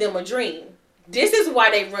selling them a dream. This is why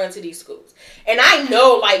they run to these schools. And I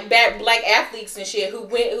know, like, black athletes and shit who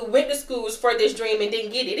went to schools for this dream and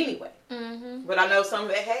didn't get it anyway. Mm-hmm. But I know some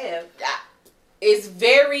that have. It's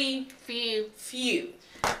very few.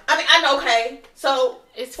 I mean, I know. Okay, so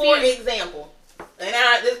for example,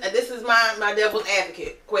 and this is my devil's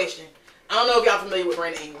advocate question. I don't know if y'all familiar with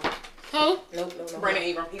Brandon Ingram. Who? Nope. Brandon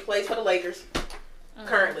Ingram. He plays for the Lakers.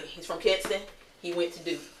 Currently, he's from Kinston. He went to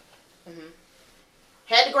Duke. Mm-hmm.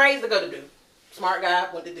 Had the grades to go to Duke. Smart guy,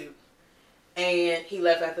 went to Duke. And he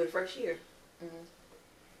left after the first year. Mm-hmm.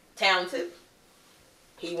 Talented.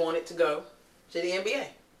 He wanted to go to the NBA.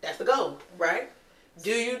 That's the goal, right?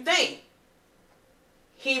 Do you think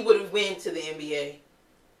he would have went to the NBA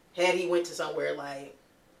had he went to somewhere like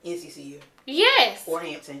NCCU? Yes. Or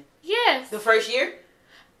Hampton? Yes. The first year?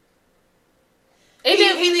 He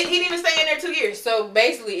didn't even stay in there 2 years. So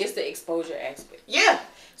basically, it's the exposure aspect. Yeah.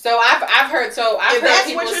 So I've heard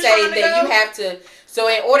people say that you have to. So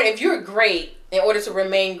if you're great, in order to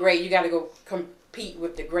remain great, you got to go compete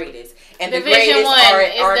with the greatest. And the greatest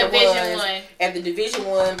are the ones at the Division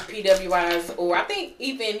I, PWIs, or I think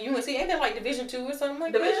even UNC ain't that like Division II or something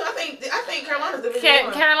like that. I think Carolina's Division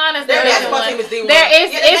I. Carolina's Division I.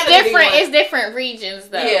 It's different. It's different regions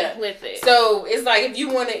though. Yeah. With it. So it's like if you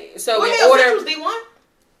want to. So in order was D1,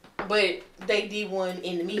 but they D1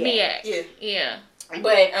 in the MEAC. Yeah.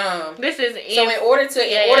 But this is so in order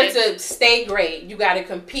to stay great, you got to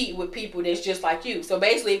compete with people that's just like you. So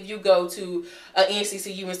basically, if you go to a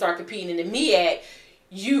NCCU and start competing in the MEAC,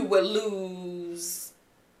 you would lose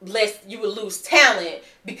talent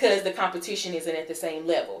because the competition isn't at the same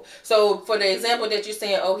level. So for the example that you're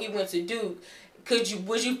saying, he went to Duke,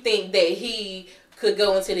 would you think that he could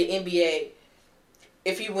go into the NBA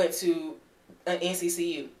if he went to an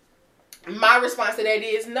NCCU? My response to that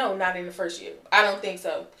is no, not in the first year. I don't think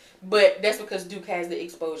so. But that's because Duke has the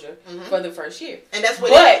exposure for the first year. And that's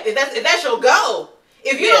what. But if that's your goal,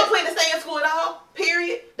 if you don't plan to stay in school at all,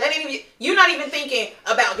 period, you're not even thinking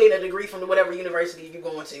about getting a degree from whatever university you're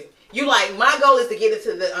going to. You like, my goal is to get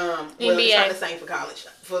into the it's not the same for college.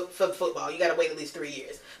 For football, you got to wait at least 3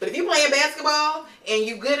 years. But if you're playing basketball and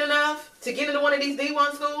you good enough to get into one of these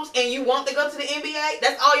D1 schools and you want to go to the NBA,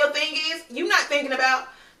 that's all your thing is. You're not thinking about,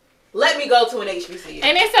 let me go to an HBCU.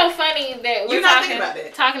 And it's so funny that we're talking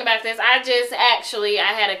about this.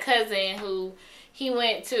 I had a cousin who he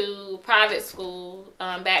went to private school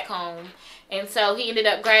back home, and so he ended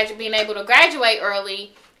up being able to graduate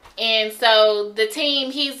early. And so the team,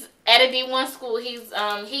 he's at a D1 school. He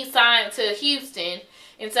signed to Houston,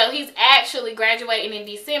 and so he's actually graduating in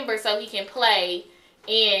December so he can play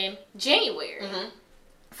in January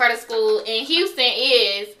for the school. And Houston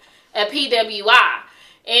is a PWI.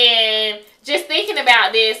 And just thinking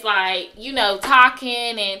about this, like,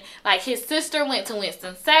 talking, and like his sister went to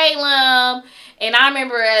Winston-Salem, and I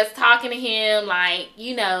remember us talking to him like,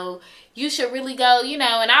 you should really go, and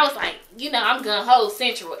I was like, I'm gung-ho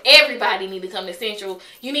Central. Everybody need to come to Central.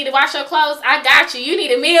 You need to wash your clothes? I got you. You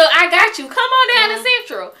need a meal? I got you. Come on down to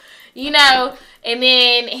Central. And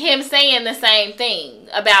then him saying the same thing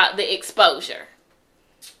about the exposure.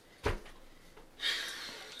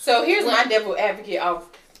 So here's my devil advocate of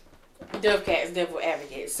Dovecat's devil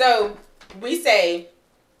advocate. So we say,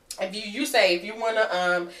 if you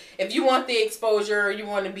want the exposure, you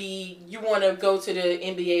want to go to the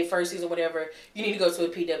NBA first season, whatever, you need to go to a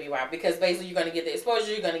PWI, because basically you're going to get the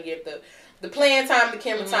exposure, you're going to get the playing time, the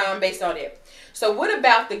camera time based on it. So what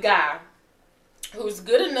about the guy who's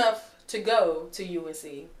good enough to go to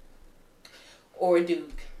UNC or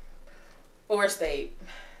Duke or State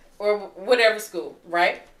or whatever school,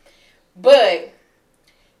 right? But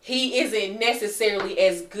he isn't necessarily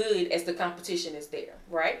as good as the competition is there,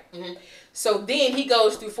 right? Mm-hmm. So then he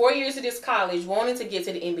goes through 4 years of this college wanting to get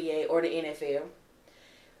to the NBA or the NFL,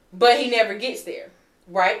 but he never gets there,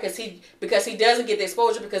 right? Because he doesn't get the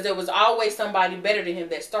exposure, because there was always somebody better than him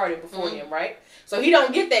that started before him, right? So he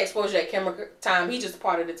don't get that exposure at camera time. He's just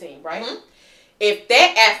part of the team, right? Mm-hmm. If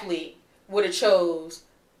that athlete would have chose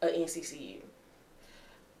a NCCU,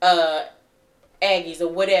 Aggies or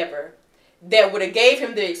whatever, that would have gave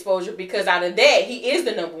him the exposure, because out of that, he is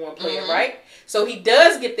the number one player, right? So he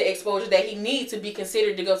does get the exposure that he needs to be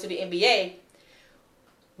considered to go to the NBA.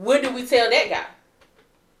 What do we tell that guy?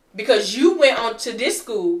 Because you went on to this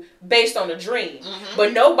school based on a dream,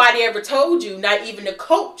 but nobody ever told you, not even the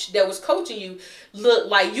coach that was coaching you, look,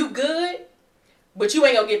 like, you good, but you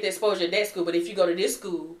ain't gonna get the exposure at that school. But if you go to this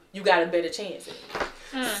school, you got a better chance.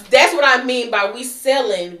 That's what I mean by they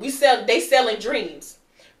selling dreams.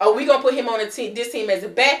 Are we gonna put him on this team as a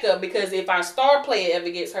backup, because if our star player ever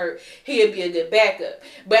gets hurt, he'll be a good backup.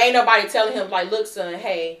 But ain't nobody telling him, like, look, son,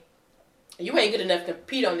 hey, you ain't good enough to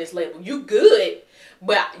compete on this level. You good,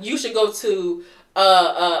 but you should go to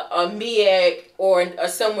a MEAC or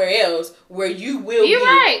somewhere else where you will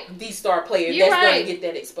be the star player that's going to get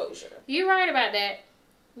that exposure. You're right about that.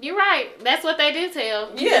 You're right. That's what they do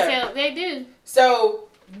tell. Yeah. They do. So,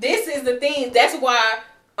 this is the thing. That's why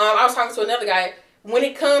I was talking to another guy. When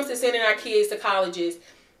it comes to sending our kids to colleges,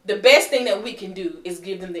 the best thing that we can do is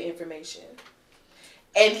give them the information.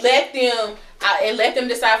 And let them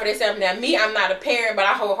decide for themselves. Now, me, I'm not a parent, but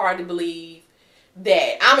I wholeheartedly believe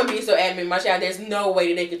that I'm going to be so adamant my child, there's no way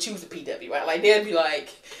that they could choose a PW, right? Like, they'll be like,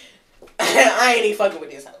 I ain't even fucking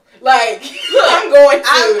with this hoe. Like, I'm going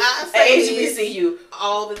to an HBCU.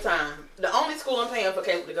 All the time. The only school I'm paying for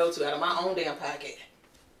Caleb to go to out of my own damn pocket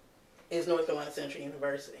is North Carolina Central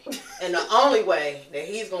University. And the only way that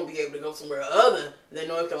he's going to be able to go somewhere other than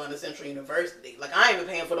North Carolina Central University, like, I ain't even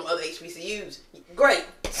paying for them other HBCUs. Great.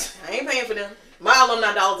 I ain't paying for them. My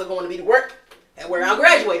alumni dollars are going to be to work and where I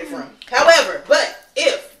graduated from. However, but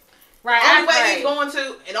if the only way he's going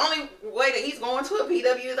to, and the only way that he's going to a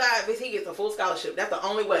PWI is he gets a full scholarship. That's the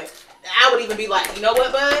only way. I would even be like, you know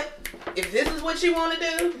what, bud? If this is what you want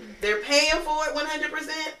to do, they're paying for it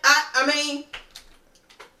 100%. I mean,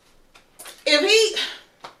 if he,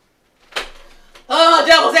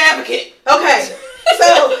 devil's advocate. Okay,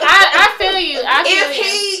 so I feel you.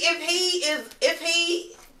 If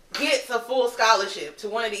he gets a full scholarship to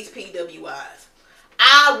one of these PWIs,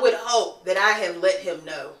 I would hope that I have let him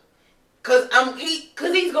know, cause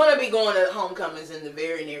he's gonna be going to homecomings in the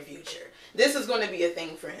very near future. This is going to be a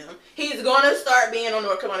thing for him. He's going to start being on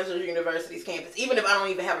North Carolina Central University's campus, even if I don't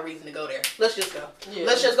even have a reason to go there. Let's just go. Yeah.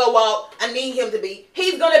 Let's just go walk. I need him to be.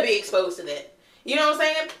 He's going to be exposed to that. You know what I'm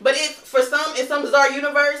saying? But if in some bizarre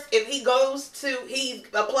universe, if he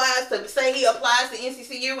applies to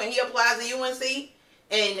NCCU and he applies to UNC,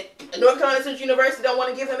 and North Carolina Central University don't want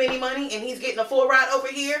to give him any money, and he's getting a full ride over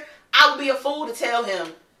here, I would be a fool to tell him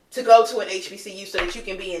to go to an HBCU so that you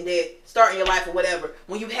can be in debt, starting your life or whatever,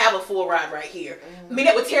 when you have a full ride right here. Mm-hmm. I mean,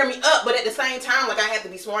 that would tear me up, but at the same time, like, I have to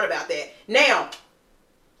be smart about that. Now,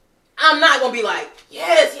 I'm not going to be like,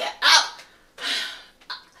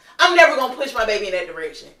 I'm never going to push my baby in that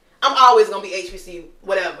direction. I'm always going to be HBCU,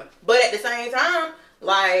 whatever. But at the same time,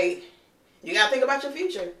 like, you got to think about your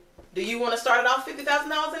future. Do you want to start it off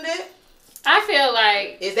 $50,000 in debt? I feel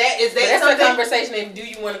like is that that's a conversation. And do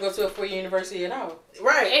you want to go to a 4-year university at all?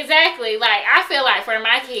 Right. Exactly. Like, I feel like for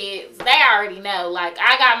my kids, they already know. Like,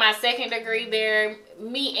 I got my second degree there.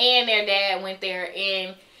 Me and their dad went there,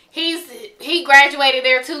 and he graduated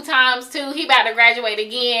there 2 times too. He about to graduate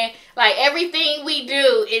again. Like, everything we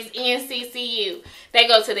do is NCCU. They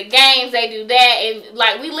go to the games, they do that, and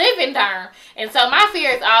like, we live in Durham. And so my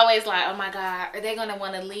fear is always like, oh my God, are they gonna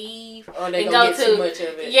want to leave? Or they gonna get too much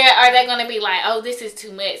of it? Yeah, are they gonna be like, oh, this is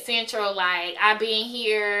too much Central, like, I've been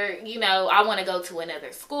here, you know, I want to go to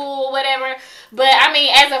another school, whatever. But I mean,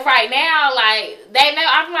 as of right now, like, they know.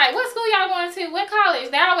 I'm like, what school y'all going to? What college?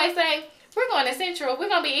 They always say, we're going to Central. We're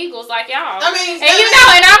going to be Eagles like y'all. I mean, and you know,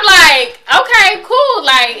 and I'm like, okay, cool.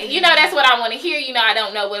 Like, you know, that's what I want to hear. You know, I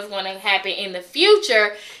don't know what's going to happen in the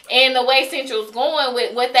future. And the way Central's going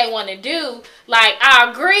with what they want to do, like, I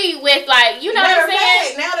agree with, like, you know what I'm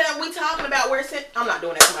saying? Now that we talking about where I'm not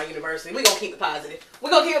doing that for my university. We're going to keep it positive.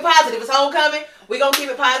 We're going to keep it positive. It's homecoming. We're going to keep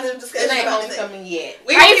it positive. Discussion. It ain't homecoming yet.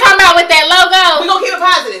 Are you talking about with that logo? We're going to keep it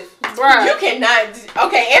positive. Bro. You cannot.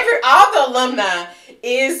 Okay, all the alumni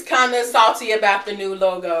is kind of salty about the new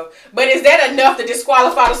logo. But is that enough to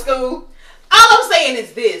disqualify the school? All I'm saying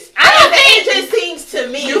is this. I don't think it just seems to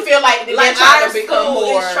me. You feel like they're trying to become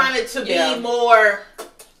more. Is trying to be more.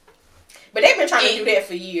 But they've been trying to do that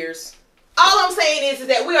for years. All I'm saying is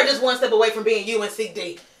that we are just one step away from being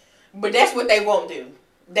UNCD. But that's what they won't do.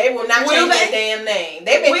 They will not change that damn name.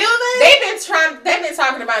 They've been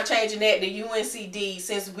talking about changing that to UNCD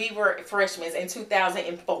since we were freshmen in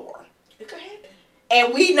 2004. It could happen.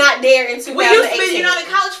 And we not there in 2018. We used to be United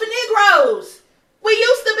College for Negroes. We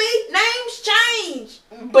used to be. Names change.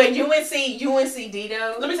 But UNCD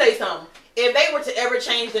though. Let me tell you something. If they were to ever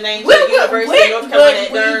change the name to the University of North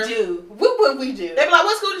Carolina, what would we do? They'd be like,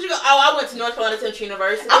 what school did you go? Oh, I went to North Carolina Central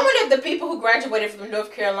University. I wonder if the people who graduated from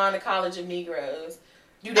North Carolina College of Negroes,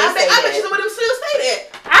 do they I bet you some of them still say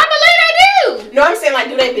that. I believe they do. No, I'm saying, like,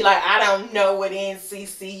 do they be like, I don't know what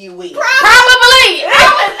NCCU is? Probably.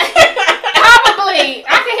 Probably.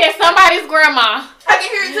 I can hear somebody's grandma. I can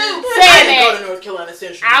hear it too. I didn't go to North Carolina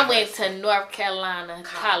Central. I went to North Carolina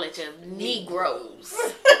College of Negroes.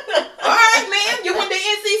 All right, man. You went to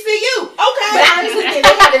NCCU. Okay. But honestly,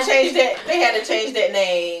 they had to change that. They had to change that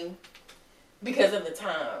name because of the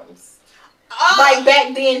times. Like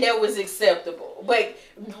back then, that was acceptable. But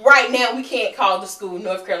right now, we can't call the school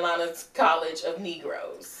North Carolina's College of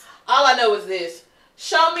Negroes. All I know is this.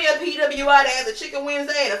 Show me a PWI that has a Chicken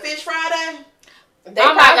Wednesday and a Fish Friday. They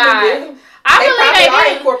oh my God. Do. I believe they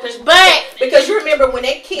are incorporated. But because you remember when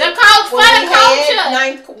they kicked the coach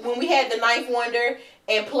when we had the Ninth Wonder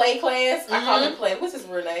and play class, I called him play. What's his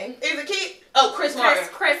real name? Is it kid? Oh, Chris Martin.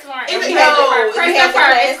 Chris Martin.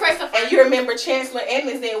 It's Christopher. And you remember Chancellor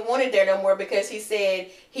Emmons didn't want it there no more because he said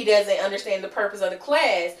he doesn't understand the purpose of the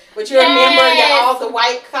class. But you remember that all the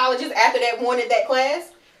white colleges after that wanted that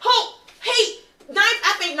class?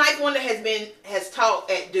 I think Ninth Wonder has taught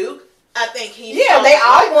at Duke. I think he's they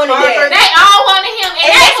all wanted that. They all wanted him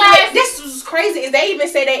in that class. This was crazy. Is they even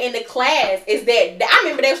say that in the class? Is that I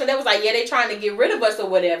remember that was like, they trying to get rid of us or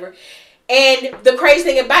whatever. And the crazy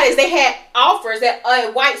thing about it is they had offers at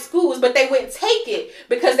white schools, but they wouldn't take it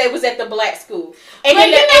because they was at the black school. And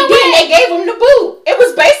then they gave them the boot. It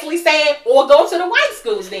was basically saying, or go to the white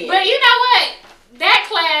schools then. But you know what? That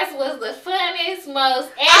class was the funnest,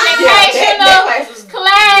 most educational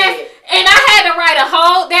class. Yeah. And I had to write that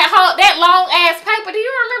long ass paper. Do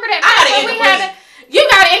you remember that paper? You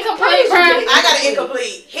got an incomplete, bro. I got an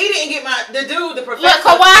incomplete. He didn't get the professor. Look,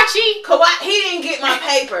 Kawachi, he didn't get my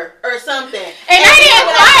paper or something. And they didn't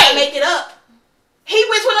play. Make it up. He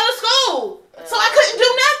went to another school, so I couldn't do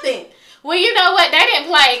nothing. Well, you know what? They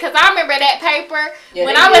didn't play because I remember that paper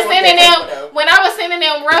when I was sending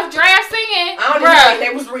them rough drafts in. I don't even think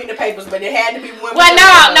they was reading the papers, but it had to be one. Well, no,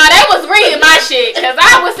 they was reading my shit because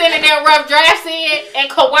I was sending them rough drafts in,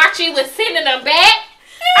 and Kawachi was sending them back.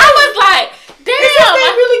 I was like, damn. Is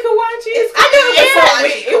that really Kawachi? I know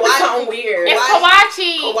it was something weird. It's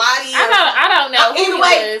Kawachi. I don't know. Either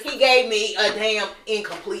way, he gave me a damn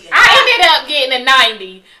incomplete. I ended up getting a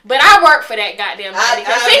 90, but I worked for that goddamn 90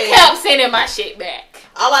 because she kept sending my shit back.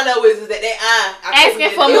 All I know is that I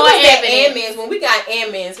asking for more evidence. When we got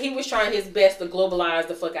Ammons, he was trying his best to globalize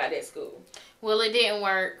the fuck out of that school. Well, it didn't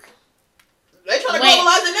work. They trying to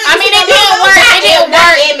globalize it now. I mean, it didn't work. It didn't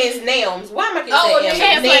work. Ammons, Nams. Why am I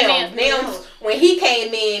saying Nams? When he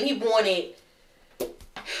came in, he wanted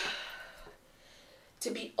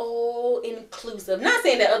to be all inclusive. Not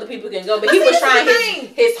saying that other people can go, but he was trying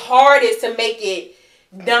his hardest to make it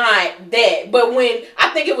not that. But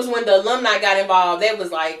I think it was when the alumni got involved, that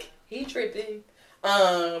was like, he tripping.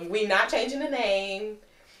 We not changing the name.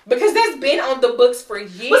 Because that's been on the books for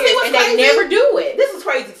years, and they never do it. This is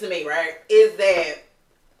crazy to me, right? Is that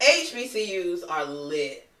HBCUs are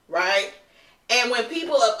lit, right? And when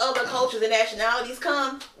people of other cultures and nationalities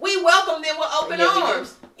come, we welcome them with open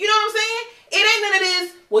arms. You know what I'm saying? It ain't none of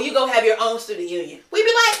this, well, you go have your own student union. We be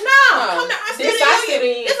like, no, come to our student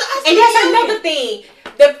union. And that's another thing.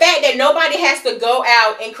 The fact that nobody has to go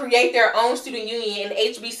out and create their own student union in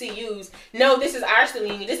HBCUs. No, this is our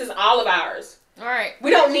student union. This is all of ours. All right.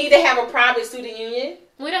 We don't need to have a private student union.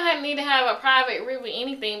 We don't need to have a private really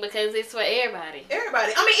anything because it's for everybody.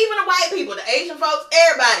 Everybody. I mean, even the white people, the Asian folks,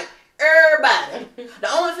 everybody. The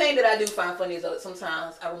only thing that I do find funny is that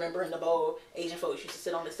sometimes I remember in the bowl, Asian folks used to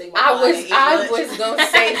sit on the Sigma. I was gonna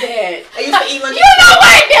say that. They used to eat lunch. You know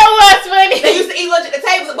what? That was funny. They used to eat lunch at the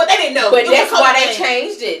table, but they didn't know. But that's why they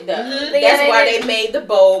changed it, though. Mm-hmm. That's why they made the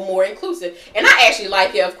bowl more inclusive. And I actually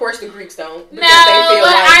like it. Of course, the Greeks don't. No,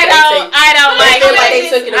 I don't like it. Like they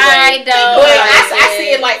took it away. I don't. But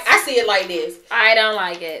I see it like this. I don't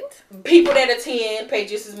like it. People that attend pay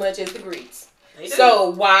just as much as the Greeks. So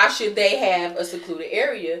why should they have a secluded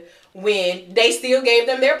area when they still gave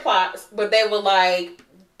them their plots, but they were like,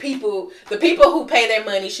 the people who pay their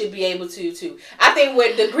money should be able to too. I think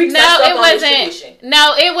what the Greeks tradition.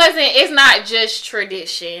 No, it wasn't. It's not just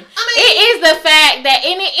tradition. I mean, it is the fact that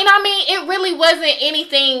it really wasn't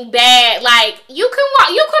anything bad. Like you could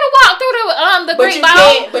have walked through the Greek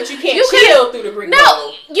bowl, but you can't chill through the Greek bowl.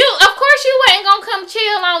 No, of course you wasn't gonna come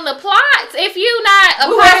chill on the plots if you not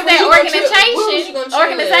a part of that organization.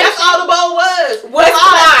 That's all the bowl was. What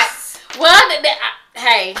plots? Well,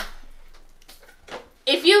 hey.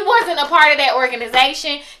 If you wasn't a part of that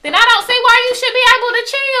organization, then I don't see why you should be able to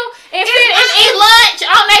chill and sit and eat lunch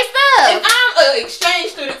on their stuff. If I'm an exchange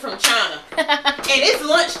student from China and it's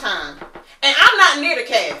lunchtime and I'm not near the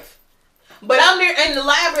caf, but I'm near in the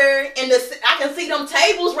library and I can see them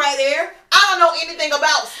tables right there. I don't know anything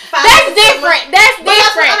about. That's different. That's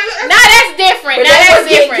different. That's different. But they was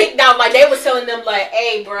getting kicked out. Like they was telling them, like,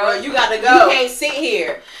 "Hey, bro, you got to go. You can't sit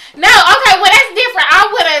here." No, okay. Well, that's different. I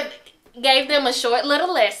would have gave them a short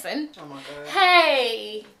little lesson. Oh my God.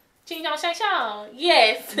 Hey,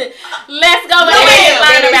 yes. Let's go ahead and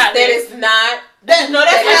learn about that. This. Is not. That's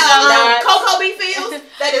how Coco B feels.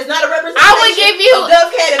 That is not a representation. I would give you.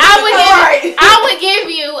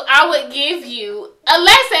 I would give you a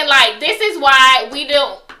lesson. Like, this is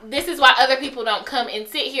why other people don't come and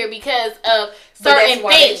sit here because of certain that's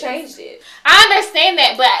why things. They changed it. I understand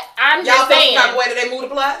that, but I'm just saying. Y'all feel some type of way that they moved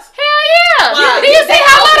the plots? Hell yeah! Wow. Do you see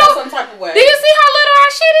how little? Some type of way. Do you see how little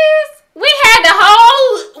our shit is? We had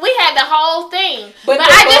the whole thing, but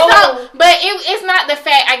I just don't. But it's not the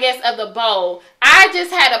fact, I guess, of the bowl. I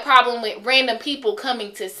just had a problem with random people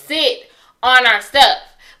coming to sit on our stuff.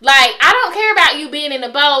 Like, I don't care about you being in the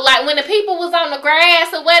bowl. Like, when the people was on the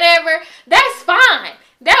grass or whatever, that's fine.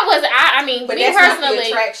 That was, I mean, but me that's personally, not the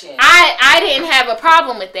attraction. I didn't have a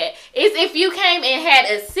problem with that. It's if you came and had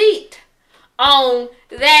a seat on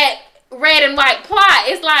that red and white plot.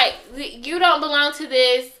 It's like, you don't belong to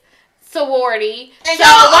this sorority. And so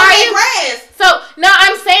y'all why on you grass. So no,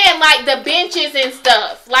 I'm saying like the benches and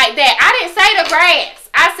stuff like that. I didn't say the grass.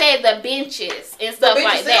 I said the benches and stuff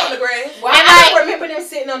like that. On the grass. Well, and I don't remember them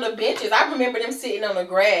sitting on the benches. I remember them sitting on the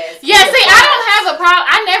grass. Yeah, see, I don't have a problem.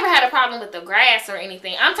 I never had a problem with the grass or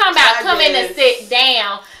anything. I'm talking about coming to sit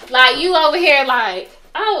down. Like, you over here like,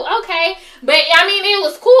 oh, okay. But, I mean, it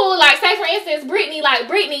was cool. Like, say, for instance, Brittany,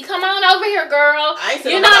 come on over here, girl. I ain't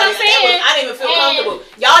you know what I'm saying? I didn't even feel comfortable.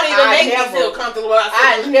 Y'all didn't even make me feel comfortable.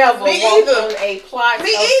 I never walked on a plot.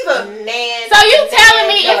 Me either. So you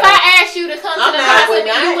telling me if I asked you to come to the hospital,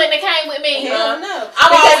 you wouldn't have came with me? Hell no.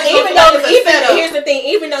 Because here's the thing,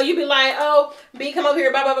 even though you be like, oh, B, come over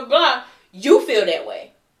here, blah, blah, blah, blah, you feel that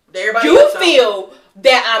way. You feel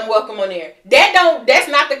that I'm welcome on there. That's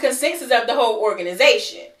not the consensus of the whole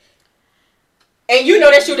organization. And you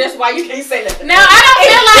know that's true. That's why you can't say nothing. No, I don't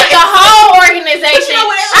feel like the whole organization.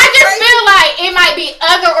 I just feel like it might be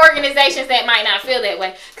other organizations that might not feel that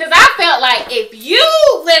way. Because I felt like if you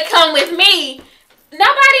would come with me,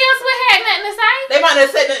 nobody else would have nothing to say. They might not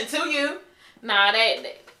have said nothing to you. Nah,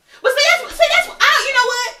 But that's you know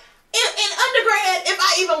what? In undergrad, if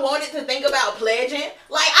I even wanted to think about pledging,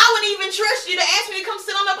 like, I wouldn't even trust you to ask me to come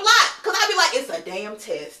sit on the block. Because I'd be like, it's a damn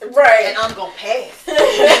test. Right. And I'm going to pass. Really?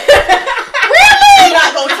 You're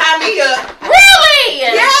not going to tie me up. Really?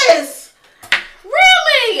 Yes.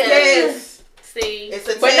 Really? Yes. See. It's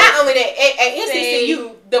a test. But not only that, at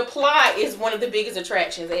NCCU, the plot is one of the biggest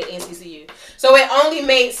attractions at NCCU. So it only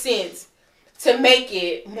made sense to make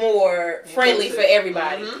it more friendly for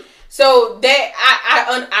everybody. Mm-hmm. So that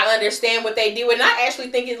I understand what they do, and I actually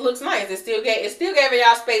think it looks nice. It still gave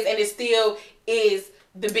y'all space, and it still is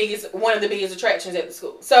one of the biggest attractions at the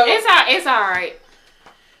school. So it's all right.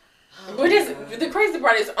 But the crazy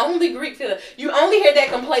part is only Greek feel. You only hear that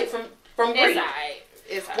complaint from Greek.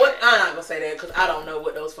 It's all right. I'm not gonna say that because I don't know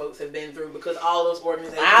what those folks have been through, because all those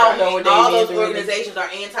organizations. Organizations are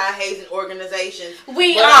anti-hazing organizations.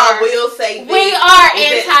 I will say this, we are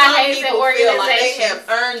anti-hazing organizations. Feel like they have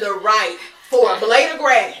earned the right for a blade of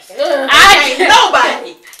grass. Ain't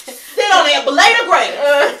nobody sit on that blade of grass.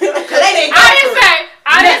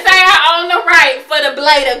 I didn't say I own the right for the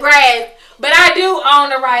blade of grass, but I do own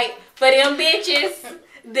the right for them bitches,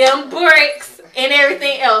 them bricks, and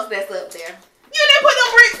everything else that's up there. You didn't put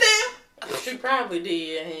them bricks there? She probably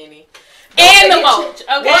did, honey. And the mulch,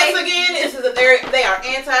 okay? Once again, they are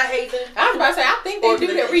anti-hazing. I was about to say, I think they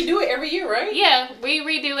redo it every year, right? Yeah, we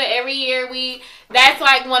redo it every year. That's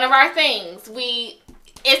like one of our things.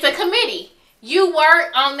 It's a committee. You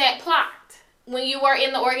work on that plot when you were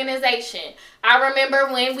in the organization. I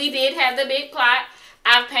remember when we did have the big plot.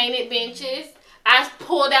 I've painted benches. I've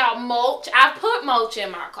pulled out mulch. I've put mulch in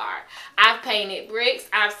my car. I've painted bricks.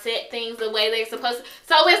 I've set things the way they're supposed to.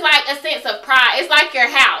 So it's like a sense of pride. It's like your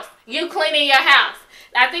house. You cleaning your house.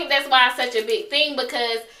 I think that's why it's such a big thing,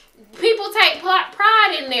 because people take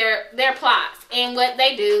pride in their plots and what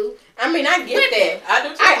they do. I mean, I get that. I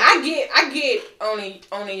do too. I get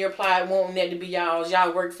owning your plot, wanting that to be y'all's.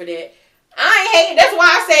 Y'all work for that. I ain't hating. That's why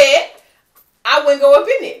I said I wouldn't go up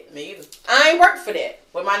in it. Me either. I ain't work for that.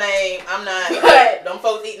 With my name, I'm not. But them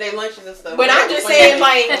folks eating their lunches and stuff. But I'm just saying,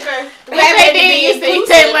 like, okay. They did eat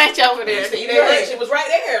their lunch over there. You their lunch. It was right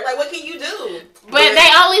there. Like, what can you do? But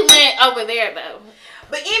they only went over there though.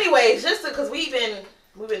 But anyways, just because we've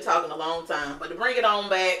been talking a long time, but to bring it on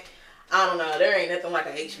back, I don't know. There ain't nothing like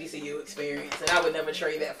an HBCU experience, and I would never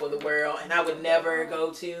trade that for the world. And I would never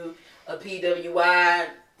go to a PWI.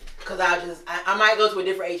 Because I might go to a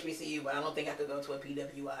different HBCU, but I don't think I could go to a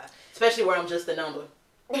PWI. Especially where I'm just a number.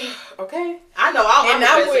 Okay. I know all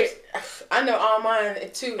my professors. I know all mine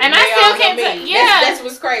too. And I still can, That's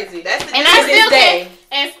what's crazy.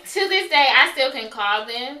 And to this day, I still can call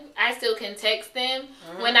them. I still can text them.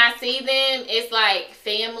 Mm-hmm. When I see them, it's like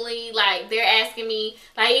family. Like, they're asking me,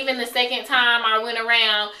 like, even the second time I went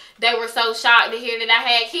around, they were so shocked to hear that I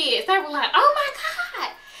had kids. They were like, oh my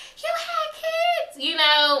God, you had kids, you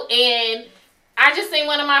know, and I just seen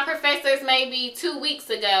one of my professors maybe 2 weeks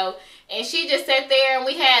ago, and she just sat there and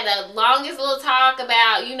we had the longest little talk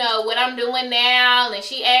about, you know, what I'm doing now, and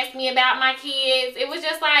she asked me about my kids. It was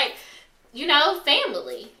just like, you know,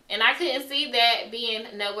 family, and I couldn't see that being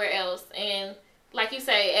nowhere else. And like you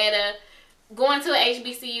say, going to an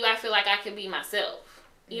HBCU, I feel like I could be myself.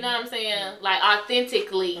 You know what I'm saying? Like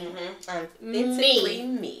authentically,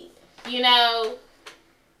 me. You know,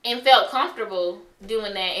 and felt comfortable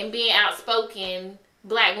doing that and being outspoken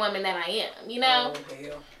Black woman that I am. You know,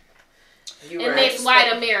 in this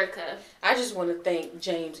white America. I just want to thank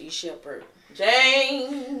James E. Shepard.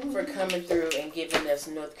 For coming through and giving us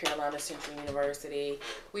North Carolina Central University.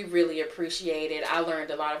 We really appreciate it. I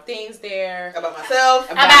learned a lot of things there. About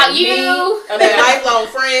myself. About you. About lifelong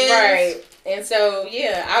friends. Right. And so,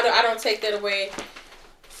 yeah, I don't take that away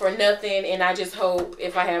for nothing. And I just hope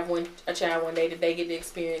if I have a child one day that they get to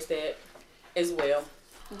experience that as well.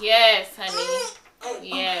 Yes, honey.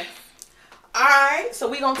 Yes. All right. So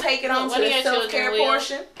we're going to take it on to the self-care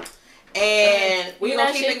portion. And we're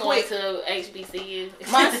going to keep it quick. To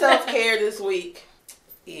HBCU. My self-care this week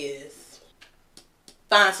is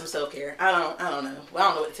find some self-care. I don't know. Well, I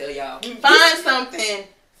don't know what to tell y'all. Find something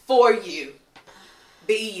for you.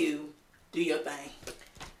 Be you. Do your thing.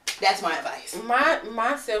 That's my advice.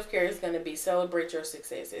 My self-care is going to be celebrate your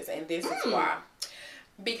successes. And this is why.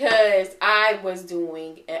 Because I was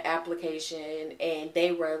doing an application and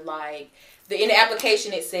they were like, in the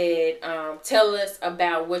application it said, tell us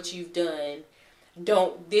about what you've done.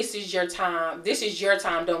 This is your time.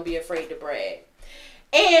 Don't be afraid to brag.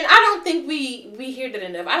 And I don't think we hear that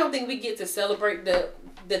enough. I don't think we get to celebrate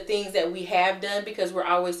the things that we have done because we're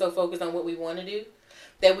always so focused on what we want to do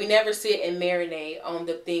that we never sit and marinate on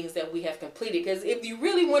the things that we have completed. Because if you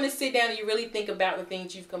really want to sit down and you really think about the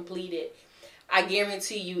things you've completed, I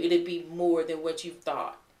guarantee you it'll be more than what you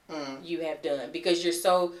thought you have done. Because you're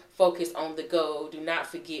so focused on the goal. Do not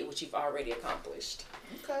forget what you've already accomplished.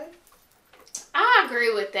 Okay. I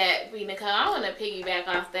agree with that, B. Nicole. I want to piggyback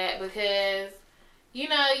off that because, you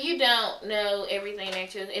know, you don't know everything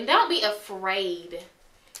that you... And don't be afraid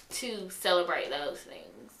to celebrate those things.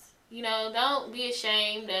 You know, don't be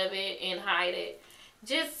ashamed of it and hide it.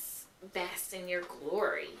 Just bask in your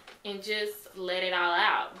glory and just let it all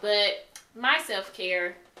out. But my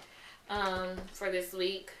self-care for this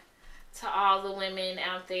week, to all the women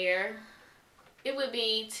out there, it would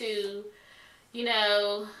be to, you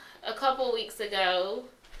know, a couple weeks ago,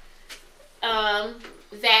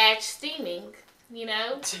 vag steaming, you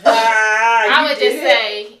know. I would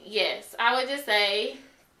just say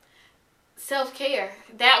self-care.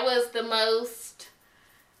 That was the most,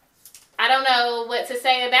 I don't know what to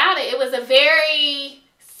say about it. It was a very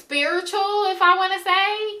spiritual, if I want to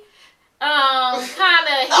say, kind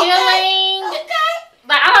of healing. Okay.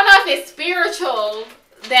 Like, I don't know if it's spiritual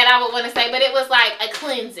that I would want to say, but it was like a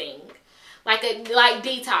cleansing, like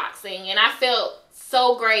detoxing, and I felt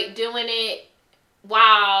so great doing it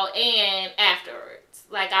while and afterwards.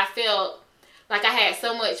 Like, I felt like I had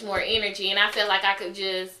so much more energy, and I felt like I could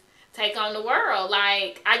just take on the world.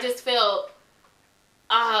 Like, I just felt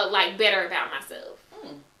like better about myself.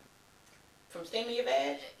 From steaming your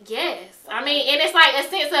vag? Yes. I mean, and it's like a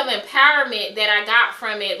sense of empowerment that I got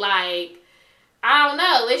from it. Like, I don't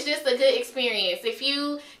know. It's just a good experience. If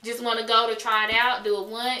you just want to go to try it out, do it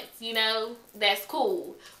once, you know, that's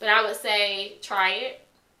cool. But I would say try it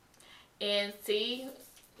and see,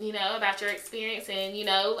 you know, about your experience. And, you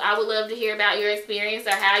know, I would love to hear about your experience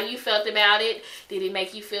or how you felt about it. Did it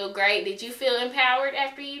make you feel great? Did you feel empowered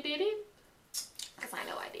after you did it? Because I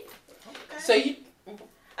know I did. Okay. So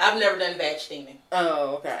I've never done vag steaming.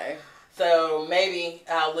 Oh, okay. So maybe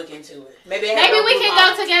I'll look into it. Maybe we can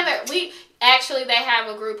go together. They have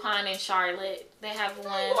a Groupon in Charlotte. They have one.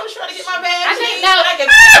 I want to try to get my vag. I can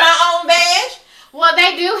pick my own vag. Well,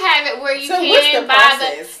 they do have it where you can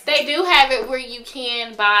buy They do have it where you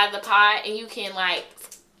can buy the pot and you can like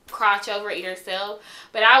crotch over it yourself.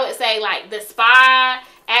 But I would say like the spa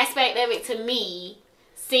aspect of it to me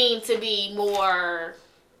seemed to be more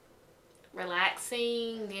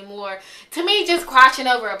relaxing and more, to me, just crotching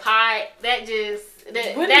over a pot, that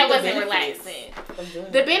wasn't relaxing.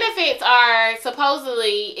 The benefits are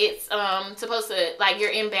supposedly it's supposed to, like,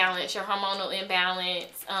 your imbalance, your hormonal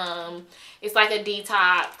imbalance. It's like a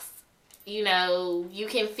detox. You know, you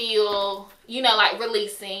can feel, you know, like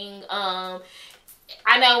releasing. I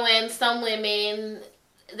know when some women,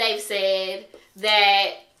 they've said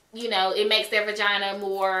that, you know, it makes their vagina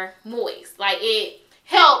more moist. Like, it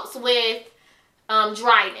helps with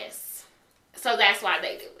dryness. So that's why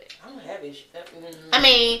they do it. I don't have it. I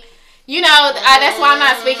mean, You know, that's why I'm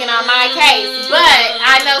not speaking on my case. But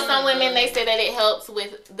I know some women, they say that it helps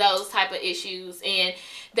with those type of issues. And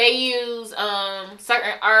they use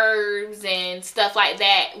certain herbs and stuff like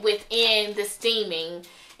that within the steaming.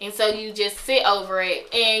 And so you just sit over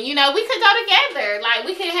it. And, you know, we could go together. Like,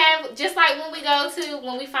 we could have, just like when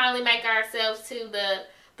we finally make ourselves to the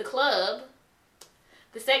club,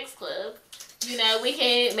 the sex club. You know, we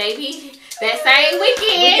can maybe that same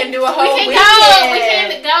weekend. We can do a whole weekend. We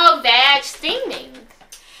can go vag steaming.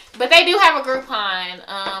 But they do have a Groupon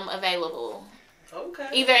available. Okay.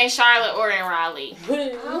 Either in Charlotte or in Raleigh.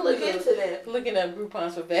 I'll look into that. Looking up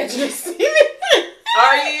Groupons for vaginal steaming.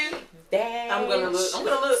 Are you? I'm gonna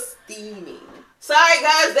look. Steaming. Sorry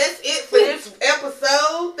guys, that's it for this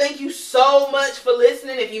episode. Thank you so much for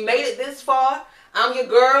listening. If you made it this far, I'm your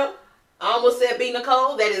girl. I almost said B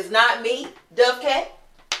Nicole. That is not me. Dove Cat.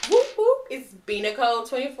 Whoop whoop. It's B Nicole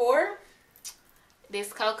 24.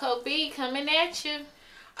 This Coco B coming at you.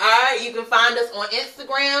 Alright, you can find us on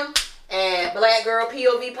Instagram at Black Girl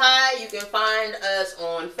POV Pod. You can find us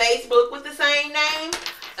on Facebook with the same name.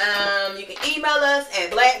 You can email us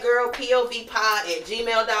at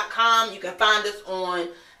blackgirlpovpod@gmail.com. You can find us on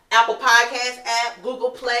Apple Podcast app,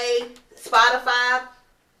 Google Play, Spotify.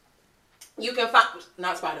 You can find,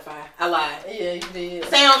 not Spotify, I lied. Yeah, you did.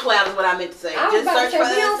 SoundCloud is what I meant to say. Just search for us.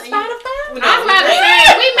 On Spotify? I was about to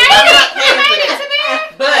say, we made it to there.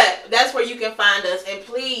 But that's where you can find us. And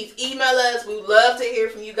please email us. We would love to hear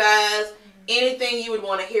from you guys. Anything you would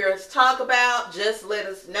want to hear us talk about, just let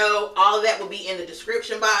us know. All of that will be in the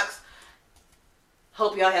description box.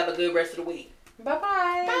 Hope y'all have a good rest of the week.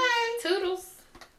 Bye-bye. Bye. Toodles.